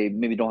they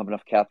maybe don't have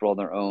enough capital on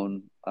their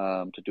own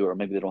to do it, or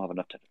maybe they don't have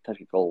enough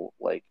technical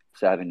like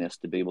savviness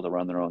to be able to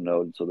run their own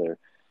node, so they're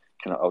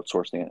kind of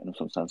outsourcing it in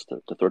some sense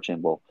to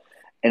THORChain Bull.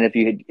 And if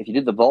you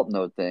did the vault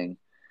node thing,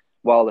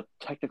 while the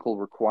technical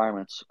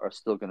requirements are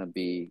still going to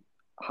be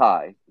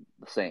high,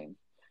 the same,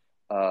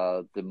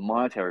 the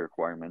monetary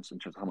requirements in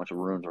terms of how much a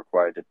rune is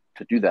required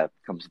to do that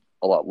becomes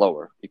a lot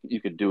lower. You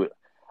could do it.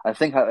 I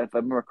think if I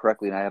remember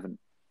correctly, and I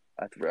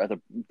have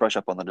to brush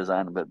up on the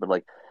design a bit, but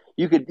like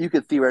you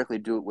could theoretically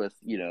do it with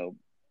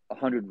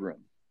 100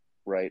 rune,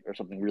 right, or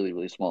something really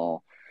really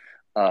small,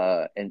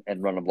 and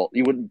run a vault.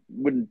 You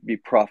wouldn't be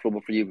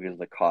profitable for you because of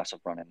the cost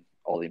of running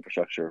all the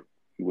infrastructure.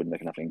 You wouldn't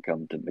make enough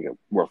income to make it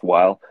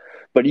worthwhile,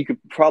 but you could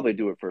probably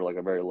do it for like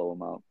a very low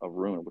amount of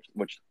rune,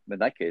 which in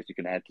that case you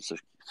can add to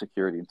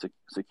security and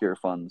secure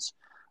funds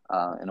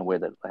in a way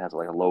that has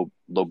like a low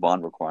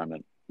bond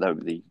requirement.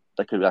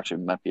 That could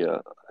actually might be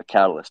a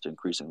catalyst to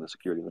increasing the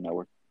security of the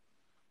network.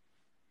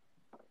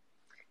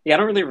 Yeah, I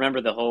don't really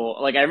remember the whole,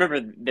 like, I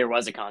remember there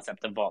was a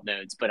concept of vault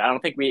nodes, but I don't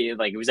think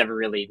it was ever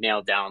really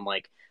nailed down,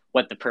 like,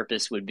 what the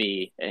purpose would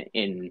be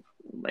in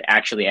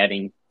actually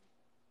adding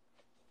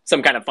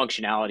some kind of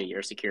functionality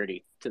or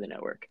security to the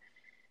network.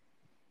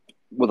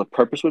 What the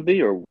purpose would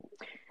be, or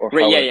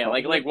right? Yeah.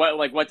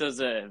 What does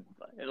and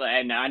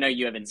I know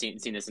you haven't seen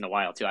this in a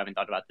while too. I haven't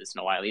thought about this in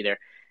a while either.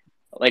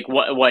 Like,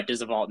 what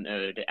does a vault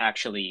node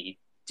actually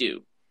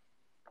do?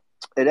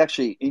 It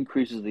actually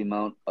increases the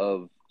amount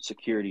of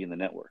security in the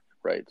network,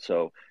 right?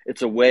 So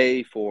it's a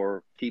way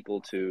for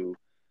people to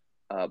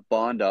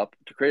bond up,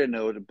 to create a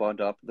node and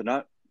bond up. They're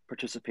not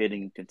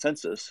participating in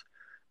consensus.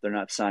 They're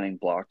not signing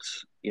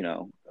blocks,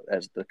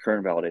 as the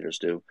current validators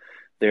do.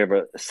 They have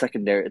a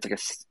secondary.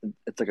 It's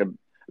like a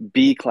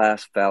B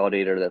class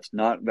validator that's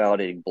not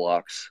validating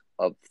blocks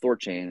of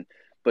THORChain,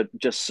 but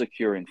just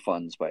securing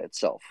funds by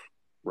itself,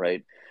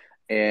 right?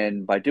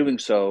 And by doing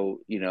so,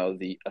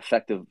 the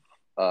effective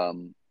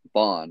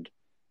bond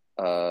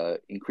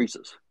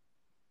increases,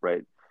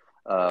 right?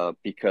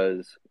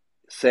 Because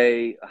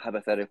say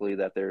hypothetically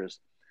that there's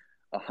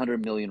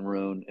 100 million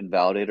rune in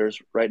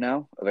validators right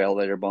now, a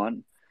validator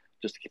bond,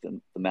 just to keep the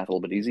math a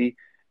little bit easy,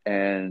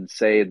 and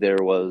say there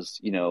was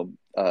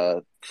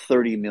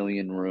 30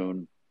 million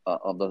rune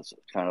on those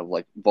kind of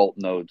like vault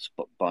nodes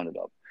bonded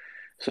up.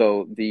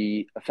 So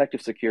the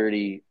effective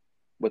security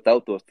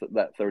without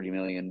that 30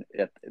 million,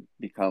 it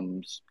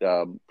becomes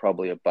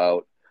probably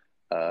about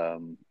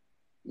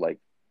like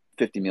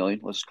 50 million.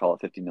 Let's just call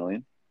it 50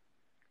 million.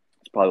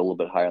 It's probably a little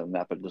bit higher than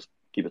that, but just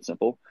keep it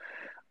simple.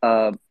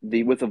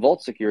 With the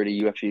vault security,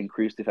 you actually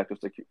increase the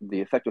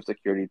effective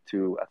security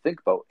to, I think,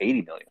 about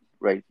 80 million,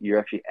 right? You're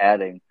actually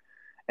adding,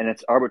 and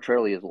it's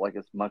arbitrarily as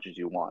much as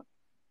you want,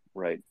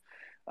 right?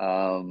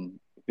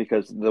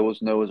 Because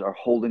those nodes are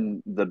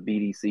holding the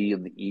BDC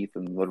and the ETH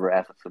and whatever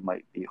assets it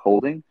might be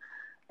holding.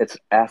 It's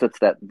assets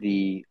that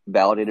the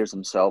validators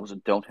themselves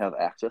don't have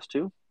access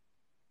to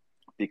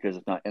because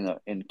it's not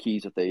in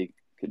keys that they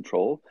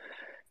control.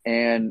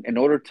 And in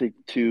order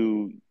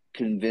to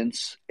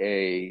convince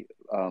a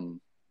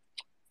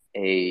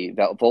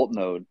vault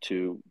node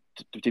to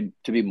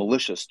be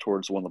malicious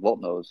towards one of the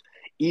vault nodes,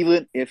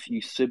 even if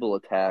you Sybil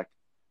attack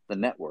the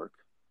network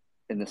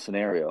in this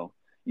scenario,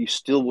 you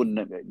still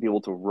wouldn't be able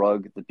to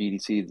rug the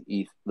BDC,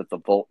 the ETH that the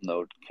vault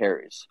node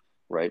carries,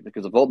 right?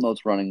 Because the vault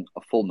node's running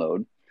a full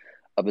node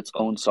of its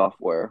own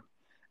software,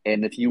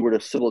 and if you were to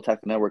Sybil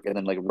attack the network and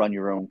then like run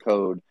your own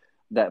code,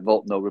 that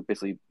vault node would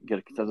basically get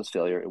a consensus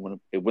failure.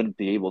 It wouldn't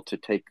be able to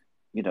take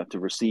to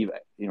receive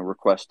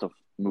requests to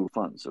move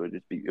funds. So it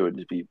would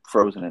just be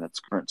frozen in its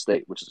current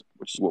state, which is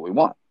what we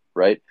want,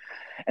 right?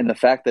 And the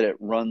fact that it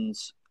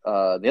runs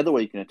the other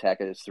way you can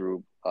attack it is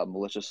through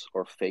malicious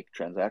or fake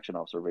transaction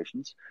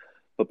observations.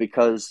 But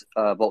because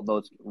vault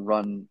nodes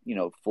run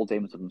full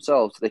daemons of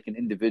themselves, they can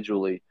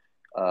individually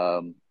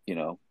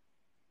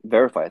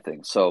verify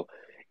things. So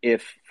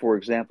if, for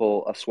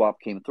example, a swap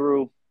came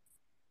through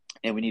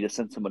and we need to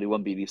send somebody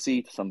one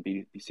BDC to some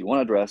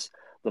BDC1 address,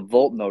 the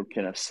vault node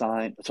can the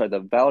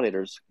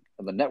validators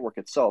of the network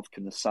itself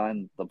can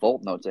assign the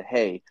vault node to,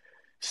 hey,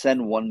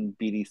 send one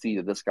BDC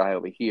to this guy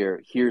over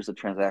here. Here's the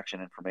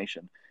transaction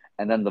information.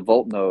 And then the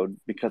vault node,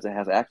 because it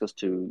has access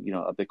to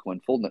a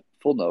Bitcoin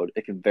full node,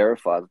 it can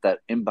verify that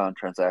inbound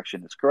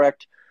transaction is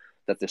correct,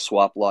 that the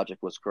swap logic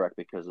was correct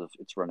because of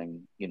it's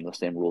running the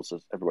same rules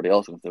as everybody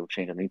else. And if they would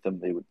change underneath them,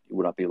 they would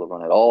not be able to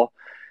run at all.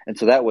 And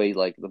so that way,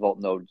 like the vault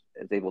node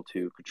is able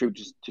to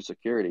contribute to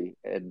security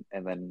and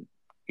then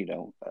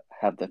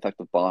have the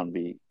effective bond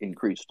be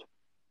increased.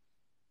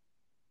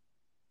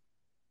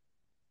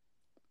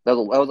 That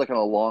was like kind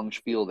of a long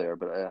spiel there,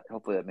 but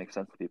hopefully that makes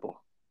sense to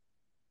people.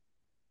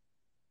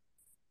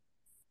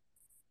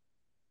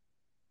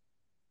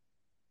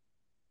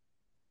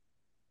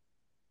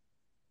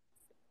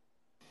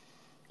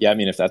 Yeah, I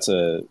mean, if that's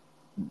a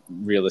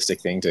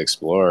realistic thing to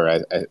explore,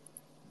 I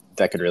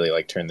that could really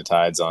like turn the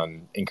tides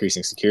on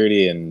increasing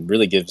security and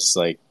really gives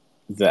like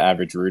the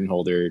average rune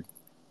holder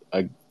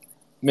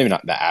maybe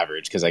not the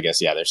average, because I guess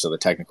there's still the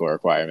technical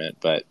requirement,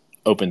 but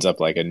opens up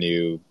like a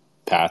new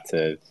path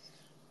to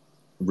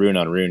rune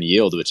on rune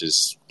yield, which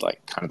is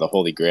like kind of the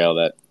holy grail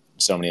that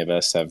so many of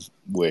us have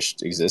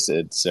wished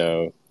existed.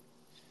 So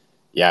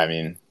I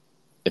mean,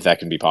 if that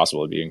can be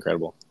possible, it'd be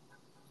incredible.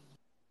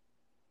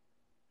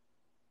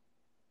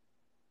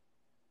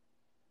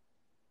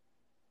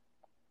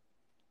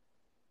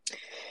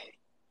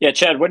 Yeah,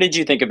 Chad, what did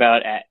you think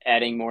about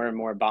adding more and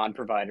more bond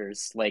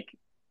providers? Like,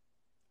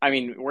 I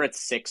mean, we're at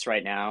six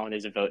right now, and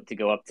there's a vote to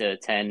go up to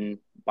 10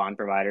 bond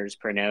providers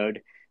per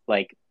node.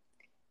 Like,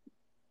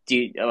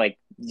 do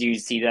you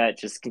see that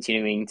just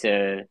continuing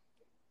to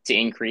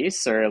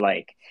increase, or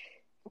like,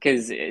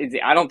 because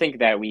I don't think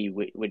that we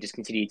would just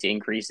continue to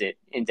increase it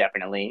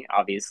indefinitely,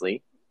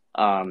 obviously,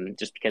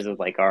 just because of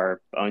like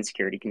our own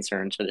security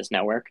concerns for this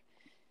network.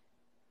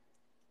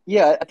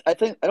 Yeah, I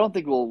don't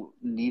think we'll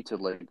need to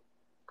like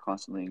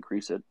constantly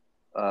increase it.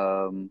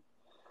 Um,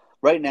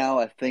 right now,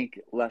 I think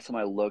last time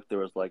I looked, there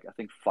was like I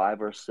think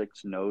 5 or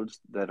 6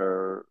 nodes that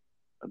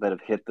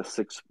have hit the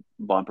 6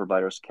 bond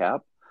providers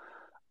cap.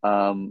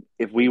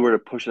 If we were to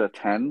push it at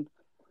 10,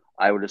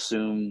 I would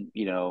assume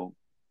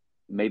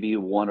maybe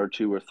 1 or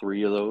 2 or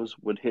 3 of those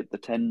would hit the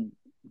 10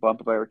 bond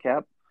provider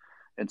cap,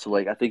 and so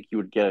like I think you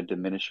would get a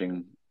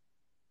diminishing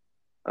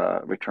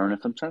return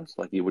in some sense.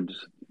 Like you would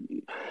just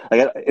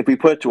like if we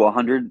put it to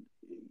 100,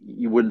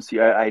 you wouldn't see.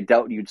 I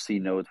doubt you'd see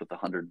nodes with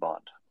 100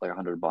 bond, like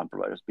 100 bond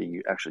providers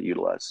being actually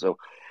utilized. So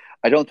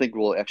I don't think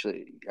we'll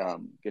actually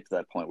get to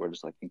that point where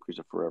just like increase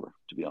it forever.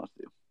 To be honest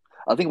with you,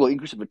 I think we'll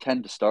increase it to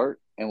 10 to start,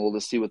 and we'll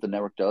just see what the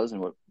network does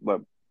and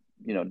what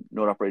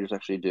node operators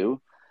actually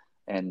do,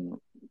 and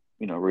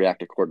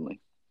react accordingly.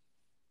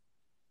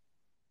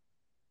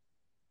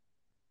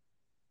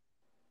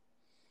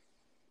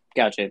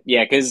 Gotcha.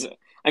 Yeah, because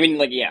I mean,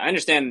 like, yeah, I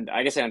understand.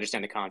 I guess I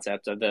understand the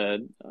concept of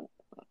the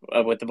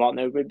of what the vault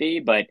node would be,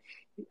 but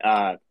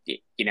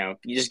you're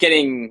just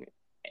getting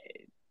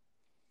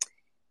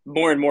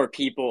more and more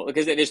people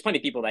because there's plenty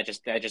of people that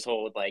just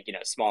hold like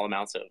small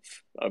amounts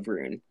of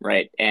rune,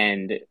 right?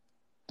 And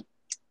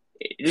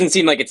it doesn't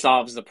seem like it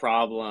solves the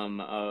problem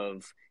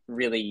of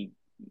really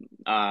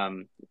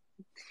um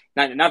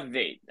not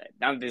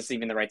that this is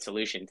even the right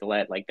solution to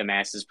let like the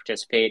masses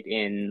participate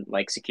in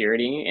like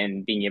security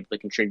and being able to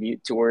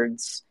contribute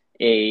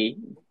a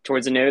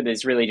towards a node.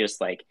 That's really just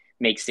like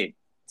makes it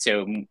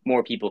so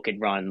more people could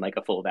run like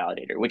a full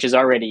validator, which is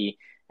already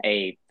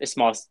a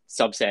small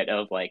subset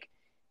of like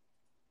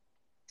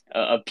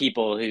of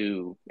people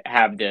who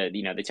have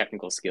the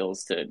technical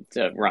skills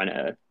to run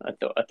a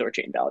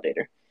THORChain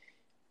validator.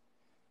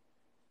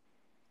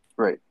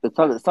 Right. It's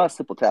not a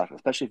simple task,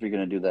 especially if you're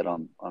going to do that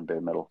on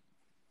bare metal.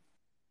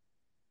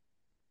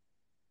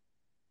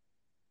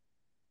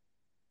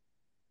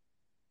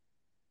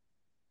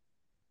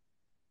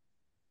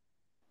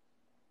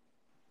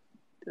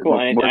 Cool.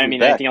 And I Morgan's mean,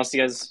 back. anything else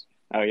you guys?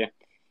 Oh yeah,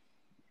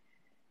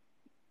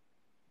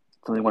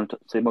 Something you want to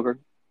say, Morgan?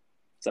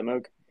 is that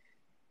Moog?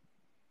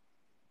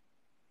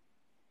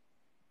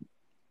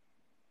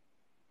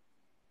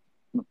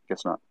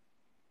 Guess not.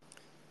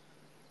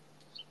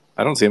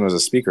 I don't see him as a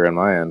speaker on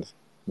my end.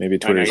 Maybe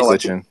Oh no, Twitter's he's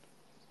glitching.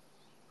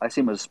 I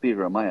see him as a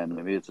speaker on my end.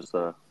 Maybe it's just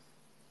a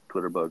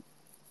Twitter bug.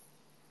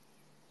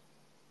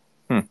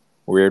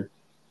 Weird.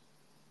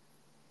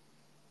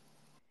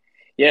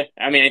 yeah.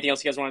 I mean, anything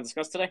else you guys want to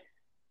discuss today?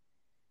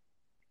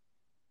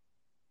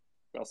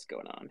 What else is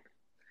going on?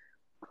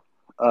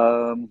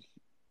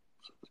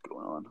 What's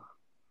going on?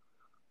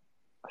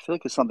 I feel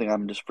like it's something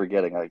I'm just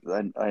forgetting. I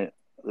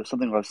there's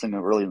something I was thinking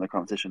of early in the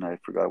conversation. I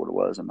forgot what it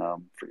was, and now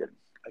I'm forgetting.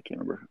 I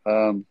can't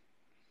remember.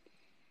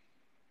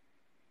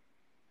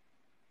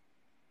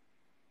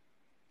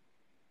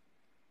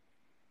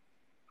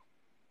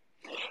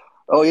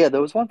 Oh yeah,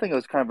 there was one thing that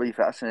was kind of really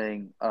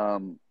fascinating.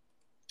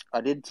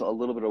 I did a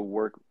little bit of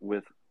work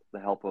with the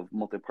help of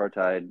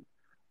multipartite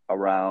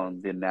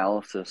around the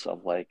analysis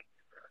of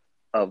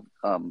of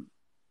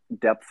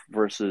depth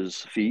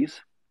versus fees,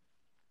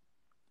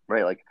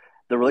 right? Like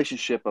the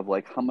relationship of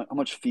like how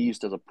much fees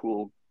does a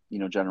pool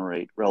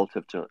generate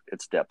relative to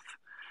its depth,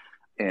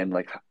 and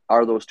like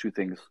are those two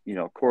things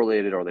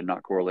correlated, or are they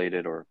not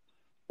correlated, or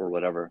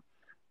whatever?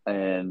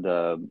 And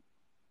I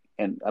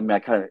mean I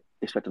kind of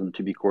expected them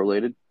to be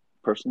correlated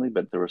personally,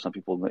 but there were some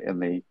people in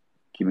the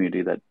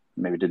community that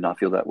maybe did not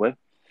feel that way.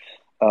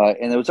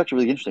 And it was actually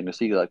really interesting to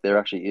see like there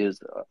actually is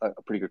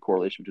a pretty good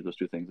correlation between those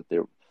two things,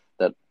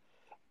 that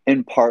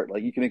in part,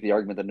 like you can make the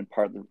argument that in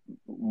part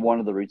one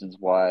of the reasons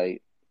why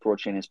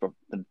THORChain has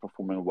been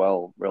performing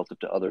well relative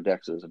to other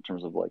dexes in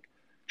terms of like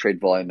trade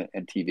volume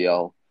and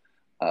TVL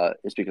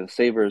is because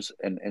savers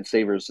and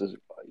savers is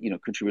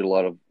contribute a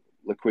lot of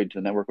liquidity to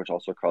the network, which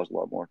also caused a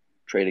lot more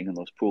trading in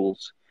those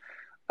pools,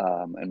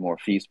 and more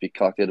fees to be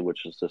collected,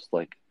 which is just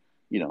like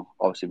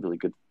obviously really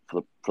good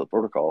for the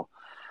protocol.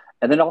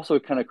 And then also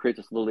it kind of creates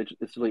this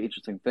really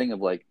interesting thing of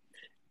like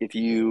if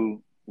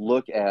you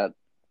look at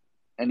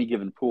any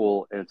given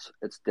pool, its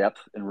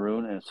depth in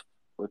Rune and its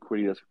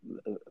liquidity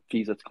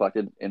fees that's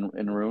collected in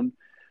Rune,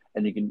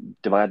 and you can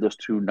divide those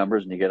two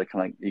numbers and you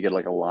get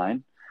like a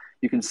line.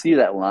 You can see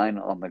that line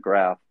on the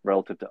graph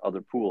relative to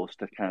other pools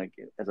to kind of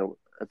get, as an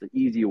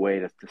easy way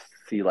to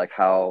see like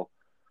how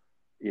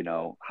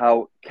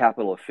how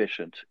capital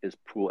efficient is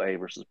pool A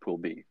versus pool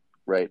B,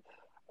 right?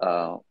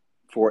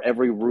 For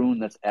every rune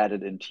that's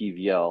added in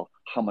TVL,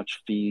 how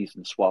much fees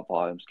and swap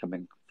volumes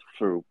coming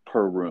through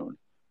per rune,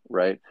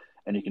 right?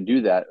 And you can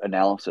do that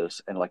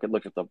analysis and like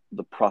look at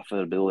the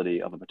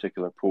profitability of a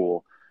particular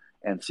pool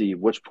and see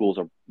which pools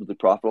are really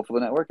profitable for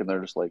the network, and they're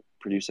just like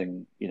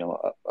producing,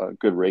 a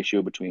good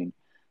ratio between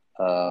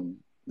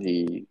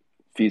the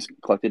fees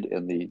collected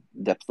and the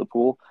depth of the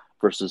pool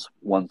versus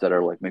ones that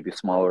are like maybe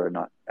smaller and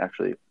not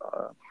actually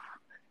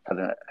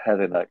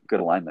having that good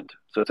alignment.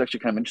 So it's actually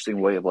kind of an interesting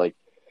way of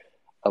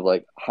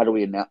how do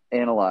we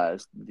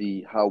analyze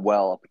how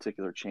well a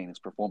particular chain is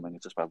performing?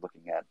 It's just by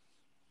looking at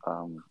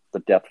the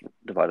depth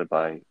divided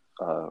by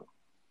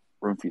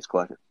room fees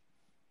collected.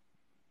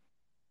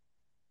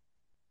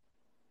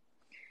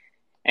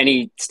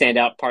 Any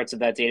standout parts of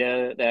that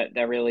data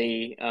that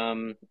really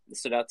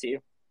stood out to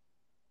you?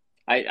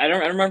 I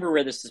don't remember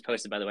where this is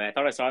posted, by the way. I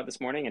thought I saw it this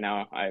morning, and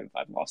now I've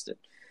lost it.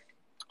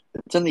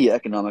 It's in the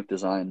economic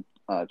design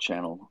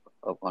channel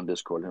on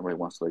Discord. Everybody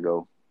wants to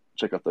go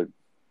check out the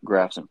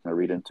graphs and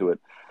read into it.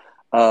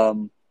 I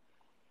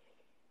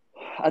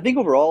think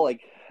overall,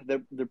 like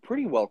they're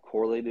pretty well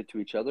correlated to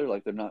each other.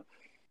 Like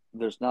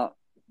there's not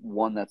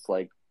one that's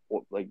like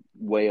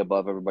way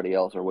above everybody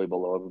else or way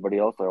below everybody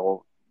else. They're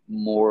all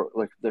more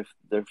like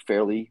they're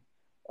fairly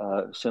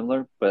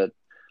similar, but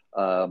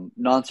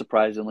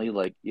non-surprisingly,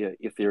 like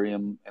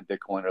Ethereum and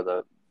Bitcoin are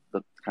the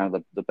kind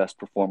of the best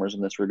performers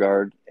in this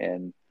regard.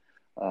 And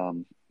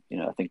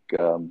I think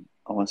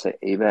I want to say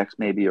AVAX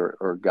maybe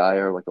or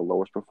Gaia are like the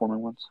lowest performing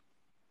ones.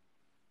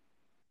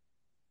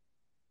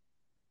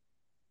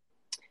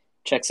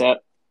 Checks out.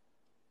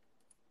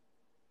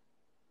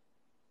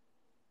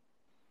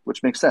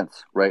 Which makes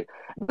sense, right?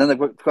 And then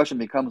the question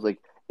becomes like,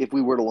 if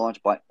we were to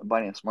launch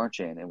Binance Smart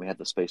Chain and we had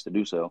the space to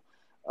do so,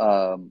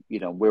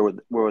 where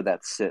would that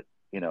sit,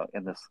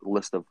 in this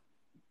list of,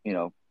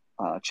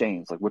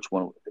 chains? Like which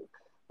one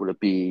would it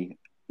be,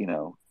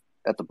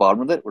 at the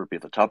bottom of it? Would it be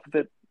at the top of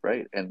it?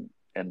 Right. And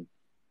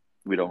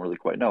we don't really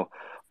quite know.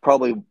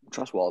 Probably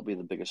Trust Wallet would be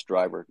the biggest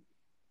driver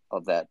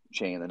of that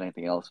chain than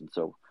anything else. And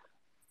so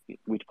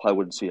we probably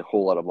wouldn't see a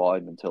whole lot of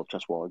volume until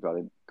Trust Wallet got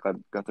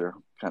their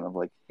kind of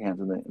like hands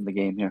in the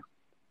game here.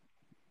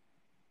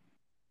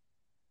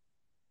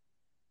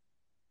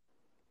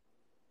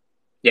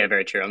 Yeah,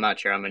 very true. I'm not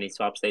sure how many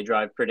swaps they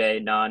drive per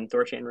day,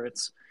 non-THORChain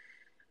routes.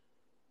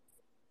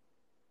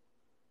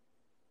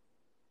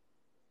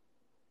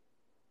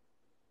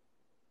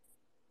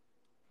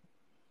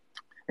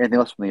 Anything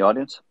else from the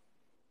audience?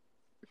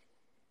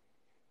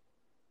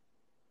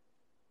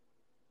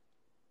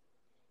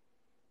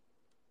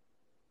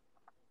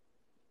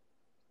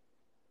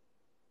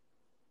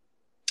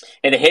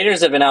 And the haters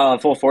have been out on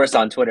full force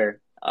on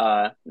Twitter.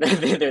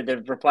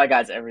 The reply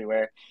guys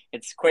everywhere.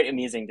 It's quite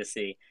amusing to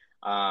see.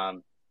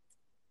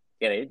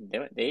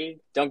 They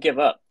don't give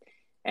up,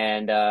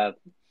 and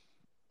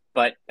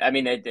but I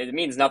mean it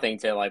means nothing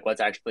to like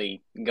what's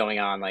actually going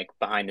on like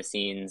behind the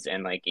scenes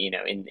and like in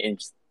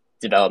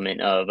development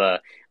of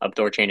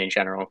THORChain in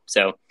general.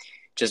 So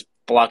just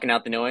blocking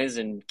out the noise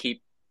and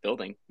keep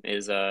building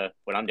is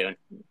what I'm doing.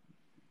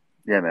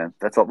 Yeah, man,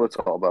 that's all it's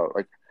all about.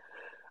 Like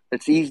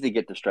it's easy to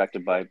get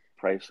distracted by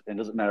price, and it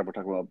doesn't matter if we're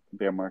talking about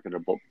bear market or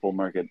bull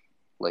market.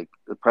 Like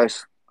the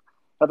price,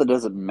 not that it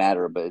doesn't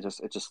matter, but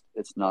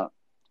it's not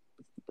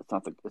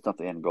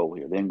the end goal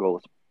here. The end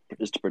goal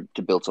is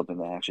to build something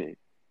that actually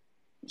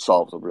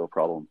solves a real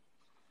problem.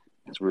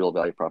 It's a real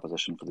value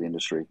proposition for the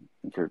industry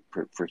and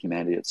for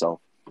humanity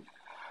itself.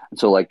 And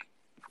so, like,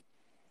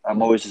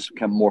 I'm always just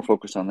kind of more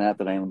focused on that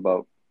than I am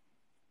about,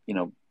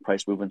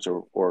 price movements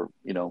or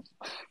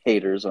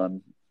haters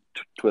on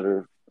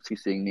Twitter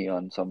CCing me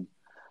on some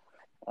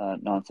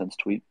nonsense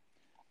tweet.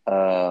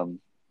 But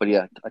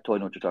yeah, I totally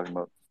know what you're talking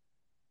about.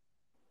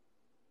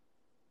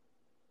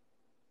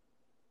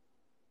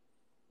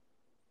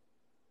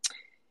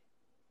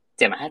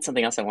 Damn, I had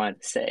something else I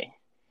wanted to say.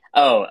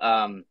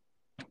 Oh,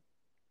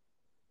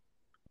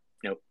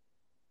 nope.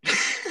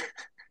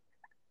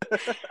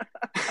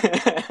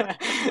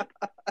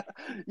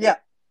 Yeah.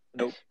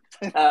 Nope.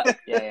 Yeah.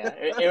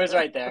 It was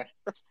right there.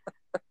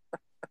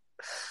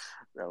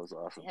 That was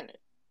awesome. Damn it.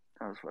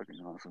 That was fucking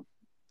awesome.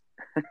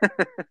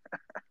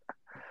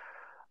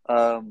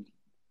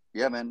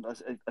 Yeah, man. I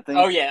think.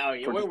 Oh yeah.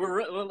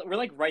 We're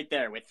like right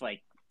there with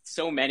like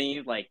so many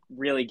like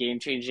really game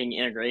changing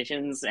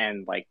integrations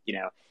and like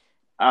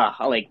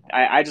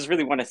I just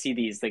really want to see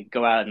these like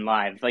go out and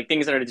live, like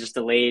things that are just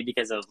delayed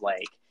because of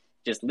like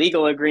just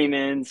legal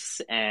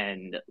agreements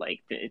and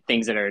like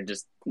things that are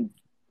just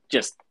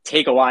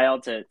take a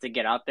while to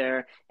get out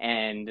there.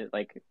 And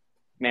like,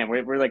 man,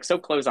 we're like so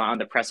close on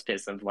the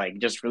precipice of like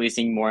just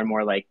releasing more and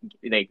more like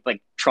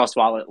Trust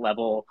Wallet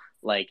level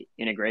like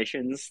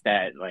integrations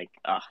that like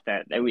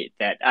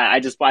I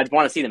just want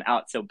to see them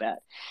out so bad.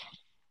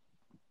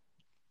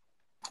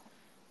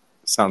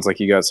 Sounds like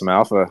you got some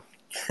alpha.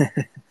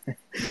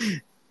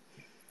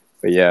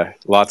 But yeah,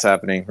 lots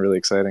happening. Really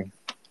exciting.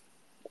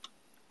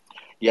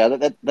 Yeah,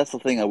 that's the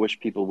thing I wish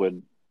people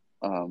would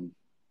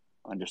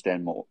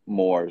understand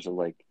more is that,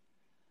 like,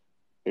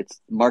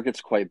 it's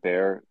market's quite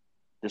bare.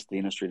 Just the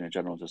industry in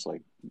general is just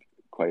like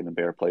quite in a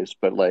bare place.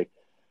 But like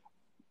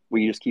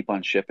we just keep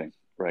on shipping,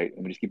 right?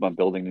 And we just keep on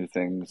building new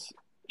things,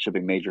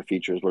 shipping major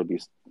features, whether it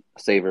be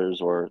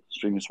savers or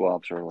streaming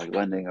swaps or like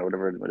lending or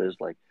whatever it is.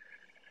 Like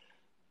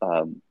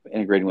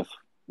integrating with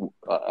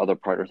other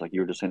partners, like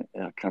you were just kind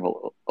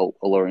of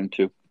alluding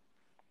to.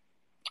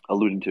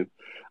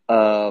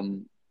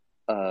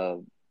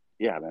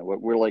 Yeah, man,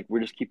 we're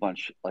just keep on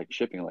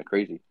shipping like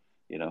crazy.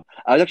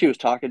 I was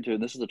talking to,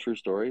 and this is a true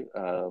story.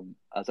 I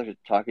was actually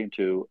talking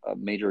to a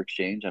major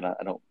exchange, and I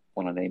don't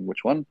want to name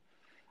which one,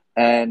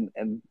 and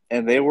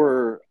they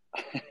were,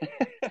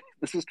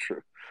 this is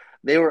true.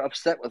 They were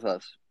upset with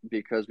us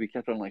because we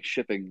kept on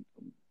shipping,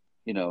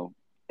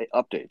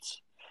 updates.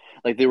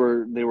 Like they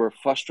were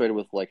frustrated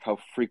with how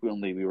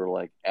frequently we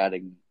were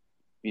adding,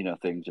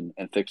 things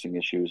and fixing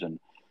issues and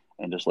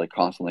just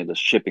constantly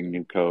just shipping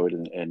new code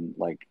and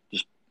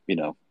just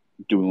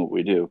doing what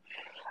we do.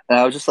 And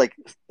I was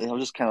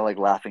just kind of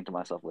laughing to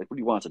myself, what do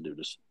you want us to do?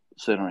 Just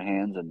sit on our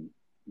hands and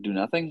do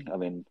nothing? I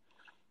mean,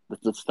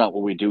 that's not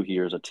what we do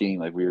here as a team.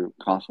 We're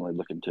constantly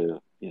looking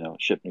to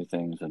ship new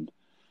things and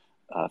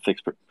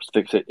fix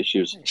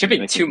issues.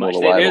 Shipping too much.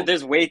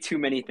 There's way too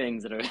many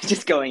things that are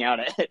just going out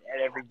at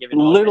every given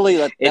moment. Literally,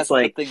 that's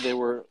the thing they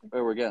were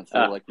against. They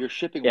were you're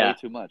shipping way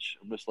too much.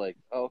 I'm just oh,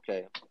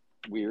 okay,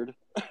 weird.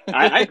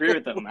 I agree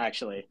with them,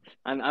 actually.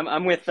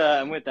 I'm with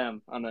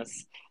them on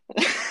this.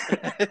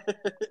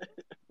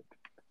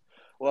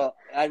 Well,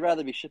 I'd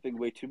rather be shipping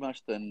way too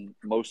much than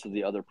most of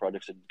the other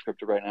projects in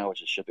crypto right now,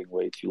 which is shipping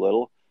way too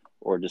little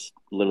or just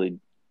literally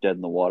dead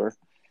in the water.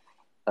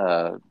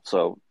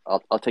 So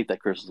I'll take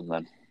that criticism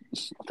then.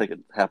 I'll take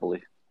it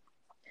happily.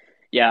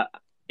 Yeah,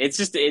 it's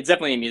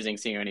definitely amusing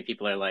seeing how many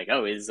people are like,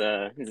 "Oh, is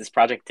this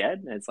project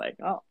dead?" And it's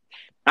oh,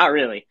 not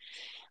really,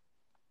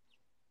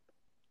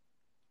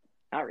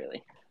 not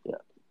really. Yeah,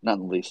 not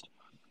in the least.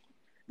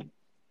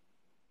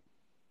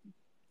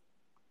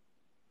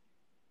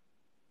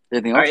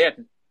 Anything else? All right,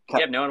 yeah.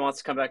 If no one wants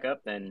to come back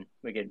up, then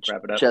we could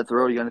wrap it up. Chad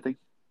THOReau, you got anything?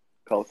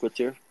 Call it quits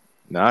here.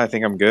 No, I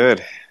think I'm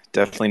good.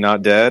 Definitely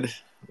not dead.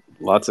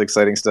 Lots of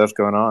exciting stuff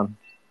going on.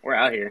 We're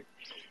out here.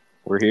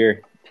 We're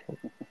here.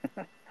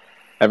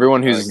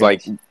 Everyone who's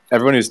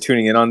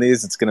tuning in on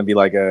these, it's going to be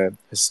a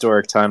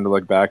historic time to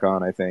look back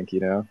on, I think,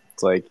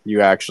 It's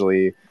you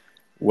actually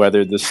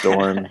weathered the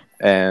storm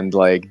and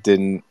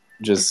didn't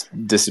just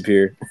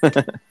disappear.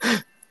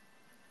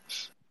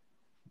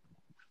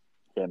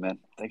 Yeah, man.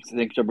 Thanks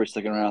everybody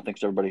sticking around.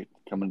 Thanks everybody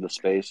coming to the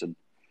space and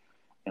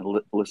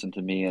listen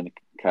to me and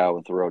Cow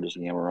and THOReau just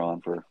yammer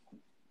on for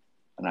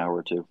an hour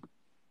or two.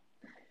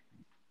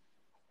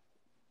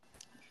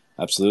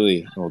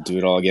 Absolutely. We'll do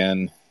it all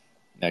again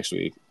next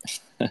week.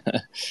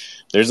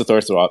 There's a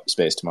THOReau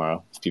space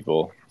tomorrow. If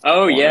people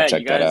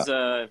check you guys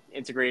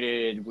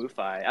integrated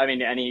Wu-Fi. I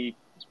mean,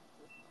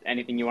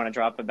 anything you want to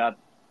drop about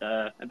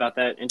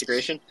that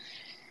integration?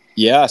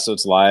 Yeah, so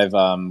it's live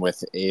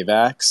with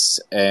AVAX,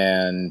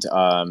 and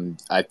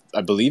I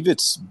believe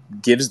it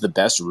gives the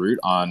best route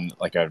on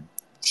a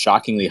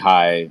shockingly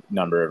high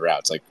number of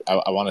routes.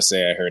 I want to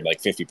say I heard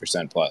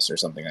 50% plus or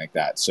something like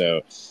that.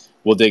 So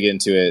we'll dig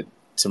into it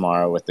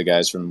tomorrow with the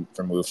guys from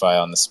Wu-Fi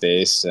on the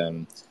space,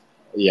 and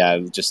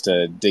just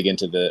to dig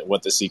into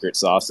what the secret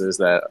sauce is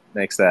that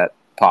makes that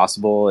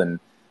possible.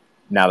 And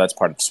now that's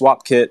part of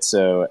SwapKit,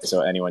 so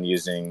anyone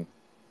using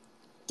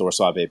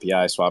THORSwap API,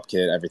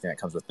 SwapKit, everything that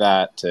comes with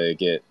that to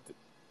get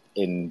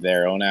in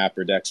their own app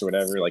or DEX or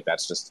whatever,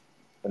 that's just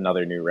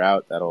another new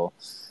route that'll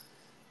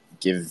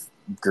give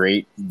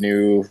great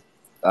better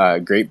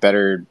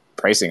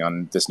pricing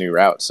on this new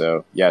route.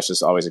 So yeah, it's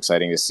just always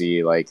exciting to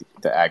see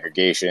the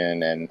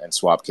aggregation and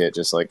SwapKit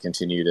just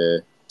continue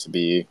to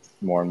be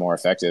more and more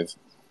effective.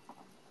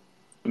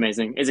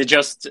 Amazing. Is it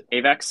just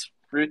AVAX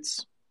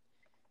routes?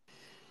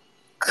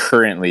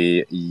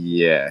 Currently,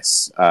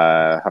 yes.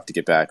 Have to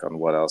get back on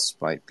what else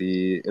might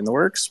be in the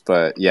works,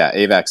 but yeah,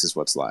 AVAX is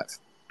what's live.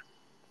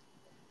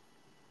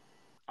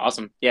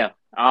 Awesome. Yeah.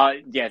 I'll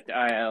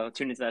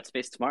tune into that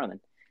space tomorrow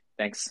then.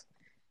 Thanks.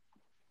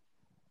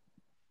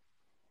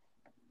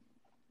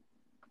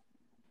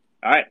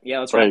 All right. Yeah,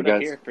 let's wrap it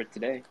up here for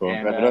today. Cool.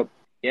 Wrap it up.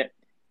 Yeah.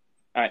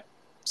 All right.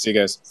 See you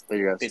guys. See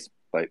you guys. Peace.